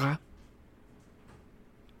her tiara.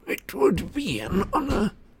 It would be an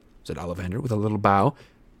honour, said Ollivander with a little bow.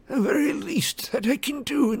 The very least that I can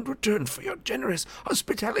do in return for your generous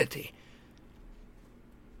hospitality.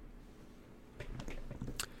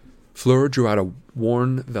 Fleur drew out a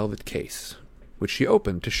worn velvet case, which she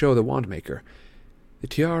opened to show the wand-maker. The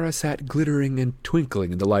tiara sat glittering and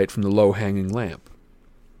twinkling in the light from the low-hanging lamp.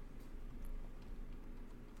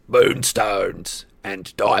 Moonstones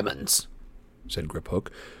and diamonds, said Griphook,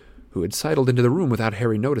 who had sidled into the room without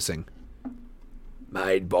Harry noticing.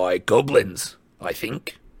 Made by goblins, I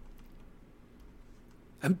think.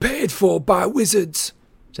 And paid for by wizards,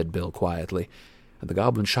 said Bill quietly, and the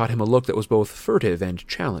goblin shot him a look that was both furtive and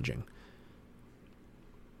challenging.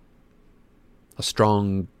 A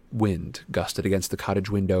strong wind gusted against the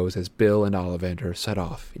cottage windows as Bill and Ollivander set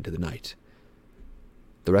off into the night.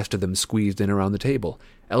 The rest of them squeezed in around the table,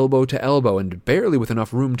 elbow to elbow and barely with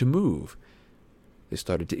enough room to move. They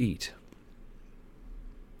started to eat.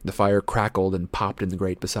 The fire crackled and popped in the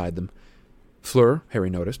grate beside them. Fleur,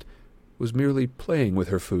 Harry noticed, was merely playing with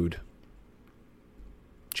her food.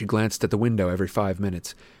 She glanced at the window every 5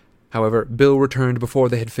 minutes. However, Bill returned before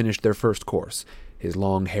they had finished their first course, his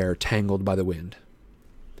long hair tangled by the wind.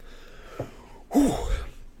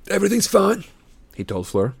 Everything's fine, he told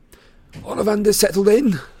Fleur. Ollivander's settled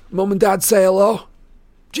in. Mum and Dad say hello.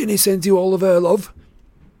 Ginny sends you all of her love.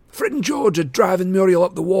 Fred and George are driving Muriel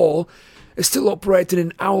up the wall. Is still operating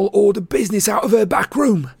an owl order business out of her back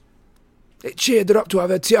room. It cheered her up to have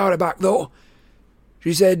her tiara back, though.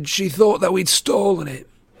 She said she thought that we'd stolen it.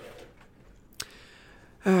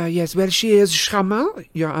 Yes, well, she is Shamal,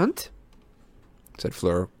 your aunt, said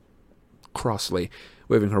Fleur crossly,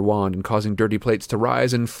 waving her wand and causing dirty plates to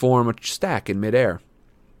rise and form a stack in midair.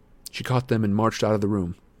 She caught them and marched out of the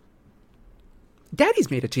room. Daddy's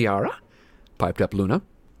made a tiara, piped up Luna.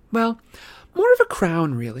 Well, more of a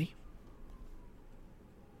crown, really.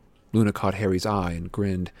 Luna caught Harry's eye and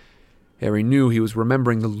grinned. Harry knew he was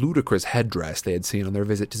remembering the ludicrous headdress they had seen on their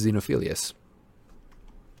visit to Xenophilius.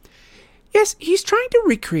 Yes, he's trying to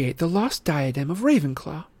recreate the lost diadem of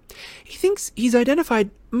Ravenclaw. He thinks he's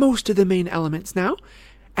identified most of the main elements now.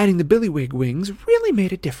 Adding the billywig wings really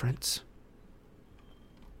made a difference.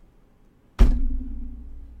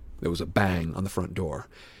 There was a bang on the front door.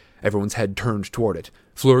 Everyone's head turned toward it.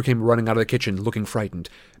 Fleur came running out of the kitchen, looking frightened.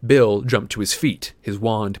 Bill jumped to his feet, his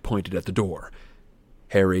wand pointed at the door.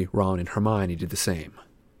 Harry, Ron, and Hermione did the same.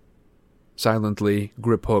 Silently,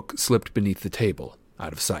 Griphook slipped beneath the table,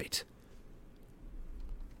 out of sight.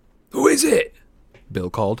 Who is it?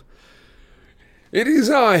 Bill called. It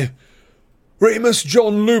is I, Remus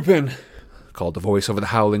John Lupin, called the voice over the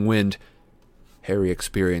howling wind. Harry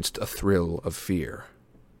experienced a thrill of fear.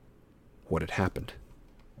 What had happened?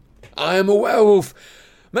 I am a werewolf,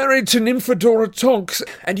 married to Nymphadora Tonks,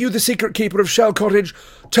 and you, the secret keeper of Shell Cottage,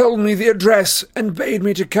 told me the address and bade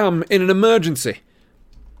me to come in an emergency.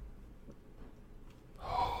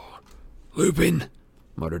 Oh, Lupin,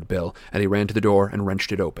 muttered Bill, and he ran to the door and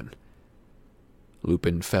wrenched it open.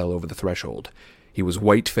 Lupin fell over the threshold. He was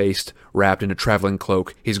white-faced, wrapped in a traveling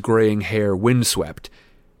cloak, his graying hair windswept.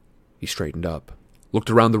 He straightened up, looked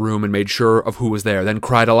around the room and made sure of who was there, then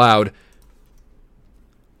cried aloud,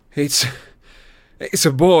 It's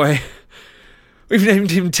a boy. We've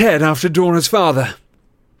named him Ted after Dora's father.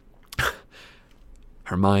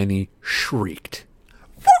 Hermione shrieked.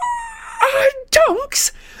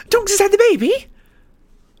 Tonks? Tonks has had the baby?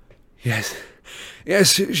 Yes,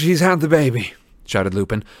 she's had the baby, shouted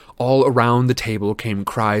Lupin. All around the table came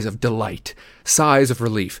cries of delight, sighs of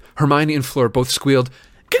relief. Hermione and Fleur both squealed,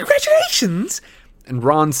 Congratulations! And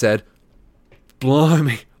Ron said,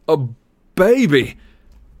 Blimey, a baby!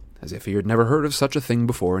 As if he had never heard of such a thing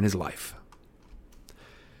before in his life.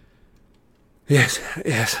 Yes,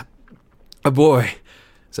 a boy,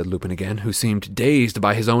 said Lupin again, who seemed dazed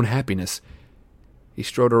by his own happiness. He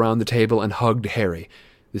strode around the table and hugged Harry.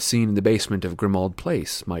 The scene in the basement of Grimmauld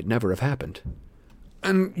Place might never have happened.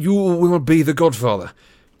 And you will be the godfather?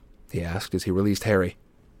 He asked as he released Harry.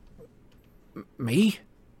 Me?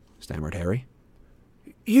 Stammered Harry.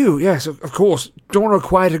 You, yes, of course. Dora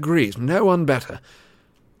quite agrees. No one better.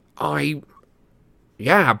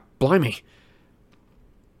 Yeah, blimey.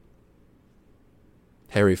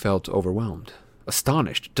 Harry felt overwhelmed,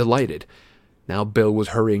 astonished, delighted. Now Bill was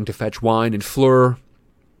hurrying to fetch wine, and Fleur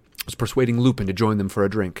was persuading Lupin to join them for a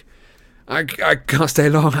drink. I can't stay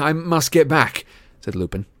long. I must get back, said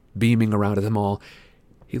Lupin, beaming around at them all.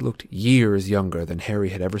 He looked years younger than Harry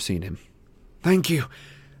had ever seen him. Thank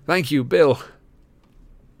you, Bill.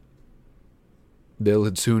 Bill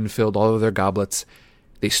had soon filled all of their goblets.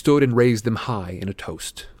 They stood and raised them high in a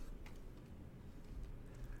toast.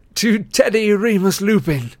 To Teddy Remus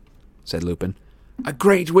Lupin, said Lupin. A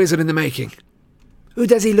great wizard in the making. Who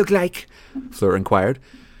does he look like? Fleur inquired.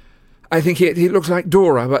 I think he looks like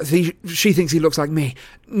Dora, but she thinks he looks like me.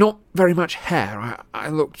 Not very much hair. I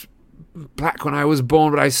looked black when I was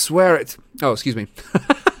born, but I swear it's... Oh, excuse me.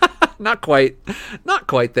 Not quite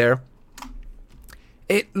there.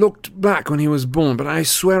 It looked black when he was born, but I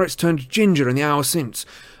swear it's turned ginger in the hour since.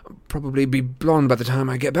 I'll probably be blonde by the time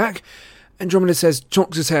I get back. Andromeda says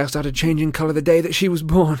Tonks' hair started changing colour the day that she was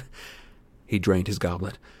born. He drained his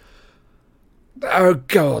goblet. Oh,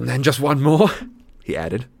 go on then, just one more, he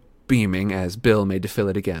added, beaming as Bill made to fill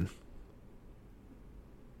it again.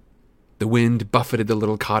 The wind buffeted the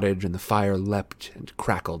little cottage, and the fire leapt and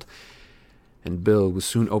crackled, and Bill was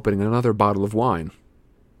soon opening another bottle of wine.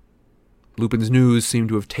 Lupin's news seemed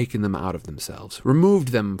to have taken them out of themselves, removed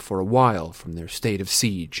them for a while from their state of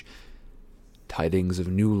siege. Tidings of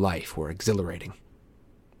new life were exhilarating.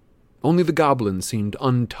 Only the goblin seemed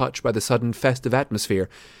untouched by the sudden festive atmosphere,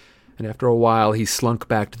 and after a while he slunk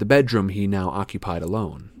back to the bedroom he now occupied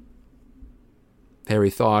alone. Harry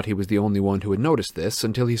thought he was the only one who had noticed this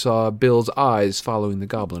until he saw Bill's eyes following the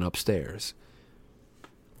goblin upstairs.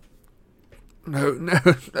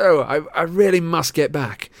 No, I really must get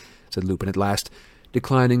back, said Lupin at last,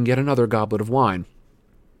 declining yet another goblet of wine.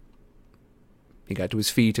 He got to his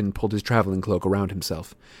feet and pulled his travelling cloak around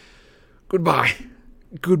himself. Goodbye.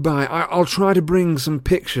 I'll try to bring some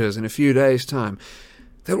pictures in a few days' time.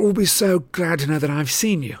 They'll all be so glad to know that I've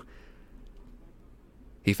seen you.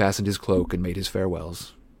 He fastened his cloak and made his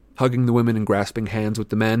farewells, hugging the women and grasping hands with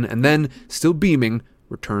the men, and then, still beaming,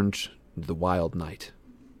 returned into the wild night.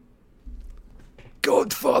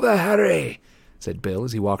 Good Father Harry, said Bill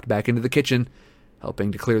as he walked back into the kitchen,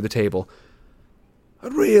 helping to clear the table.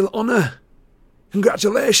 A real honour.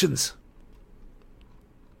 Congratulations.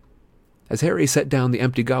 As Harry set down the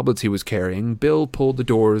empty goblets he was carrying, Bill pulled the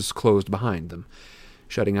doors closed behind them,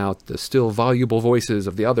 shutting out the still voluble voices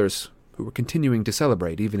of the others, who were continuing to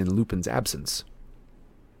celebrate even in Lupin's absence.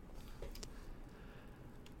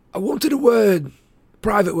 I wanted a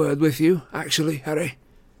private word with you, actually, Harry.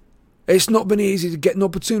 It's not been easy to get an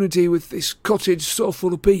opportunity with this cottage so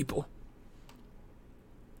full of people.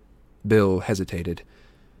 Bill hesitated.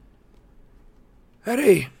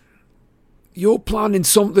 Harry, you're planning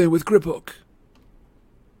something with Griphook.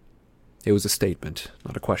 It was a statement,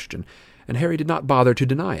 not a question, and Harry did not bother to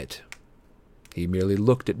deny it. He merely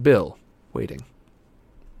looked at Bill, waiting.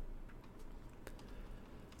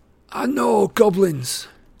 I know goblins,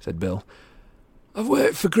 said Bill. I've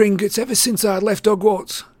worked for Gringotts ever since I left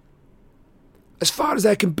Hogwarts. As far as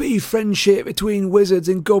there can be friendship between wizards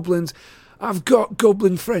and goblins, I've got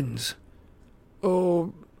goblin friends.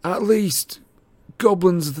 Or, at least,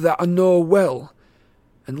 goblins that I know well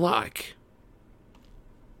and like.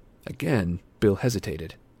 Again, Bill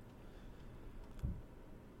hesitated.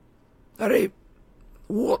 Harry,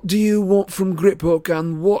 what do you want from Griphook,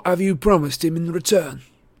 and what have you promised him in return?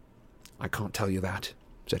 I can't tell you that,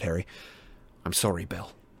 said Harry. I'm sorry,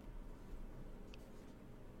 Bill.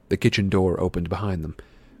 The kitchen door opened behind them.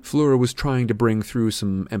 Fleur was trying to bring through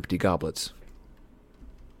some empty goblets.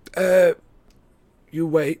 You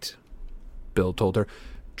wait, Bill told her.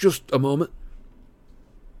 Just a moment.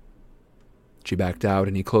 She backed out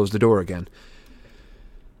and he closed the door again.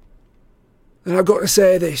 And I've got to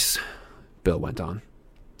say this, Bill went on.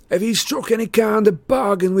 If you struck any kind of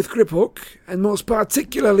bargain with Griphook, and most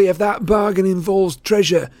particularly if that bargain involves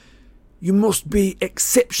treasure, you must be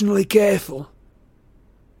exceptionally careful.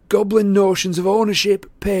 Goblin notions of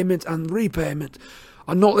ownership, payment and repayment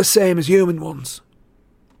are not the same as human ones.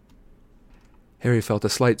 Harry felt a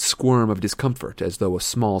slight squirm of discomfort, as though a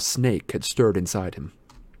small snake had stirred inside him.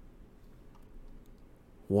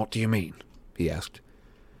 What do you mean? He asked.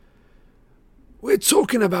 We're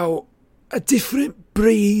talking about a different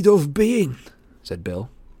breed of being, said Bill.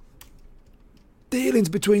 Dealings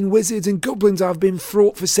between wizards and goblins have been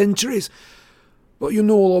fraught for centuries, but you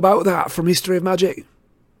know all about that from history of magic.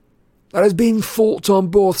 There has been fault on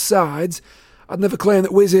both sides. I'd never claim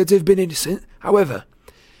that wizards have been innocent. However,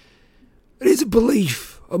 there is a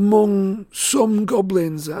belief among some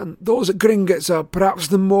goblins, and those at Gringotts are perhaps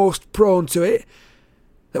the most prone to it,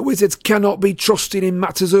 that wizards cannot be trusted in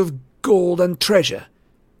matters of gold and treasure,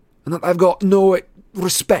 and that they've got no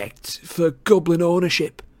respect for goblin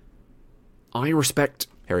ownership. I respect,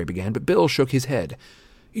 Harry began, but Bill shook his head.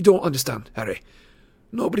 You don't understand, Harry.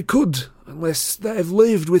 Nobody could, unless they've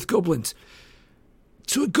lived with goblins.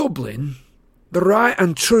 To a goblin, the right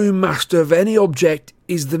and true master of any object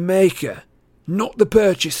is the maker, not the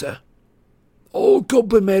purchaser. All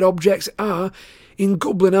goblin-made objects are, in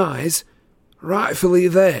goblin eyes, rightfully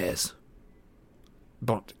theirs.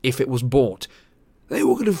 But if it was bought, they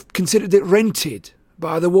would have considered it rented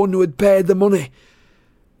by the one who had paid the money.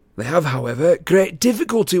 They have, however, great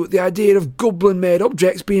difficulty with the idea of goblin-made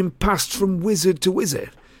objects being passed from wizard to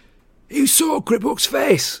wizard. You saw Griphook's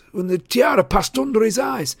face when the tiara passed under his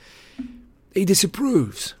eyes. He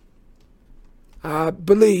disapproves. I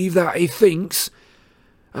believe that he thinks,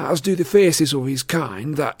 as do the faces of his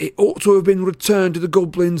kind, that it ought to have been returned to the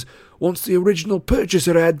goblins once the original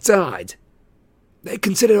purchaser had died. They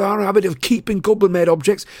consider our habit of keeping goblin-made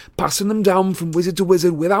objects, passing them down from wizard to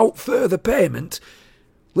wizard without further payment,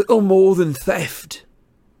 little more than theft.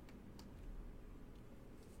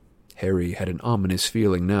 Harry had an ominous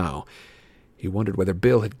feeling now. He wondered whether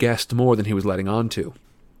Bill had guessed more than he was letting on to.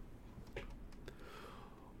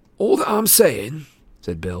 All that I'm saying,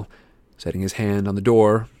 said Bill, setting his hand on the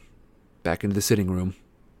door back into the sitting room,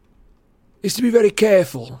 is to be very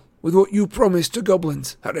careful with what you promise to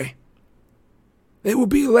goblins, Harry. It would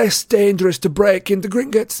be less dangerous to break into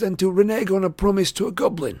Gringotts than to renege on a promise to a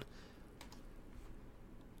goblin.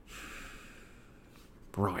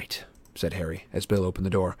 Right, said Harry, as Bill opened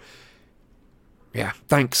the door. Yeah,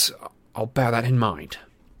 thanks. I'll bear that in mind.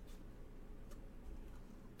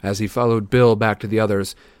 As he followed Bill back to the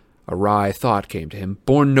others, a wry thought came to him,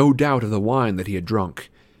 born no doubt of the wine that he had drunk.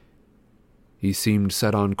 He seemed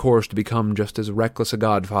set on course to become just as reckless a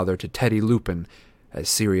godfather to Teddy Lupin as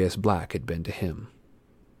Sirius Black had been to him.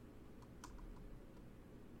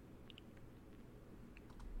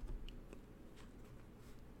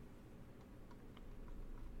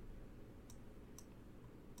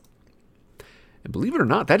 And believe it or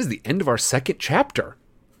not, that is the end of our second chapter.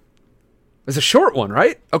 It's a short one,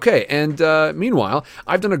 right? Okay, and meanwhile,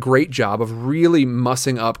 I've done a great job of really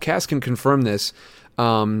mussing up. Cass can confirm this.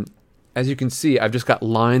 As you can see, I've just got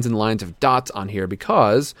lines and lines of dots on here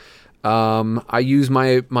because I use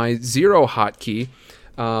my 0 hotkey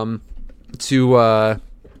to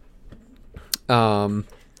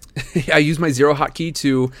I use my 0 hotkey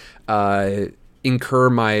to incur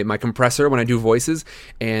my compressor when I do voices,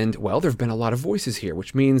 and well, there have been a lot of voices here,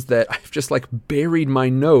 which means that I've just like buried my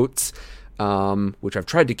notes, which I've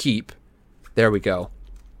tried to keep. There we go.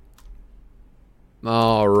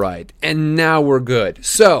 All right, and now we're good.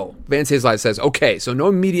 So Van Says Live says, okay, so no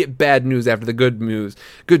immediate bad news after the good news.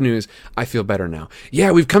 Good news. I feel better now.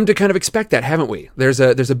 Yeah, we've come to kind of expect that, haven't we? There's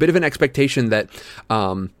a bit of an expectation that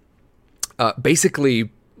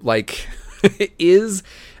basically like is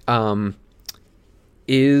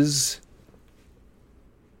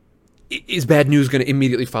bad news going to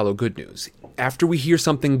immediately follow good news? After we hear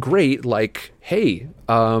something great, like, hey,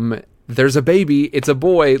 there's a baby, it's a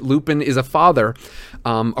boy, Lupin is a father,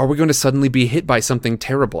 are we going to suddenly be hit by something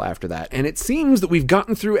terrible after that? And it seems that we've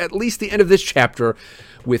gotten through at least the end of this chapter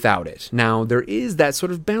without it. Now, there is that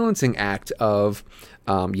sort of balancing act of,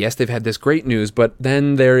 yes, they've had this great news, but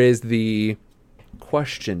then there is the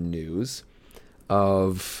question news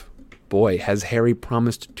of, boy, has Harry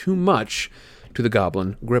promised too much to the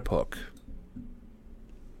Goblin Griphook?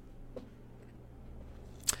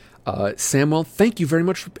 Samuel, thank you very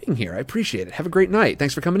much for being here. I appreciate it. Have a great night.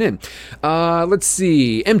 Thanks for coming in. Let's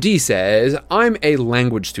see. MD says, I'm a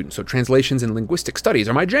language student, so translations and linguistic studies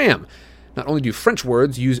are my jam. Not only do French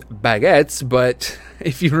words use baguettes, but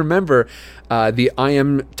if you remember the I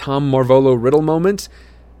am Tom Marvolo riddle moment,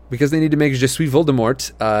 because they need to make Je suis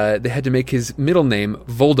Voldemort, they had to make his middle name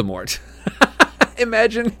Voldemort.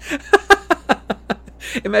 Imagine...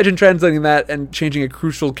 Imagine translating that and changing a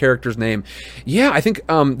crucial character's name. Yeah, I think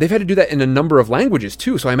they've had to do that in a number of languages,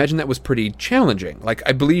 too, so I imagine that was pretty challenging. Like,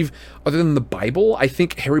 I believe, other than the Bible, I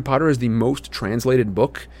think Harry Potter is the most translated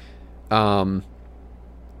book. Oh,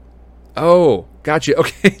 gotcha.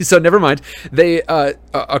 Okay, so never mind. They,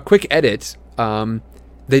 a quick edit,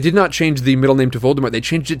 they did not change the middle name to Voldemort, they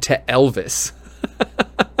changed it to Elvis.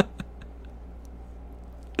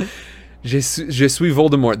 Je suis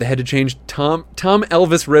Voldemort. They had to change Tom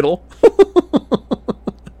Elvis Riddle.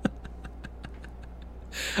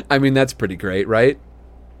 I mean, that's pretty great, right?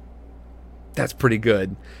 That's pretty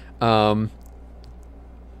good. Voldy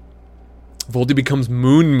becomes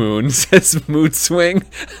Moon, says Mood Swing.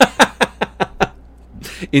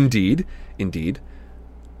 Indeed.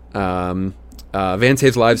 Van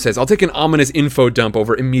Saves Live says, I'll take an ominous info dump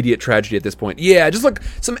over immediate tragedy at this point. Yeah, just like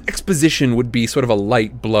some exposition would be sort of a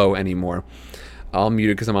light blow anymore. I'll mute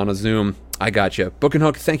it because I'm on a Zoom. I got you. Book and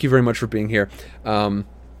Hook, thank you very much for being here. In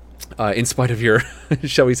spite of your,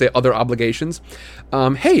 shall we say, other obligations.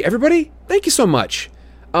 Hey, everybody, thank you so much.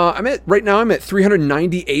 Right now I'm at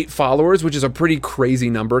 398 followers, which is a pretty crazy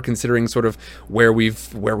number considering sort of where we've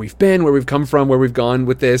been, where we've come from, where we've gone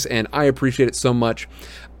with this, and I appreciate it so much.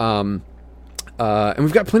 And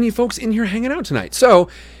we've got plenty of folks in here hanging out tonight. So,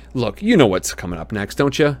 look, you know what's coming up next,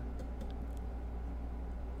 don't you?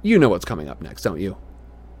 You know what's coming up next, don't you?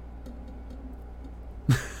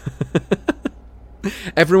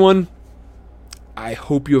 Everyone, I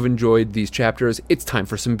hope you have enjoyed these chapters. It's time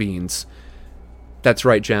for some beans. That's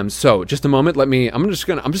right, Gems. So, just a moment, I'm just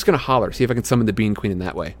gonna holler, see if I can summon the Bean Queen in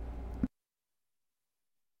that way.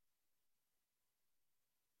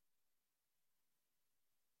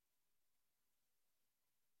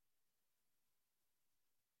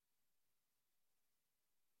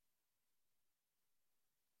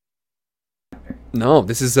 No,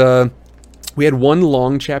 this is, we had one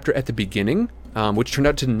long chapter at the beginning, which turned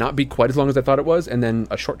out to not be quite as long as I thought it was, and then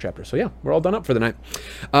a short chapter. So yeah, we're all done up for the night.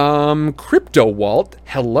 Crypto Walt,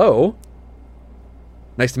 hello.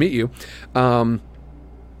 Nice to meet you. Yeah,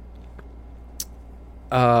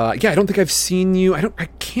 I don't think I've seen you. I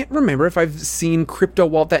can't remember if I've seen Crypto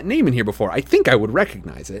Walt, that name, in here before. I think I would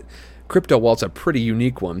recognize it. Crypto Walt's a pretty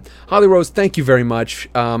unique one. Holly Rose, thank you very much.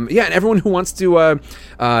 Yeah, and everyone who wants to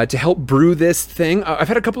help brew this thing. I've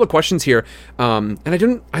had a couple of questions here, and I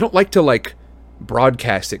don't like to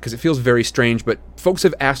broadcast it because it feels very strange, but folks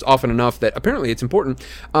have asked often enough that apparently it's important.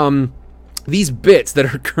 These bits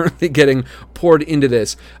that are currently getting poured into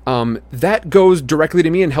this, that goes directly to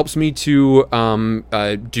me and helps me to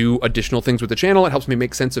do additional things with the channel. It helps me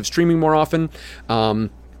make sense of streaming more often.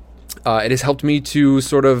 It has helped me to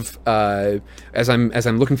sort of, as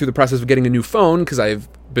I'm looking through the process of getting a new phone, because I've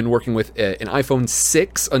been working with an iPhone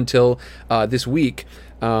 6 until this week.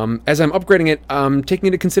 As I'm upgrading it, I'm taking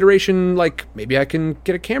into consideration, like, maybe I can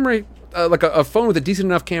get a camera, like a phone with a decent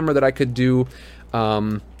enough camera that I could do.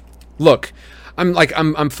 Look, I'm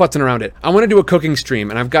futzing around it. I want to do a cooking stream,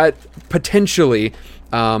 and I've got potentially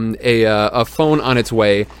a phone on its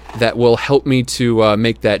way that will help me to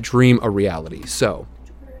make that dream a reality. So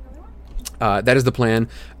that is the plan.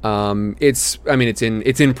 It's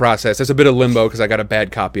in process. There's a bit of limbo because I got a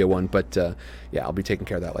bad copy of one, but yeah, I'll be taking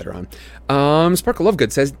care of that later on. Sparkle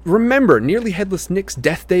Lovegood says, remember Nearly Headless Nick's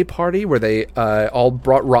Death Day party where they all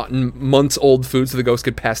brought rotten months-old food so the ghost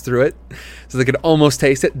could pass through it, so they could almost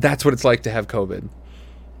taste it? That's what it's like to have COVID.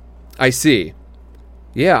 I see.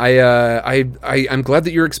 Yeah, I'm glad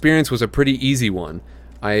that your experience was a pretty easy one.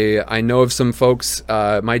 I know of some folks.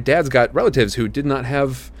 My dad's got relatives who did not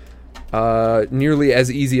have nearly as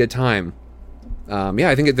easy a time. Yeah,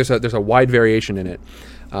 I think there's a wide variation in it.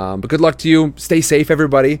 But good luck to you. Stay safe,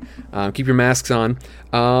 everybody. Keep your masks on.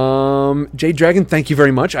 Jade Dragon, thank you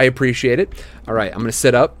very much. I appreciate it. All right, I'm going to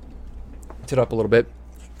sit up a little bit.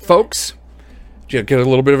 Folks, get a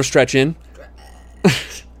little bit of a stretch in.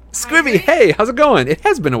 Squibby, hey, how's it going? It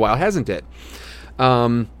has been a while, hasn't it?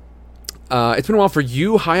 It's been a while for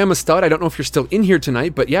you. Hi, I'm a stud. I don't know if you're still in here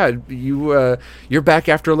tonight, but yeah, you're back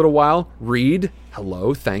after a little while. Reed,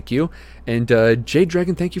 hello, thank you. And Jade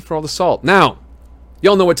Dragon, thank you for all the salt. Now,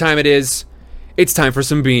 y'all know what time it is. It's time for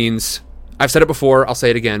some beans. I've said it before. I'll say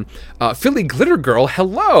it again. Philly Glitter Girl,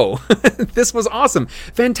 hello. This was awesome.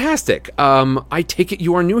 Fantastic. I take it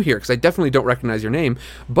you are new here because I definitely don't recognize your name,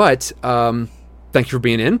 but thank you for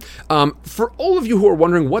being in. For all of you who are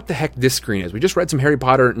wondering what the heck this screen is, we just read some Harry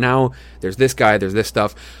Potter. Now there's this guy, there's this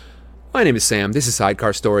stuff. My name is Sam. This is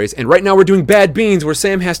Sidecar Stories. And right now we're doing Bad Beans, where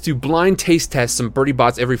Sam has to blind taste test some Birdie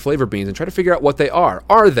Bots Every Flavor beans and try to figure out what they are.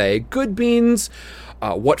 Are they good beans?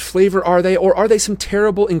 What flavor are they? Or are they some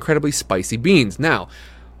terrible, incredibly spicy beans? Now,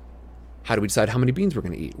 how do we decide how many beans we're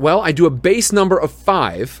going to eat? Well, I do a base number of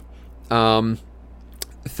 5.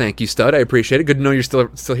 Thank you, Stud. I appreciate it. Good to know you're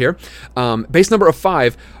still here. Base number of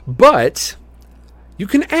 5, but you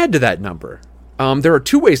can add to that number. There are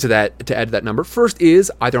 2 ways to add to that number. First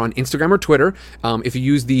is either on Instagram or Twitter. If you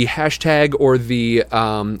use the hashtag or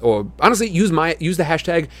or honestly use the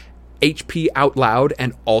hashtag HP Out Loud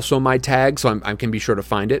and also my tag, so I can be sure to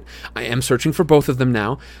find it. I am searching for both of them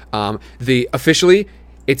now. Officially,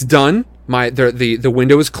 it's done. The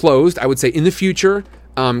window is closed. I would say in the future,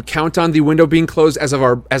 count on the window being closed as of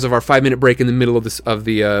our 5-minute break in the middle of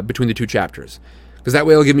the between the 2 chapters, because that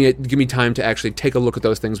way it'll give me time to actually take a look at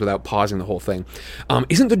those things without pausing the whole thing.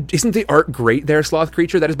 Isn't the art great there, Sloth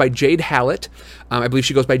Creature? That is by Jade Hallett. I believe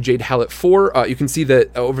she goes by Jade Hallett 4. You can see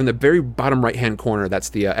that over in the very bottom right hand corner. That's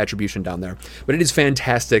the attribution down there. But it is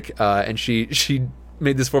fantastic, and she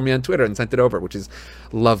made this for me on Twitter and sent it over, which is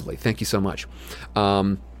lovely. Thank you so much.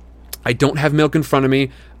 I don't have milk in front of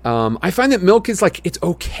me. I find that milk is it's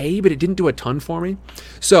okay, but it didn't do a ton for me.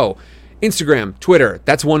 So Instagram, Twitter,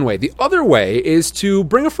 that's one way. The other way is to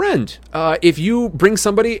bring a friend. If you bring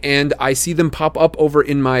somebody and I see them pop up over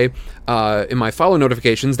in my follow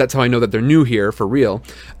notifications, that's how I know that they're new here for real.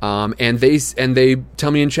 And they tell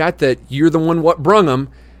me in chat that you're the one what brung them.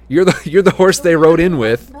 You're the horse they rode in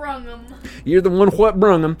with. You're the one what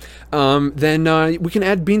brung them. Then we can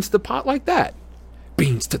add beans to the pot like that.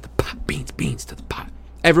 Beans to the pot. Beans to the pot.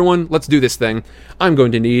 Everyone, let's do this thing. I'm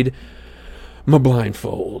going to need my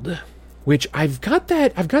blindfold. Which I've got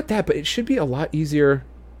that, but it should be a lot easier.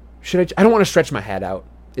 I don't want to stretch my hat out,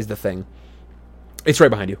 is the thing. It's right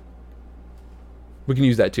behind you. We can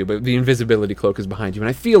use that too, but the invisibility cloak is behind you, and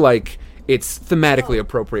I feel like it's thematically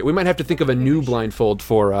appropriate. We might have to think of a new blindfold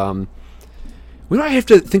for, we might have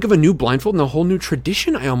to think of a new blindfold and a whole new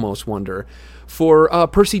tradition, I almost wonder, for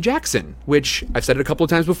Percy Jackson, which I've said it a couple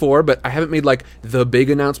of times before, but I haven't made, the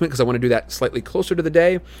big announcement, because I want to do that slightly closer to the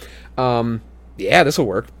day. Yeah, this will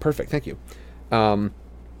work. Perfect. Thank you.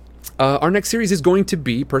 Our next series is going to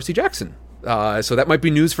be Percy Jackson. So that might be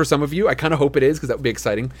news for some of you. I kind of hope it is, because that would be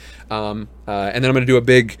exciting. And then I'm going to do a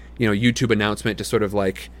big, YouTube announcement to sort of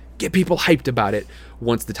get people hyped about it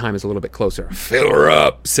once the time is a little bit closer. Fill her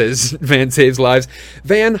up, says Van Saves Lives.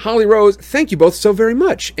 Van, Holly Rose, thank you both so very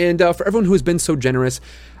much. And for everyone who has been so generous,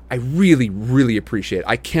 I really, really appreciate it.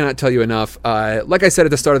 I cannot tell you enough. Like I said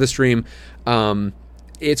at the start of the stream,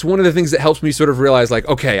 it's one of the things that helps me sort of realize, like,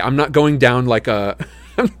 okay, I'm not going down like a...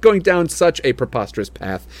 I'm going down such a preposterous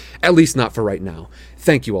path, at least not for right now.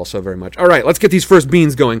 Thank you all so very much. All right, let's get these first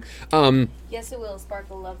beans going. Yes, it will.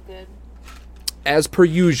 Sparkle love good. As per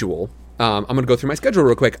usual, I'm going to go through my schedule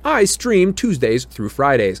real quick. I stream Tuesdays through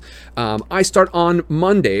Fridays. I start on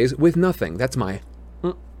Mondays with nothing. That's my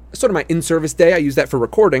sort of my in-service day. I use that for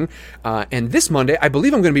recording. And this Monday, I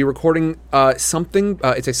believe I'm going to be recording something.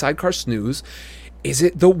 It's a sidecar snooze. Is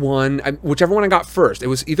it the one, whichever one I got first? It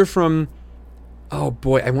was either from... Oh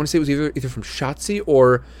boy, I want to say it was either from Shotzi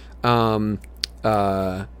or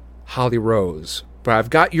Holly Rose. But I've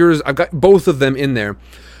got yours. I've got both of them in there.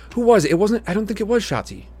 Who was it? It wasn't. I don't think it was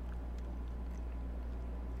Shotzi.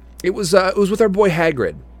 It was with our boy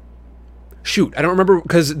Hagrid. Shoot, I don't remember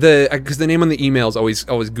because the name on the emails always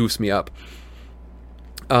goofs me up.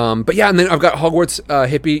 But yeah, and then I've got Hogwarts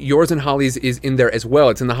Hippie. Yours and Holly's is in there as well.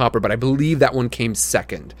 It's in the hopper, but I believe that one came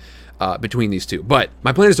second between these two. But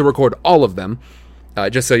my plan is to record all of them.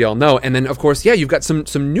 Just so y'all know, and then of course, yeah, you've got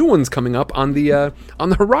some new ones coming up on the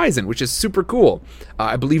horizon, which is super cool.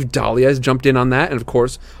 I believe Dahlia has jumped in on that, and of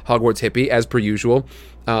course, Hogwarts Hippie as per usual.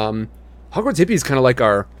 Hogwarts Hippie is kind of like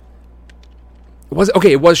our. It was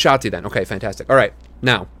Shotzi then. Okay, fantastic. All right,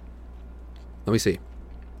 now let me see.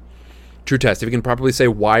 True test. If you can properly say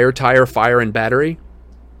wire, tire, fire, and battery.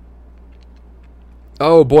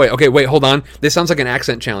 Oh boy. Okay, wait, hold on. This sounds like an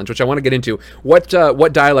accent challenge, which I want to get into. What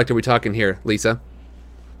dialect are we talking here, Lisa?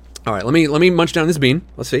 All right, let me munch down this bean.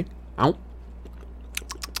 Let's see. Ow.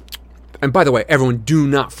 And by the way, everyone, do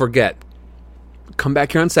not forget. Come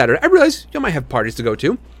back here on Saturday. I realize you might have parties to go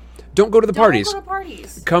to. Don't go to the parties. Don't go to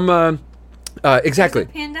parties. Come. Exactly.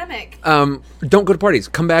 There's a pandemic. Don't go to parties.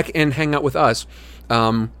 Come back and hang out with us.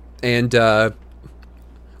 Okay,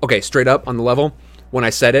 straight up on the level. When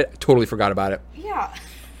I said it, I totally forgot about it. Yeah.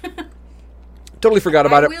 Totally forgot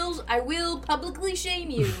about it. I will publicly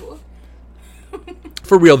shame you.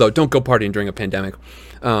 For real though, don't go partying during a pandemic.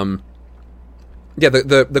 Yeah,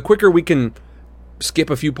 the quicker we can skip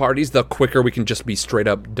a few parties, the quicker we can just be straight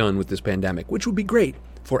up done with this pandemic, which would be great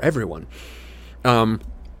for everyone.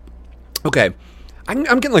 Okay, I'm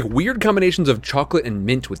getting like weird combinations of chocolate and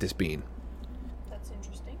mint with this bean. That's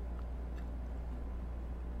interesting.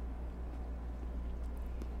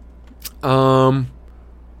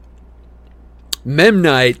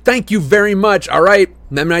 Memnite, thank you very much. All right,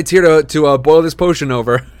 Memnite's here to boil this potion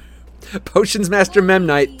over. Potions Master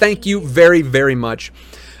Memnite, thank you very, very much.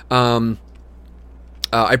 I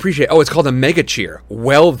appreciate it. Oh, it's called a Mega Cheer.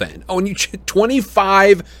 Well then. Oh, and you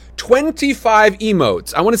 25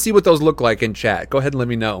 emotes. I want to see what those look like in chat. Go ahead and let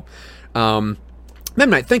me know.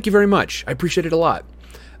 Memnite, thank you very much. I appreciate it a lot.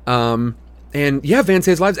 And yeah, Van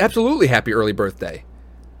Says Lives, absolutely happy early birthday.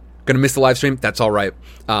 Gonna miss the live stream? That's all right.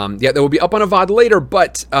 Yeah, that will be up on a VOD later,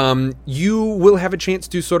 but you will have a chance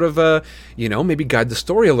to sort of, maybe guide the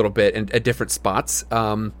story a little bit at different spots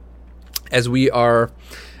as we are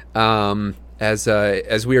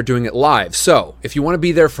as we are doing it live. So if you want to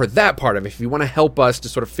be there for that part of it, if you want to help us to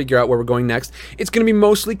sort of figure out where we're going next, it's going to be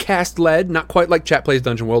mostly cast led, not quite like Chat Plays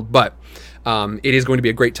Dungeon World, but it is going to be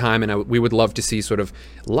a great time, and we would love to see sort of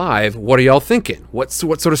live. What are y'all thinking? What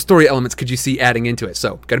sort of story elements could you see adding into it?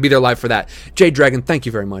 So, got to be there live for that. Jade Dragon, thank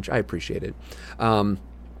you very much. I appreciate it. All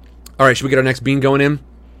right, should we get our next bean going in?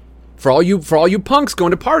 For all you punks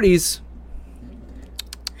going to parties,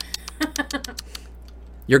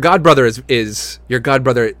 your godbrother is your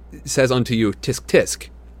godbrother says unto you, tisk tisk.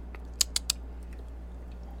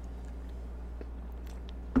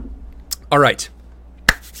 All right.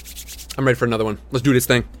 I'm ready for another one. Let's do this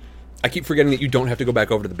thing. I keep forgetting that you don't have to go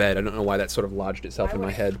back over to the bed. I don't know why that sort of lodged itself in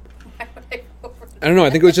my head. Why would I go over I don't know. I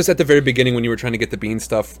think it was just at the very beginning when you were trying to get the bean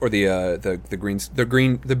stuff or the green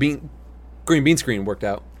bean screen worked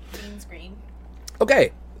out. green screen?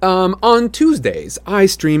 Okay. On Tuesdays, I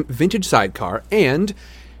stream Vintage Sidecar and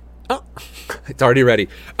it's already ready.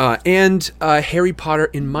 And Harry Potter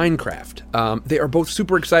in Minecraft. They are both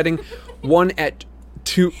super exciting. One at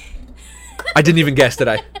 2. I didn't even guess, did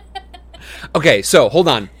I? Okay, so hold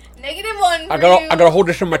on. -1. I gotta hold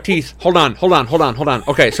this in my teeth. Hold on.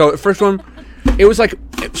 Okay, so the first one, it was like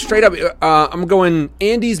straight up. I'm going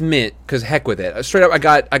Andy's mint because heck with it. Straight up, I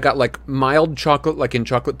got like mild chocolate, like in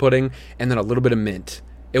chocolate pudding, and then a little bit of mint.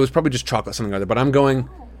 It was probably just chocolate, something or other. But I'm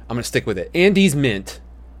gonna stick with it. Andy's mint.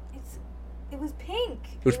 It was pink.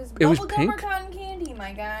 It was bubblegum pink? or cotton candy,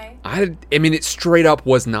 my guy. I mean, it straight up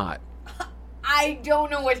was not. I don't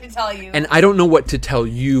know what to tell you. And I don't know what to tell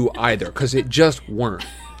you either, because it just weren't,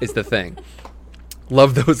 is the thing.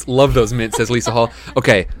 Love those mints, says Lisa Hall.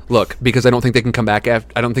 Okay, look, because I don't think they can come back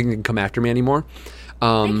after. I don't think they can come after me anymore. They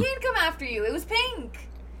can't come after you. It was pink.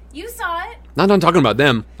 You saw it. Not talking about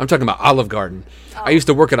them. I'm talking about Olive Garden. I used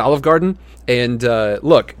to work at Olive Garden, and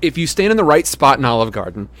look, if you stand in the right spot in Olive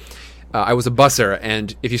Garden, I was a busser,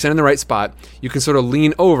 and if you stand in the right spot, you can sort of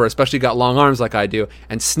lean over, especially if you got long arms like I do,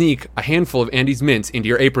 and sneak a handful of Andy's mints into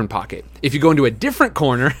your apron pocket. If you go into a different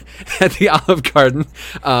corner at the Olive Garden,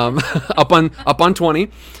 up on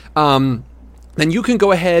 20, then you can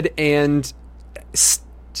go ahead and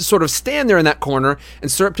sort of stand there in that corner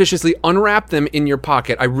and surreptitiously unwrap them in your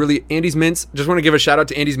pocket. Andy's Mints, just want to give a shout out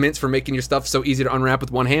to Andy's Mints for making your stuff so easy to unwrap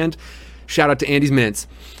with one hand. Shout out to Andy's Mints.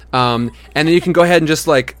 And then you can go ahead and just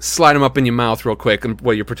like slide them up in your mouth real quick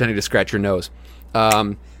while you're pretending to scratch your nose.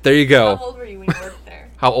 There you go. How old were you when you worked there?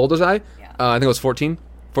 How old was I? Yeah. I think I was 14,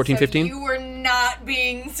 So 15. you were not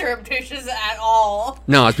being surreptitious at all.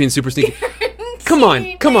 No, I was being super sneaky. Come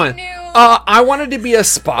on. I wanted to be a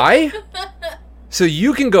spy. So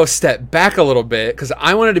you can go step back a little bit because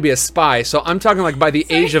I wanted to be a spy. So I'm talking like by the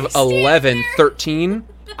age of 11, 13,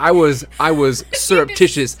 I was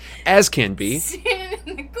surreptitious as can be. Standing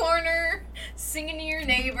in the corner, singing to your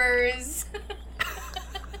neighbors.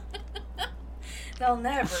 They'll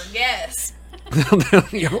never guess.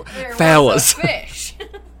 There Fellas. was a fish.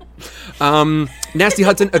 Nasty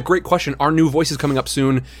Hudson, a great question. Our new voice is coming up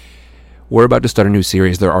soon. We're about to start a new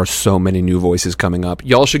series. There are so many new voices coming up.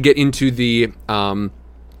 Y'all should get into the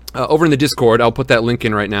over in the Discord. I'll put that link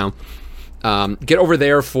in right now. Get over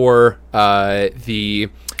there for the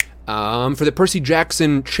Percy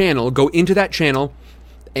Jackson channel. Go into that channel,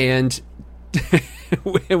 and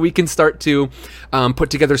we can start to put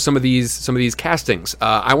together some of these castings.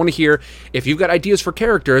 I want to hear if you've got ideas for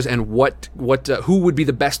characters and who would be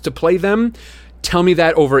the best to play them. Tell me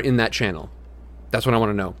that over in that channel. That's what I want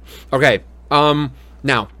to know. Okay.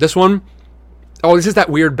 Now this one. Oh, this is that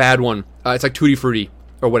weird bad one. It's like Tutti Frutti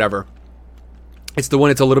or whatever. It's the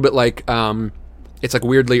one. It's a little bit like it's like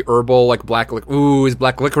weirdly herbal, like black. Ooh, is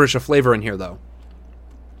black licorice a flavor in here though?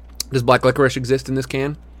 Does black licorice exist in this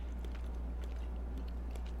can?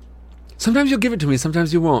 Sometimes you'll give it to me,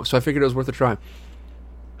 sometimes you won't. So I figured it was worth a try.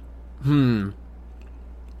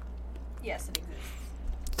 Yes, it exists.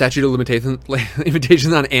 Statute of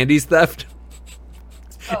limitations on Andy's theft.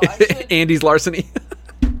 Oh, I should, Andy's larceny.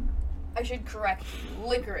 I should correct you.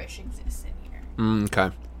 Licorice exists in here.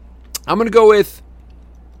 Okay. I'm going to go with...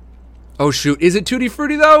 Oh, shoot. Is it Tutti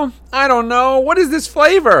Frutti, though? I don't know. What is this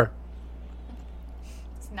flavor?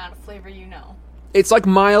 It's not a flavor you know. It's like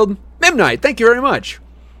mild... Midnight. Thank you very much.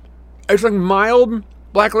 It's like mild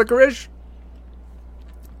black licorice.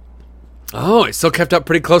 Oh, it still kept up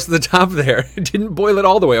pretty close to the top there. It didn't boil it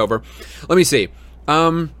all the way over. Let me see.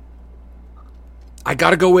 I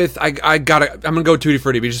gotta go with... I'm gonna go Tutti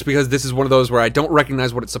Frutti just because this is one of those where I don't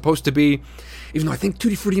recognize what it's supposed to be. Even though I think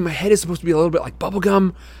Tutti Frutti in my head is supposed to be a little bit like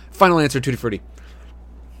bubblegum. Final answer, Tutti Frutti.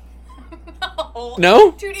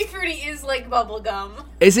 No? Tutti Frutti is like bubblegum.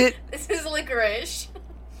 Is it? This is licorice.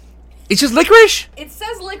 It's just licorice? It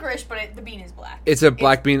says licorice, but the bean is black. It's a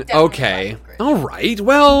black bean. Definitely Okay. black licorice. All right.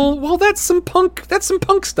 Well, that's some punk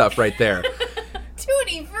stuff right there.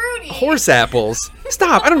 Tutti Frutti. Horse apples.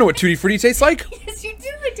 Stop. I don't know what Tutti Frutti tastes like. Yes, you do.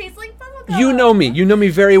 It tastes like bubblegum. You know me. You know me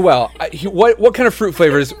very well. What kind of fruit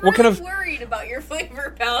flavors? I'm What kind really of worried about your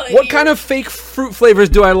flavor palette. what kind of fake fruit flavors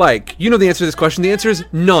do I like? You know the answer to this question. The answer is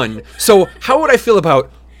none. So how would I feel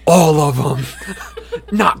about all of them?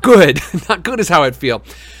 Not good. Not good is how I'd feel.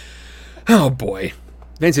 Oh boy.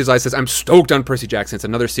 Nancy's Life says, I'm stoked on Percy Jackson. It's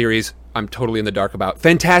another series I'm totally in the dark about.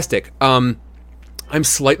 Fantastic. I'm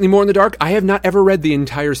slightly more in the dark. I have not ever read the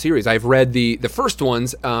entire series. I've read the first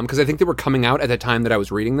ones because I think they were coming out at the time that I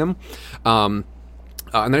was reading them. And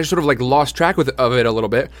I just sort of like lost track of it a little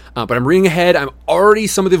bit. But I'm reading ahead.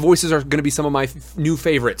 Some of the voices are going to be some of my new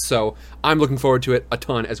favorites. So I'm looking forward to it a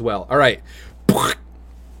ton as well. All right.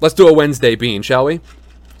 Let's do a Wednesday bean, shall we?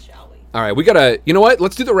 All right, we gotta. You know what?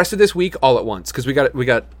 Let's do the rest of this week all at once because we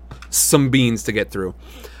got some beans to get through.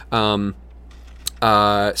 So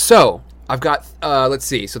I've got. Let's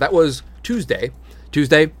see. So that was Tuesday,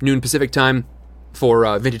 noon Pacific time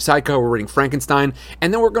for Vintage Psycho. We're reading Frankenstein,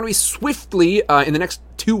 and then we're going to be swiftly in the next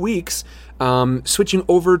 2 weeks switching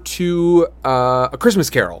over to A Christmas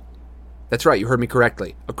Carol. That's right, you heard me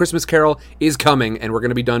correctly. A Christmas Carol is coming, and we're going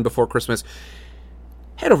to be done before Christmas.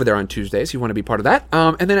 Head over there on Tuesdays if you want to be part of that.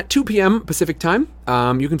 And then at 2 p.m. Pacific time,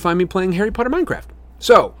 you can find me playing Harry Potter Minecraft.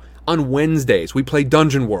 So, on Wednesdays, we play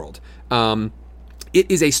Dungeon World.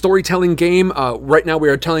 It is a storytelling game. Right now we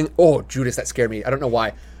are telling... Oh, Judas, that scared me. I don't know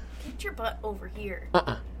why. Get your butt over here.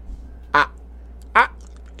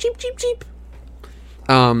 Cheep, cheep, cheep.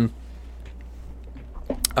 We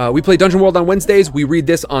play Dungeon World on Wednesdays. We read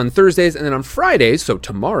this on Thursdays, and then on Fridays, so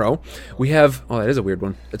tomorrow, we have... Oh, that is a weird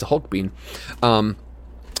one. It's a Hulk bean.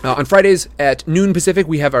 On Fridays at noon Pacific,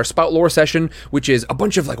 we have our Spout Lore session, which is a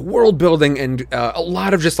bunch of like world building and a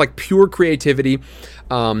lot of just like pure creativity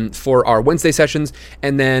for our Wednesday sessions.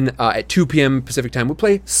 And then at 2 p.m. Pacific time, we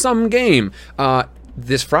play some game.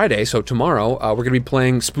 This Friday, so tomorrow, we're going to be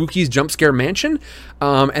playing Spooky's Jump Scare Mansion.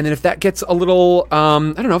 And then if that gets a little, I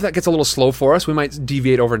don't know, if that gets a little slow for us, we might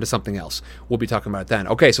deviate over into something else. We'll be talking about it then.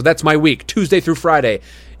 Okay, so that's my week, Tuesday through Friday.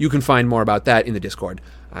 You can find more about that in the Discord.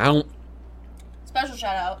 Special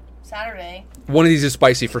shout out, Saturday. One of these is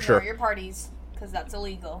spicy for Ignore sure. your parties, because that's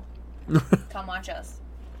illegal. Come watch us.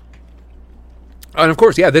 And of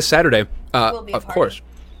course, yeah, this Saturday, Will be a of party. course,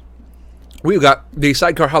 we've got the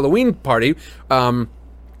Sidecar Halloween party,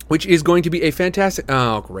 which is going to be a fantastic.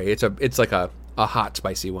 Oh, great! It's like a hot,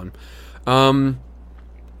 spicy one.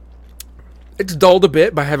 It's dulled a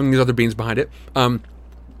bit by having these other beans behind it.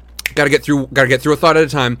 Gotta get through a thought at a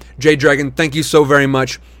time. J Dragon, thank you so very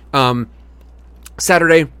much.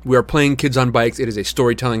 Saturday, we are playing Kids on Bikes. It is a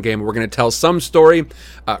storytelling game. We're going to tell some story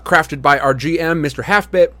crafted by our GM, Mr.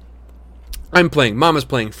 Halfbit. I'm playing, Mama's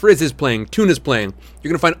playing, Frizz is playing, Tuna's playing.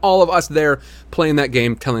 You're going to find all of us there playing that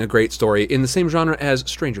game, telling a great story in the same genre as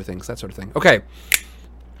Stranger Things, that sort of thing. Okay.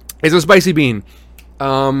 It's a spicy bean.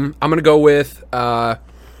 I'm going to go with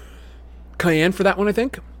cayenne for that one, I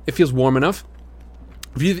think. It feels warm enough.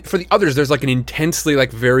 For the others, there's like an intensely,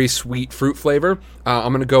 like, very sweet fruit flavor.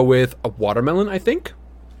 I'm going to go with a watermelon, I think.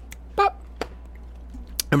 Pop.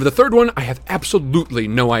 And for the third one, I have absolutely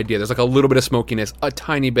no idea. There's like a little bit of smokiness, a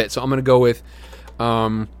tiny bit. So I'm going to go with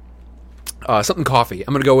something coffee.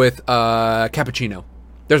 I'm going to go with cappuccino.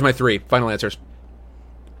 There's my 3 final answers.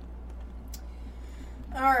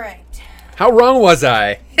 All right. How wrong was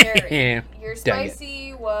I? Harry, your Dang it.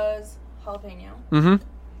 spicy was jalapeno. Mm-hmm.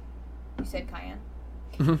 You said cayenne.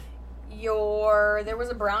 Mm-hmm. There was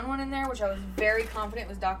a brown one in there, which I was very confident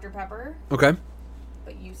was Dr. Pepper, Okay.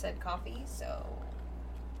 but you said coffee, so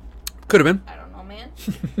Could have been. I don't know, man.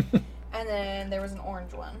 And then there was an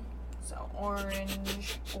orange one, so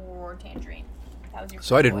orange or tangerine. That was your.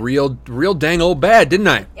 So I did one. real dang old bad, didn't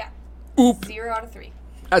I? Yeah. Oop. 0 out of 3.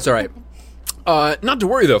 That's all right. Not to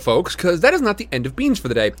worry, though, folks, because that is not the end of Beans for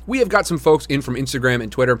the day. We have got some folks in from Instagram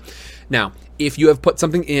and Twitter. Now, if you have put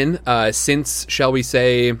something in since, shall we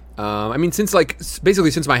say, since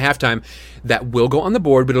my halftime, that will go on the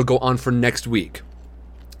board, but it'll go on for next week.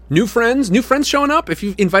 New friends showing up. If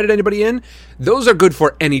you've invited anybody in, those are good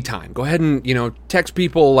for any time. Go ahead and, text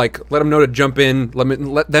people, like, let them know to jump in,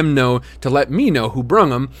 let them know to let me know who brung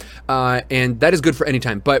them, and that is good for any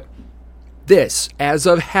time. But this, as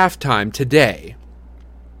of halftime today,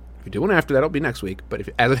 if you do one after that, it'll be next week, but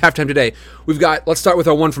as of halftime today, we've got, let's start with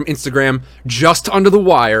our one from Instagram, just under the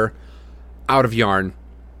wire, Out of Yarn.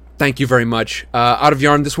 Thank you very much. Out of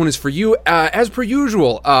Yarn, this one is for you. As per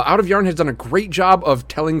usual, Out of Yarn has done a great job of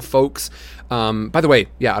telling folks, by the way,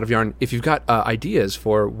 yeah, Out of Yarn, if you've got ideas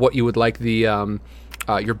for what you would like the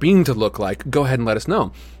your bean to look like, go ahead and let us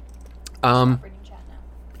know. Stop reading chat now.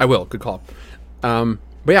 I will, good call.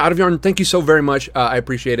 But yeah, Out of Yarn, thank you so very much. I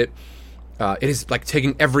appreciate it. It is like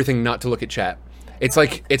taking everything not to look at chat. It's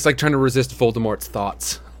like trying to resist Voldemort's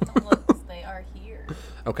thoughts. Look, they are here.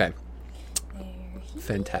 Okay, They're here.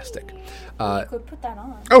 fantastic. You could put that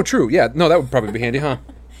on. Oh, true. Yeah, no, that would probably be handy, huh?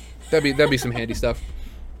 That'd be some handy stuff.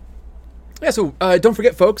 Yeah. So don't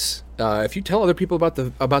forget, folks. If you tell other people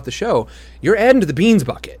about the show, you're adding to the Beans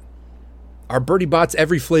bucket. Our Birdie Bots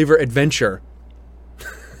Every Flavor Adventure.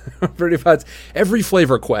 Birdie Bots Every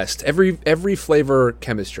Flavor Quest. Every flavor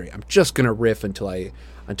chemistry. I'm just gonna riff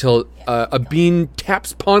until a bean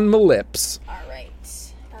taps upon my lips. All right.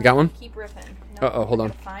 You got one? Keep riffing. No, Uh-oh, hold I on.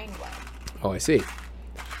 gotta find one. Oh, I see.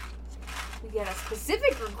 We get a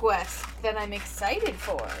specific request that I'm excited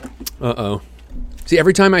for. Uh-oh. See,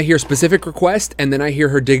 every time I hear specific request, and then I hear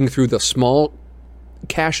her digging through the small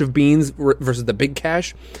cache of beans versus the big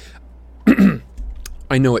cache,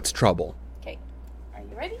 I know it's trouble. Okay. Are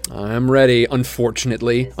you ready? I'm ready,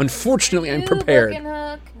 unfortunately. This Unfortunately, one's I'm for you, prepared. Hook and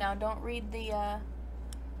Hook. Now don't read the chat.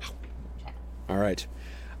 All right.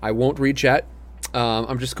 I won't read chat.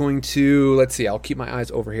 I'm just going to, let's see, I'll keep my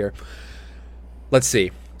eyes over here. Let's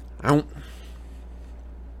see.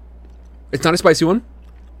 It's not a spicy one.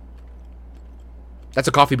 That's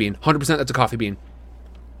a coffee bean. 100% that's a coffee bean.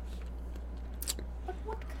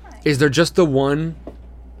 What kind? Is there just the one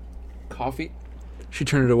coffee? She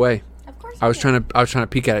turned it away. Of course I was trying to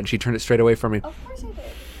peek at it and she turned it straight away from me. Of course I did.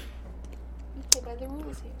 You play by the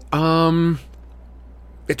rules here.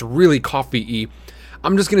 It's really coffee-y.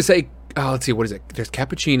 I'm just going to say let's see, what is it? There's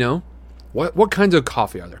cappuccino. What kinds of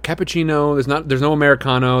coffee are there? Cappuccino. There's no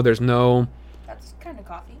Americano. There's no That's kind of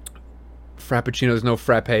coffee. Frappuccino. There's no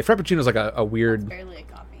frappe. Frappuccino's like a weird. It's barely a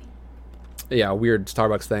coffee. Yeah, a weird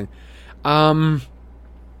Starbucks thing.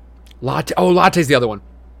 Latte. Oh, latte's the other one.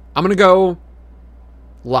 I'm gonna go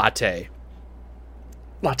latte.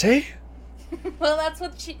 Latte? Well, that's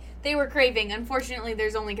what they were craving. Unfortunately,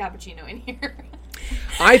 there's only cappuccino in here.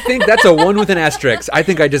 I think that's a 1 with an asterisk. I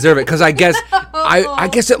think I deserve it because I guess I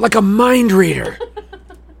guess it like a mind reader.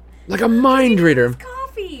 Like a mind reader. It's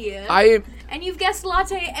coffee. I And you've guessed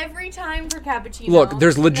latte every time for cappuccino. look.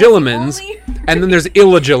 There's That's the legilimens, only- and then there's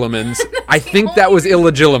illegilimens. I think that was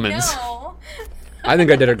illegilimens. No. I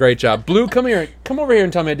think I did a great job. Blue, come here. Come over here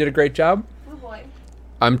and tell me I did a great job. Oh boy.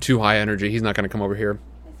 I'm too high energy. He's not going to come over here.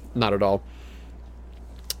 Not at all.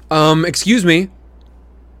 Excuse me.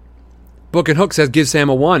 Book and Hook says give Sam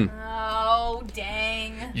a 1. Oh,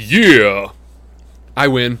 dang. Yeah. I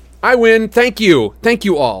win. Thank you. Thank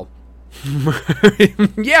you all.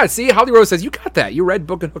 Yeah, see, Holly Rose says you got that. You read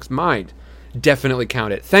Book and Hook's mind. Definitely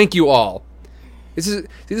count it. Thank you all. This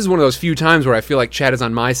is one of those few times where I feel like Chad is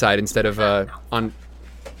on my side instead of on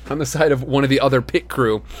the side of one of the other pit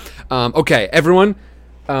crew. Okay, everyone.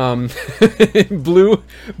 Blue,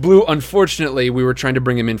 unfortunately, we were trying to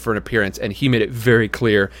bring him in for an appearance, and he made it very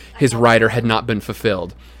clear his rider had not been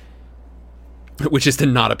fulfilled, which is to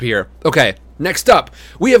not appear. Okay, next up,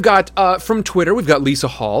 we have got, from Twitter, we've got Lisa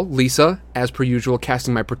Hall. Lisa, as per usual,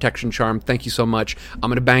 casting my protection charm. Thank you so much. I'm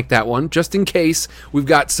going to bank that one, just in case we've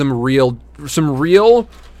got some real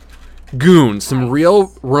goons, some real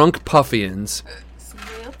runk puffians.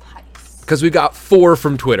 Because we got 4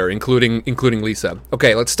 from Twitter, including Lisa.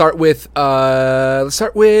 Okay, let's start with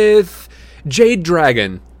Jade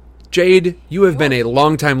Dragon. Jade, you have been a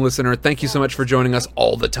longtime listener. Thank you so much for joining us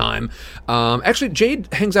all the time. Actually, Jade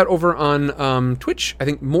hangs out over on Twitch, I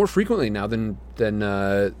think, more frequently now than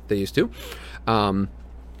they used to.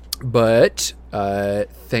 But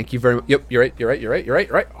thank you very much. Yep, you're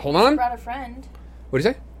right. Hold on. Brought a friend. What do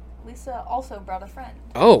you say? Lisa also brought a friend.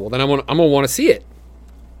 Oh, well then I'm gonna want to see it.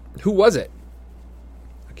 Who was it?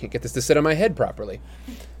 I can't get this to sit on my head properly.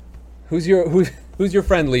 Who's your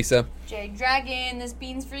friend, Lisa? Jade Dragon, this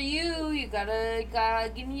bean's for you. You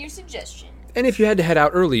gotta give me your suggestion. And if you had to head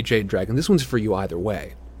out early, Jade Dragon, this one's for you either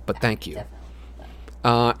way. But thank you.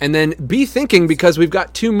 Definitely. And then be thinking, because we've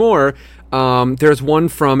got 2 more. There's one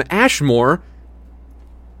from Ashmore,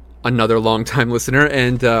 another longtime listener,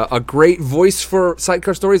 and a great voice for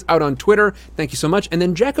Sidecar Stories out on Twitter. Thank you so much. And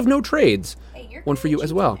then Jack of No Trades, one for you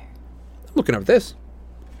as well. I'm looking up this.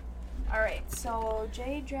 All right, so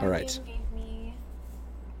Jade Dragon gave me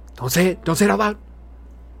Don't say it out loud.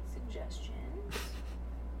 suggestions.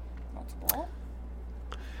 Multiple.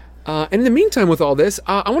 And in the meantime, with all this,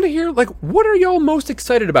 I want to hear, like, what are y'all most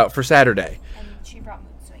excited about for Saturday? And she brought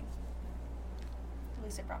Mood Swing.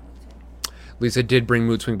 Lisa brought Mood Swing. Lisa did bring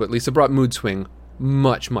Mood Swing, but Lisa brought Mood Swing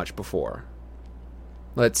much, much before.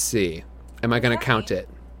 Let's see. Am I going to count it?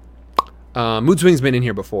 Mood Swing's been in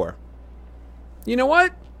here before. You know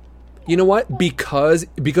what? Because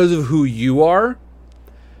of who you are,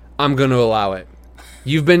 I'm going to allow it.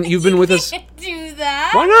 You've been with us. Can't do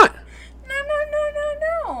that. Why not?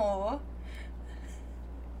 No.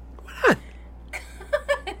 Why not?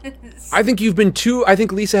 I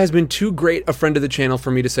think Lisa has been too great a friend of the channel for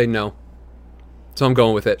me to say no. So I'm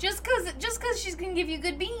going with it. Just cause she's gonna give you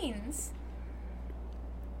good beans.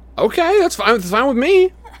 Okay, that's fine. That's fine with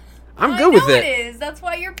me. I'm good with it. It is. That's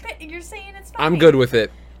why you're saying it's fine. I'm good with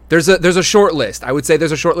it. There's a short list. I would say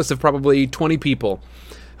there's a short list of probably 20 people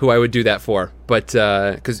who I would do that for. But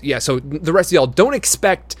so the rest of y'all don't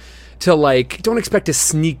expect to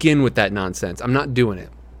sneak in with that nonsense. I'm not doing it.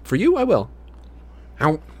 For you, I will.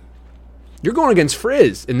 Now, you're going against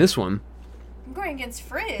Frizz in this one. I'm going against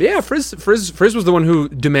Frizz. Yeah, Frizz was the one who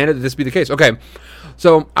demanded that this be the case. Okay.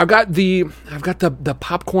 So I've got the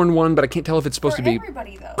popcorn one, but I can't tell if it's supposed to be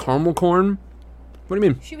everybody, though. Caramel corn. What do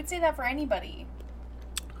you mean? She would say that for anybody.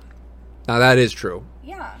 Now that is true.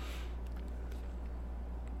 Yeah.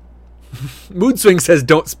 Mood Swing says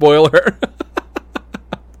don't spoil her.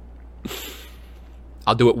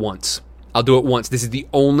 I'll do it once. This is the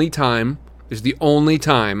only time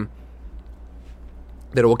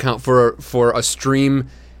that it will count for a stream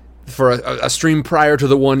a stream prior to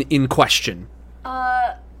the one in question.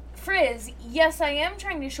 Frizz, yes, I am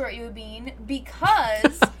trying to short you a bean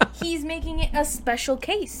because he's making it a special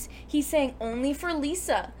case. He's saying only for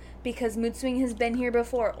Lisa because Mood Swing has been here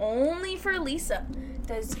before. Only for Lisa.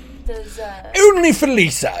 Does Only for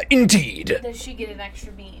Lisa, indeed. Does she get an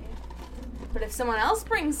extra bean? But if someone else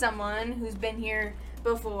brings someone who's been here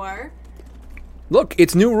before, look,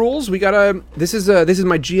 it's new rules. We gotta. This is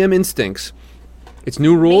my GM instincts. It's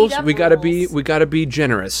new rules. Made-up We gotta rules. be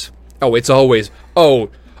generous. Oh, it's always.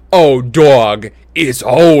 Oh, dog. It's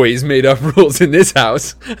always made up rules in this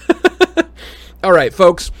house. All right,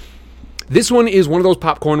 folks. This one is one of those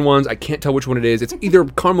popcorn ones. I can't tell which one it is. It's either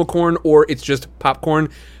caramel corn or it's just popcorn,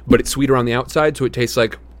 but it's sweeter on the outside, so it tastes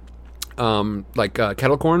like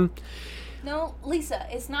kettle corn. No, Lisa,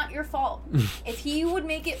 it's not your fault. If he would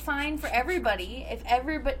make it fine for everybody,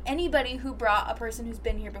 anybody who brought a person who's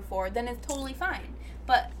been here before, then it's totally fine.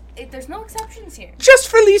 But there's no exceptions here. Just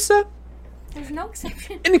for Lisa. There's no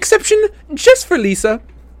exception. An exception just for Lisa.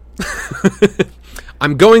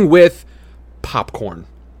 I'm going with popcorn.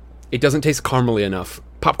 It doesn't taste caramely enough.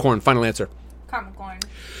 Popcorn, final answer. Caramel corn.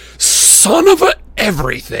 Son of a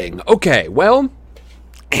everything. Okay, well,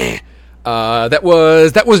 that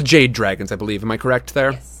was Jade Dragons, I believe. Am I correct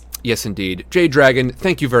there? Yes. Yes, indeed. Jade Dragon,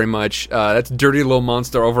 thank you very much. That's Dirty Little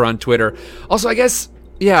Monster over on Twitter. Also, I guess,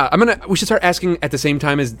 yeah, we should start asking at the same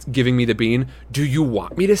time as giving me the bean, do you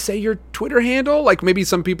want me to say your Twitter handle? Like, maybe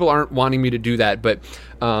some people aren't wanting me to do that, but,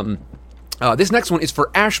 this next one is for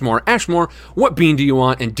Ashmore. Ashmore, what bean do you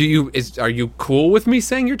want? And are you cool with me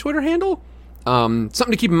saying your Twitter handle?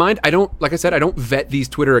 Something to keep in mind. I don't vet these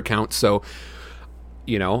Twitter accounts, so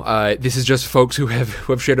this is just folks who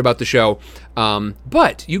have shared about the show.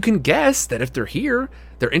 But you can guess that if they're here,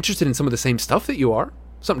 they're interested in some of the same stuff that you are.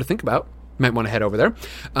 Something to think about. Might want to head over there.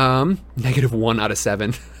 -1 out of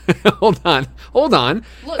 7. Hold on.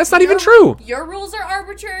 Look, that's not even true. Your rules are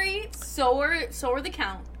arbitrary. So are the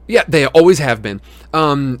count. Yeah, they always have been.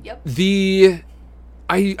 Yep.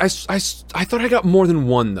 I thought I got more than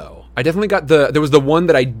one, though. I definitely got there was the one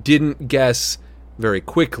that I didn't guess very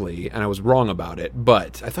quickly, and I was wrong about it,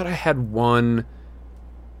 but I thought I had one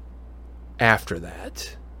after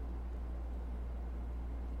that.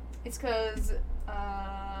 It's because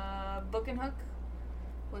Book and Hook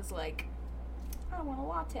was like, I want a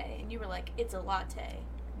latte. And you were like, it's a latte.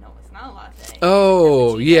 No, it's not a latte.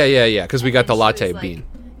 Oh, yeah, because we And got the then she latte was bean. Like,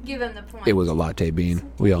 give him the point. It was a latte bean.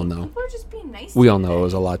 We all know. People are just being nice We to all you know it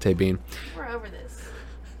was a today. latte bean. We're over this.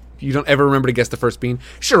 You don't ever remember to guess the first bean?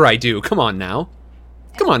 Sure I do. Come on now.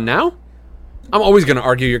 I'm always going to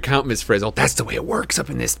argue your count, Miss Frizzle. That's the way it works up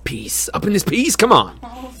in this piece. Come on.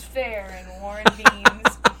 All's fair in Warren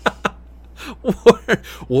Beans.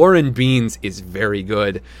 Warren Beans is very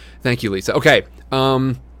good. Thank you, Lisa. Okay.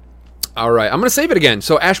 All right. I'm going to save it again.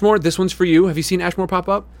 So, Ashmore, this one's for you. Have you seen Ashmore pop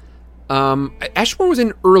up? Ashmore was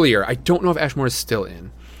in earlier. I don't know if Ashmore is still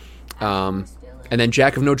in. And then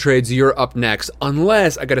Jack of No Trades, you're up next.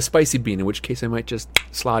 Unless I got a spicy bean, in which case I might just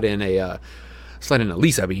slide in a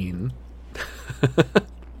Lisa bean.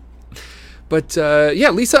 But yeah,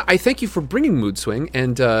 Lisa, I thank you for bringing Mood Swing,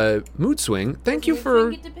 and Mood Swing, thank you Does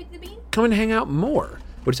for Mood Swing get to pick the bean? coming to hang out more.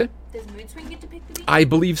 What'd you say? Does Mood Swing get to pick the bean? I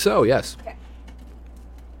believe so. Yes. Okay.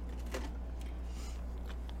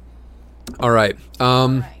 All right.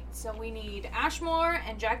 Alright, so we need Ashmore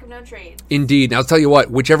and Jack of No Trades. Indeed. Now I'll tell you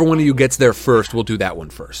what. Whichever one of you gets there first, we'll do that one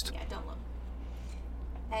first. Yeah, don't look.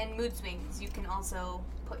 And Mood Swings, you can also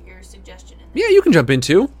put your suggestion in there. Yeah, you can jump in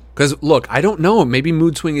too. Because look, I don't know. Maybe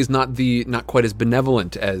Mood Swing is not quite as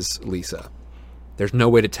benevolent as Lisa. There's no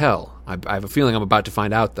way to tell. I have a feeling I'm about to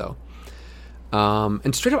find out though.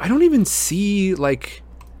 And straight up, I don't even see like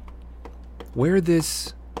where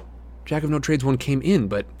this Jack of No Trades one came in.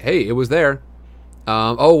 But hey, it was there.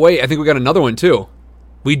 Oh wait, I think we got another one too.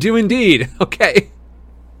 We do indeed. Okay.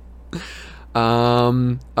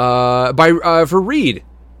 For Reed.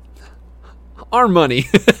 Our money.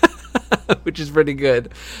 Which is pretty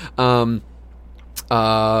good. For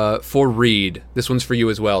Reed. This one's for you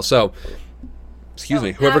as well. So, excuse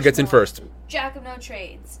me. Whoever gets in Ashmore, first. Jack of No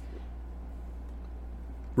Trades.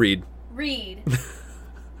 Reed.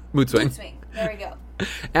 Mood Swing. Mood Swing. There we go.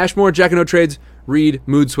 Ashmore, Jack of No Trades, Reed,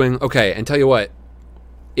 Mood Swing. Okay, and tell you what.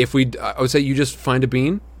 If I would say you just find a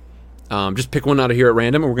bean. Just pick one out of here at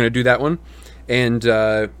random, and we're going to do that one. And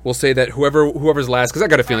we'll say that whoever's last, because I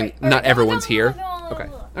got a feeling not everyone's here. Okay.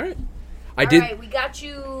 All right. All right, we got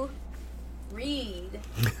you, Reed.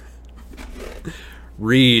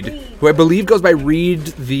 Reed, who I believe goes by Reed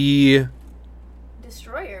the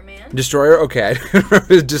Destroyer, man. Destroyer. Okay,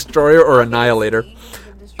 Destroyer or Annihilator.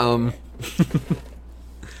 Uh-oh,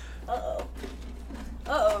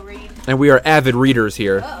 Reed. And we are avid readers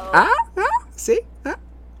here. Uh-oh. See? We're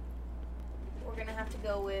gonna have to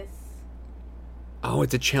go with... Oh,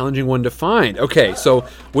 it's a challenging one to find. Okay, so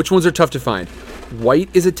which ones are tough to find? White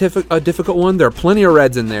is a difficult one. There are plenty of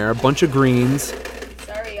reds in there, a bunch of greens.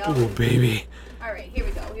 Sorry, Oh, y'all. baby. All right, here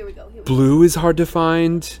we go. Blue is hard to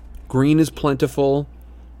find. Green is plentiful.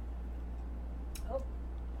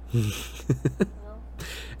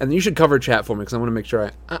 And then you should cover chat for me because I want to make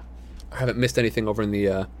sure I haven't missed anything over in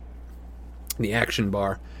the action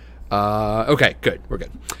bar. Okay, good. We're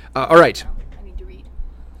good. All right. I need to read.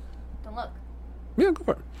 Don't look. Yeah, go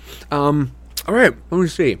for it. All right. Let me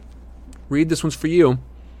see. Read. This one's for you.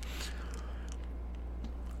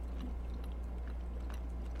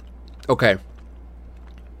 Okay.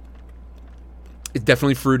 It's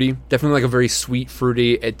definitely fruity. Definitely like a very sweet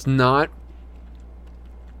fruity. It's not.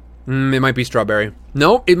 It might be strawberry.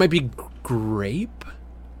 No, it might be grape.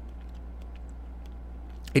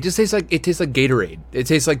 It just tastes like Gatorade. It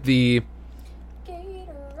tastes like the.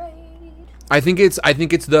 Gatorade. I think it's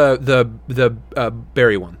the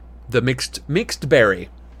berry one, the mixed berry,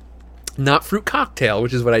 not fruit cocktail,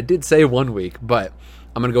 which is what I did say one week, but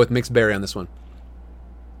I'm gonna go with mixed berry on this one.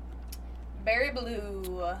 Berry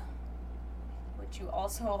blue, which you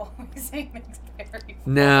also always say mixed berry.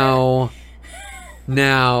 Now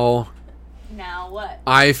what?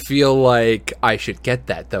 I feel like I should get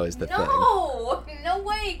that though. Is the thing? No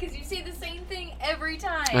way, because you say the same thing every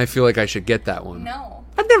time. I feel like I should get that one. No,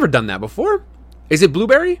 I've never done that before. Is it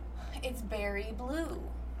blueberry? it's berry blue.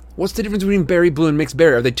 What's the difference between berry blue and mixed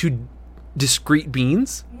berry? Are they two discrete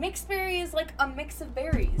beans? Mixed berry is like a mix of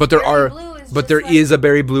berries. But there berry blue is but just there like, is a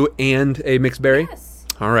berry blue and a mixed berry. Yes.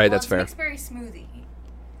 All right, Well, that's it's fair. Mixed berry smoothie.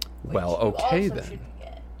 Well, which okay you also then. shouldn't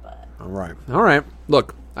get, but All right.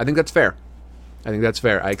 Look, I think that's fair. I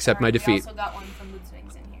accept my we defeat. also got one from Mood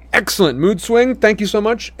Swings in here. Excellent mood swing. Thank you so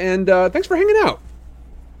much, and thanks for hanging out.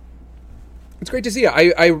 It's great to see you.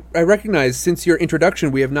 I recognize since your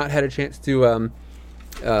introduction, we have not had a chance to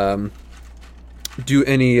do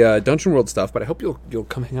any Dungeon World stuff, but I hope you'll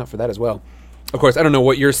come hang out for that as well. Of course, I don't know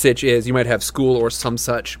what your sitch is. You might have school or some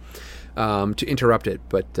such to interrupt it,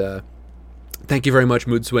 but thank you very much,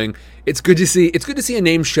 Mood Swing. It's good to see a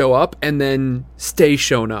name show up and then stay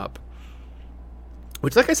shown up.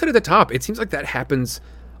 Which, like I said at the top, it seems like that happens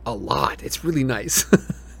a lot. It's really nice.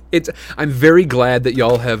 I'm very glad that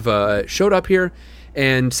y'all have showed up here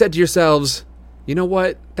and said to yourselves, you know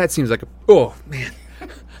what? That seems like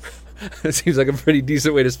that seems like a pretty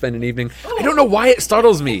decent way to spend an evening. Ooh. I don't know why it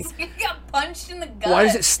startles me. You got punched in the gut. Why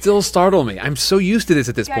does it still startle me? I'm so used to this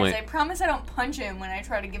at this Guys, point. I promise I don't punch him when I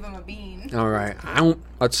try to give him a bean. All right.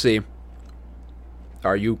 Let's see.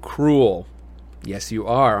 Are you cruel? Yes, you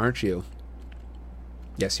are, aren't you?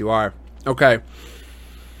 Yes, you are. Okay.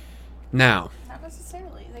 Now, Not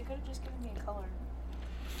necessarily. They could have just given me a color.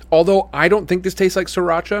 although I don't think this tastes like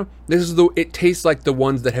sriracha, it tastes like the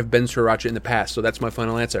ones that have been sriracha in the past, so that's my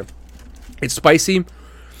final answer. It's spicy.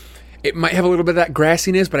 It might have a little bit of that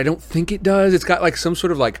grassiness, but I don't think it does. It's got like some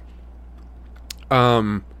sort of like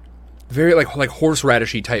very like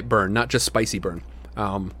horseradishy type burn, not just spicy burn.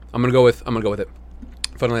 I'm gonna go with it.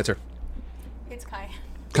 Final answer. It's cayenne.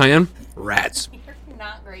 Cayenne? Rats. You're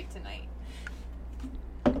not great tonight.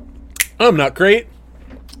 I'm not great.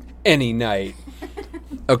 Any night.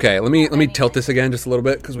 Okay, let me tilt this again just a little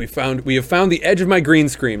bit because we have found the edge of my green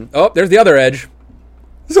screen. Oh, there's the other edge.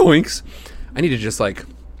 Zoinks. I need to just like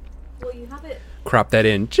Well, you have it. crop that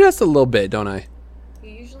in just a little bit, don't I? You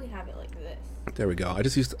usually have it like this. There we go. I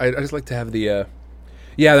just like to have the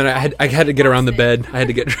yeah, then I had to get around the bed. I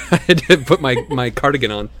had to put my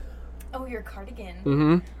cardigan on. Oh, your cardigan.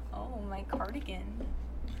 Mm-hmm. Oh, my cardigan.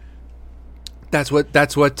 That's what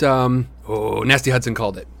Nasty Hudson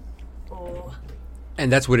called it. Oh.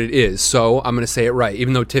 And that's what it is. So I'm going to say it right,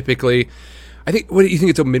 even though typically, I think, what do you think,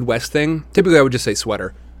 it's a Midwest thing? Typically, I would just say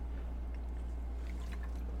sweater.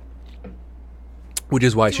 Which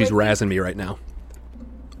is why she's razzing me right now.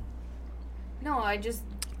 No,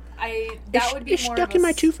 that would be It's more stuck of in a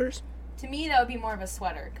my toothers. To me, that would be more of a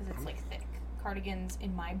sweater because it's like thick. Cardigans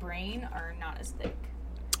in my brain are not as thick.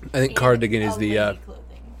 I think cardigan is lady the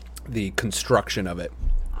clothing. construction of it.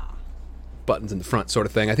 Buttons in the front sort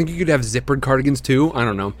of thing. I think you could have zippered cardigans too. I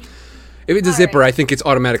don't know. If it's a zipper, right. I think it's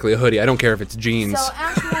automatically a hoodie. I don't care if it's jeans. So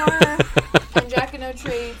Ashmore and Jack and No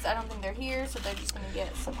Trades, I don't think they're here, so they're just gonna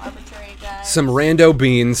get some arbitrary guys. Some rando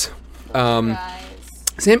beans. Guys.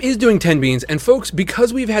 Sam is doing 10 beans, and folks,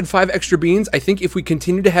 because we've had 5 extra beans, I think if we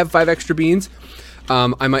continue to have 5 extra beans,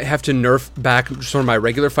 I might have to nerf back sort of my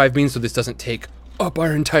regular 5 beans so this doesn't take up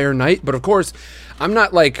our entire night. But of course, I'm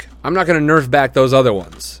not going to nerf back those other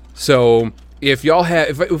ones. So if y'all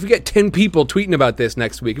have, if we get 10 people tweeting about this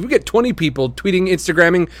next week, if we get 20 people tweeting,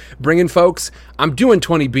 Instagramming, bringing folks, I'm doing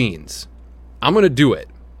 20 beans. I'm going to do it.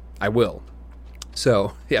 I will.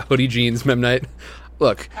 So yeah, hoodie, jeans, Mem Night.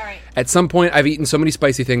 Look, All right. At some point, I've eaten so many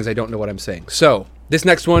spicy things, I don't know what I'm saying. So, this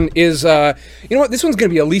next one is, you know what? This one's going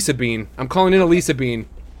to be a Lisa bean. I'm calling in a Lisa bean.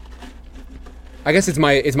 I guess it's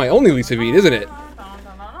my only Lisa bean, isn't it?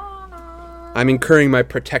 I'm incurring my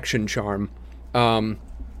protection charm.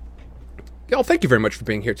 Y'all, thank you very much for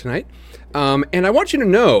being here tonight. And I want you to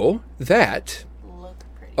know that Look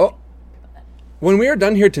pretty. when we are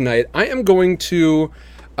done here tonight, I am going to...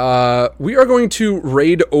 we are going to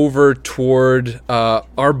raid over toward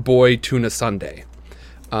our boy Tuna Sunday.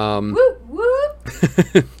 Whoop,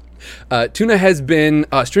 whoop. Tuna has been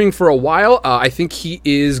streaming for a while. I think he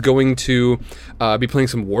is going to be playing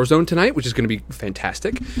some Warzone tonight, which is going to be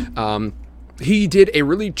fantastic. He did a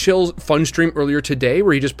really chill, fun stream earlier today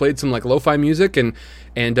where he just played some like lo-fi music and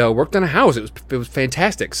worked on a house. It was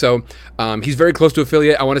fantastic. So he's very close to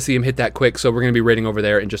affiliate. I want to see him hit that quick. So we're going to be raiding over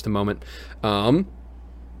there in just a moment.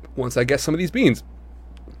 Once I get some of these beans.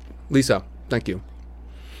 Lisa, thank you.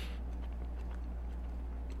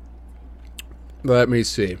 Let me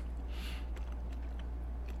see.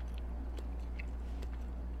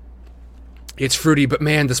 It's fruity, but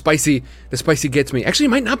man, the spicy gets me. Actually, it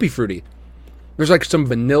might not be fruity. There's like some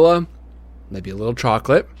vanilla, maybe a little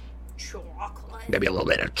chocolate. Chocolate. Maybe a little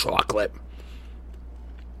bit of chocolate.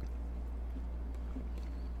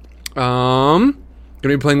 Gonna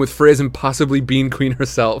be playing with Frizz and possibly Bean Queen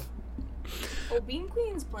herself. Oh, Bean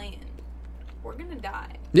Queen's playing. We're gonna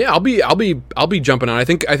die. Yeah, I'll be jumping on. I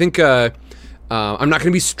think I'm not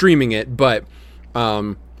gonna be streaming it, but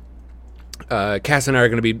Cass and I are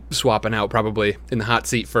gonna be swapping out probably in the hot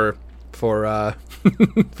seat for for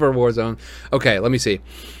Warzone. Okay, let me see.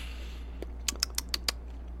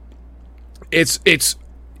 It's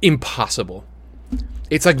impossible.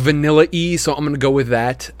 It's like vanilla-y, so I'm going to go with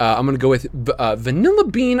that. I'm going to go with vanilla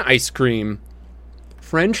bean ice cream.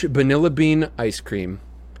 French vanilla bean ice cream.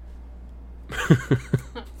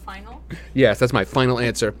 Final? Yes, that's my final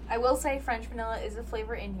answer. I will say French vanilla is a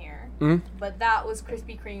flavor in here, but that was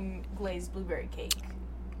Krispy Kreme glazed blueberry cake.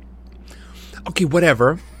 Okay,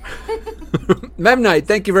 whatever. Mem Night,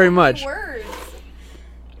 thank you very much. Words.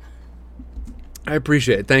 I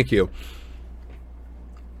appreciate it. Thank you.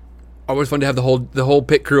 Always fun to have the whole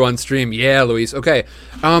pit crew on stream. Yeah, Luis. Okay.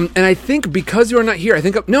 And I think because you are not here, I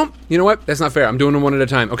think... No, you know what? That's not fair. I'm doing them one at a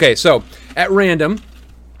time. Okay, so, at random,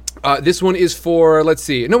 this one is for... Let's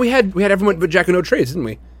see. No, we had everyone but Jack and No Trades, didn't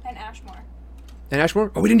we? And Ashmore. And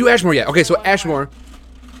Ashmore? Oh, we didn't do Ashmore yet. Okay, so Ashmore...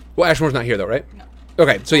 Well, Ashmore's not here, though, right? No.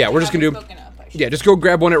 Okay, so yeah, we're just going to do... Yeah, just go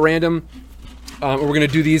grab one at random. We're going to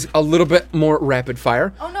do these a little bit more rapid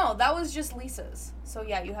fire. Oh, no, that was just Lisa's. So,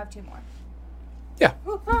 yeah, you have two more. Yeah.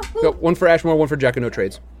 So one for Ashmore, one for Jack and No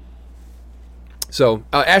Trades. So,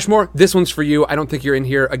 Ashmore, this one's for you. I don't think you're in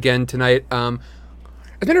here again tonight. As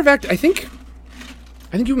a matter of fact, I think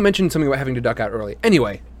you mentioned something about having to duck out early.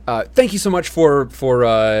 Anyway, thank you so much for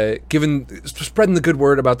spreading the good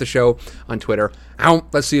word about the show on Twitter.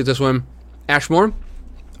 Let's see this one. Ashmore,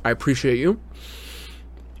 I appreciate you.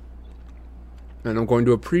 And I'm going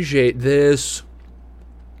to appreciate this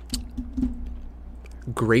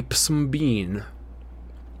grapesome bean.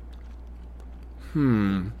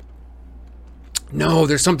 No,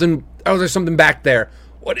 there's something... Oh, there's something back there.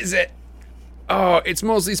 What is it? Oh, it's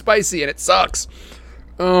mostly spicy and it sucks.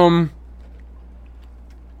 I'm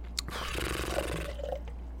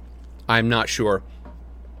not sure.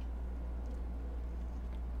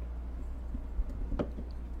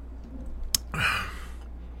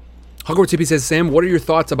 Hogwarts Hippie says, Sam, what are your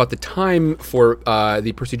thoughts about the time for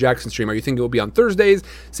the Percy Jackson stream? Are you thinking it will be on Thursdays,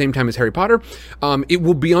 same time as Harry Potter? It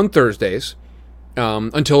will be on Thursdays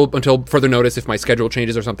until further notice. If my schedule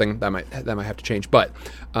changes or something, that might have to change. But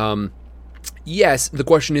yes, the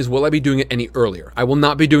question is, will I be doing it any earlier? I will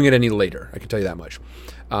not be doing it any later. I can tell you that much.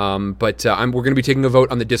 But we're going to be taking a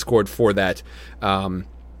vote on the Discord for that. So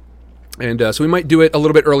we might do it a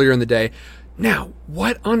little bit earlier in the day. Now,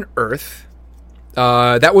 what on earth...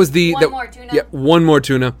 that was the... One more tuna. Yeah, one more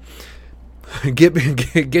tuna. Get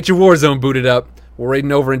your Warzone booted up. We're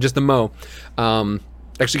raiding over in just a mo.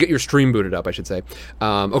 Actually, get your stream booted up, I should say.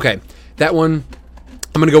 Okay, that one,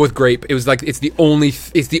 I'm gonna go with grape. It was like it's the only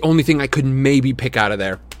thing I could maybe pick out of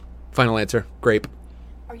there. Final answer, grape.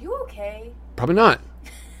 Are you okay? Probably not.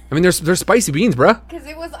 I mean, there's spicy beans, bruh. Because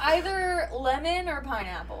it was either lemon or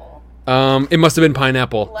pineapple. It must have been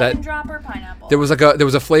pineapple. Lemon drop or pineapple. There was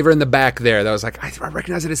a flavor in the back there that was like I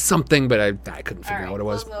recognize it as something, but I couldn't figure out what it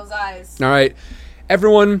was. Close those eyes. All right,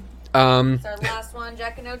 everyone. It's our last one.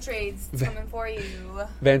 Jack and No Trades. It's coming for you.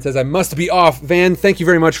 Van says I must be off. Van, thank you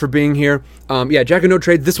very much for being here. Yeah, Jack and No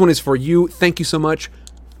Trades. This one is for you. Thank you so much.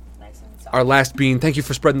 Nice and soft. Our last bean. Thank you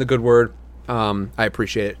for spreading the good word. I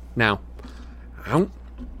appreciate it. Now,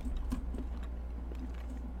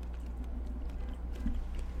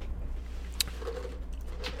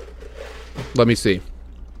 let me see.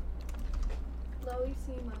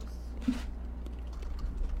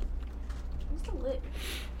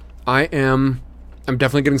 I'm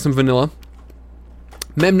definitely getting some vanilla.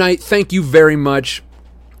 Memnite, thank you very much.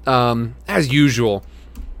 As usual.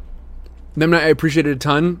 Memnite, I appreciate it a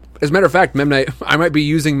ton. As a matter of fact, Memnite, I might be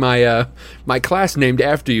using my my class named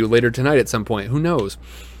after you later tonight at some point. Who knows?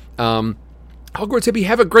 Hogwarts Hippie,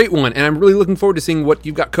 have a great one, and I'm really looking forward to seeing what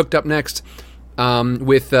you've got cooked up next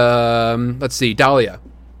with, let's see, Dahlia.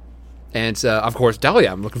 And, of course,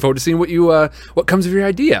 Dahlia, I'm looking forward to seeing what comes of your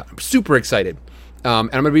idea. I'm super excited. And I'm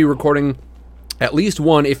going to be recording at least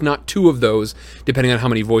one, if not two of those, depending on how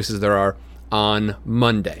many voices there are, on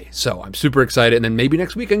Monday. So I'm super excited, and then maybe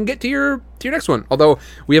next week I can get to your next one. Although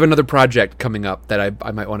we have another project coming up that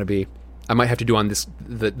I might want to be, I might have to do on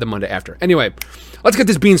the Monday after. Anyway, let's get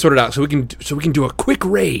this bean sorted out so we can do a quick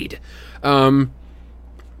raid. Let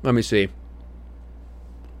me see.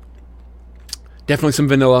 Definitely some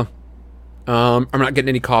vanilla. I'm not getting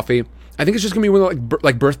any coffee. I think it's just gonna be one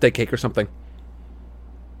like birthday cake or something.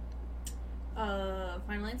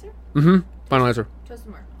 Final answer? Mm-hmm. Final answer.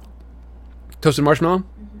 Toasted marshmallow. Toasted marshmallow?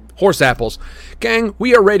 Mm-hmm. Horse apples. Gang,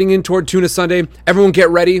 we are raiding in toward Tuna Sunday. Everyone get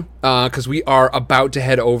ready, because we are about to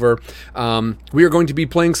head over. We are going to be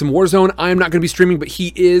playing some Warzone. I am not going to be streaming, but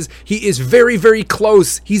he is. He is very, very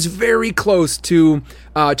close. He's very close to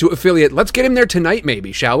affiliate. Let's get him there tonight,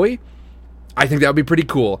 maybe, shall we? I think that would be pretty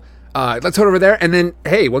cool. Let's head over there, and then,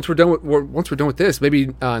 hey, once we're done with this, maybe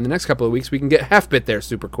in the next couple of weeks, we can get Half-Bit there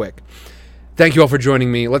super quick. Thank you all for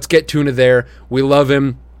joining me. Let's get Tuna there. We love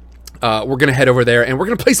him. We're going to head over there, and we're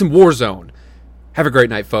going to play some Warzone. Have a great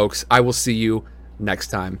night, folks. I will see you next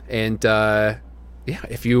time. And, yeah,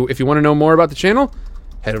 if you want to know more about the channel,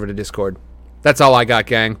 head over to Discord. That's all I got,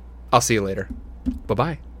 gang. I'll see you later.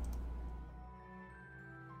 Bye-bye.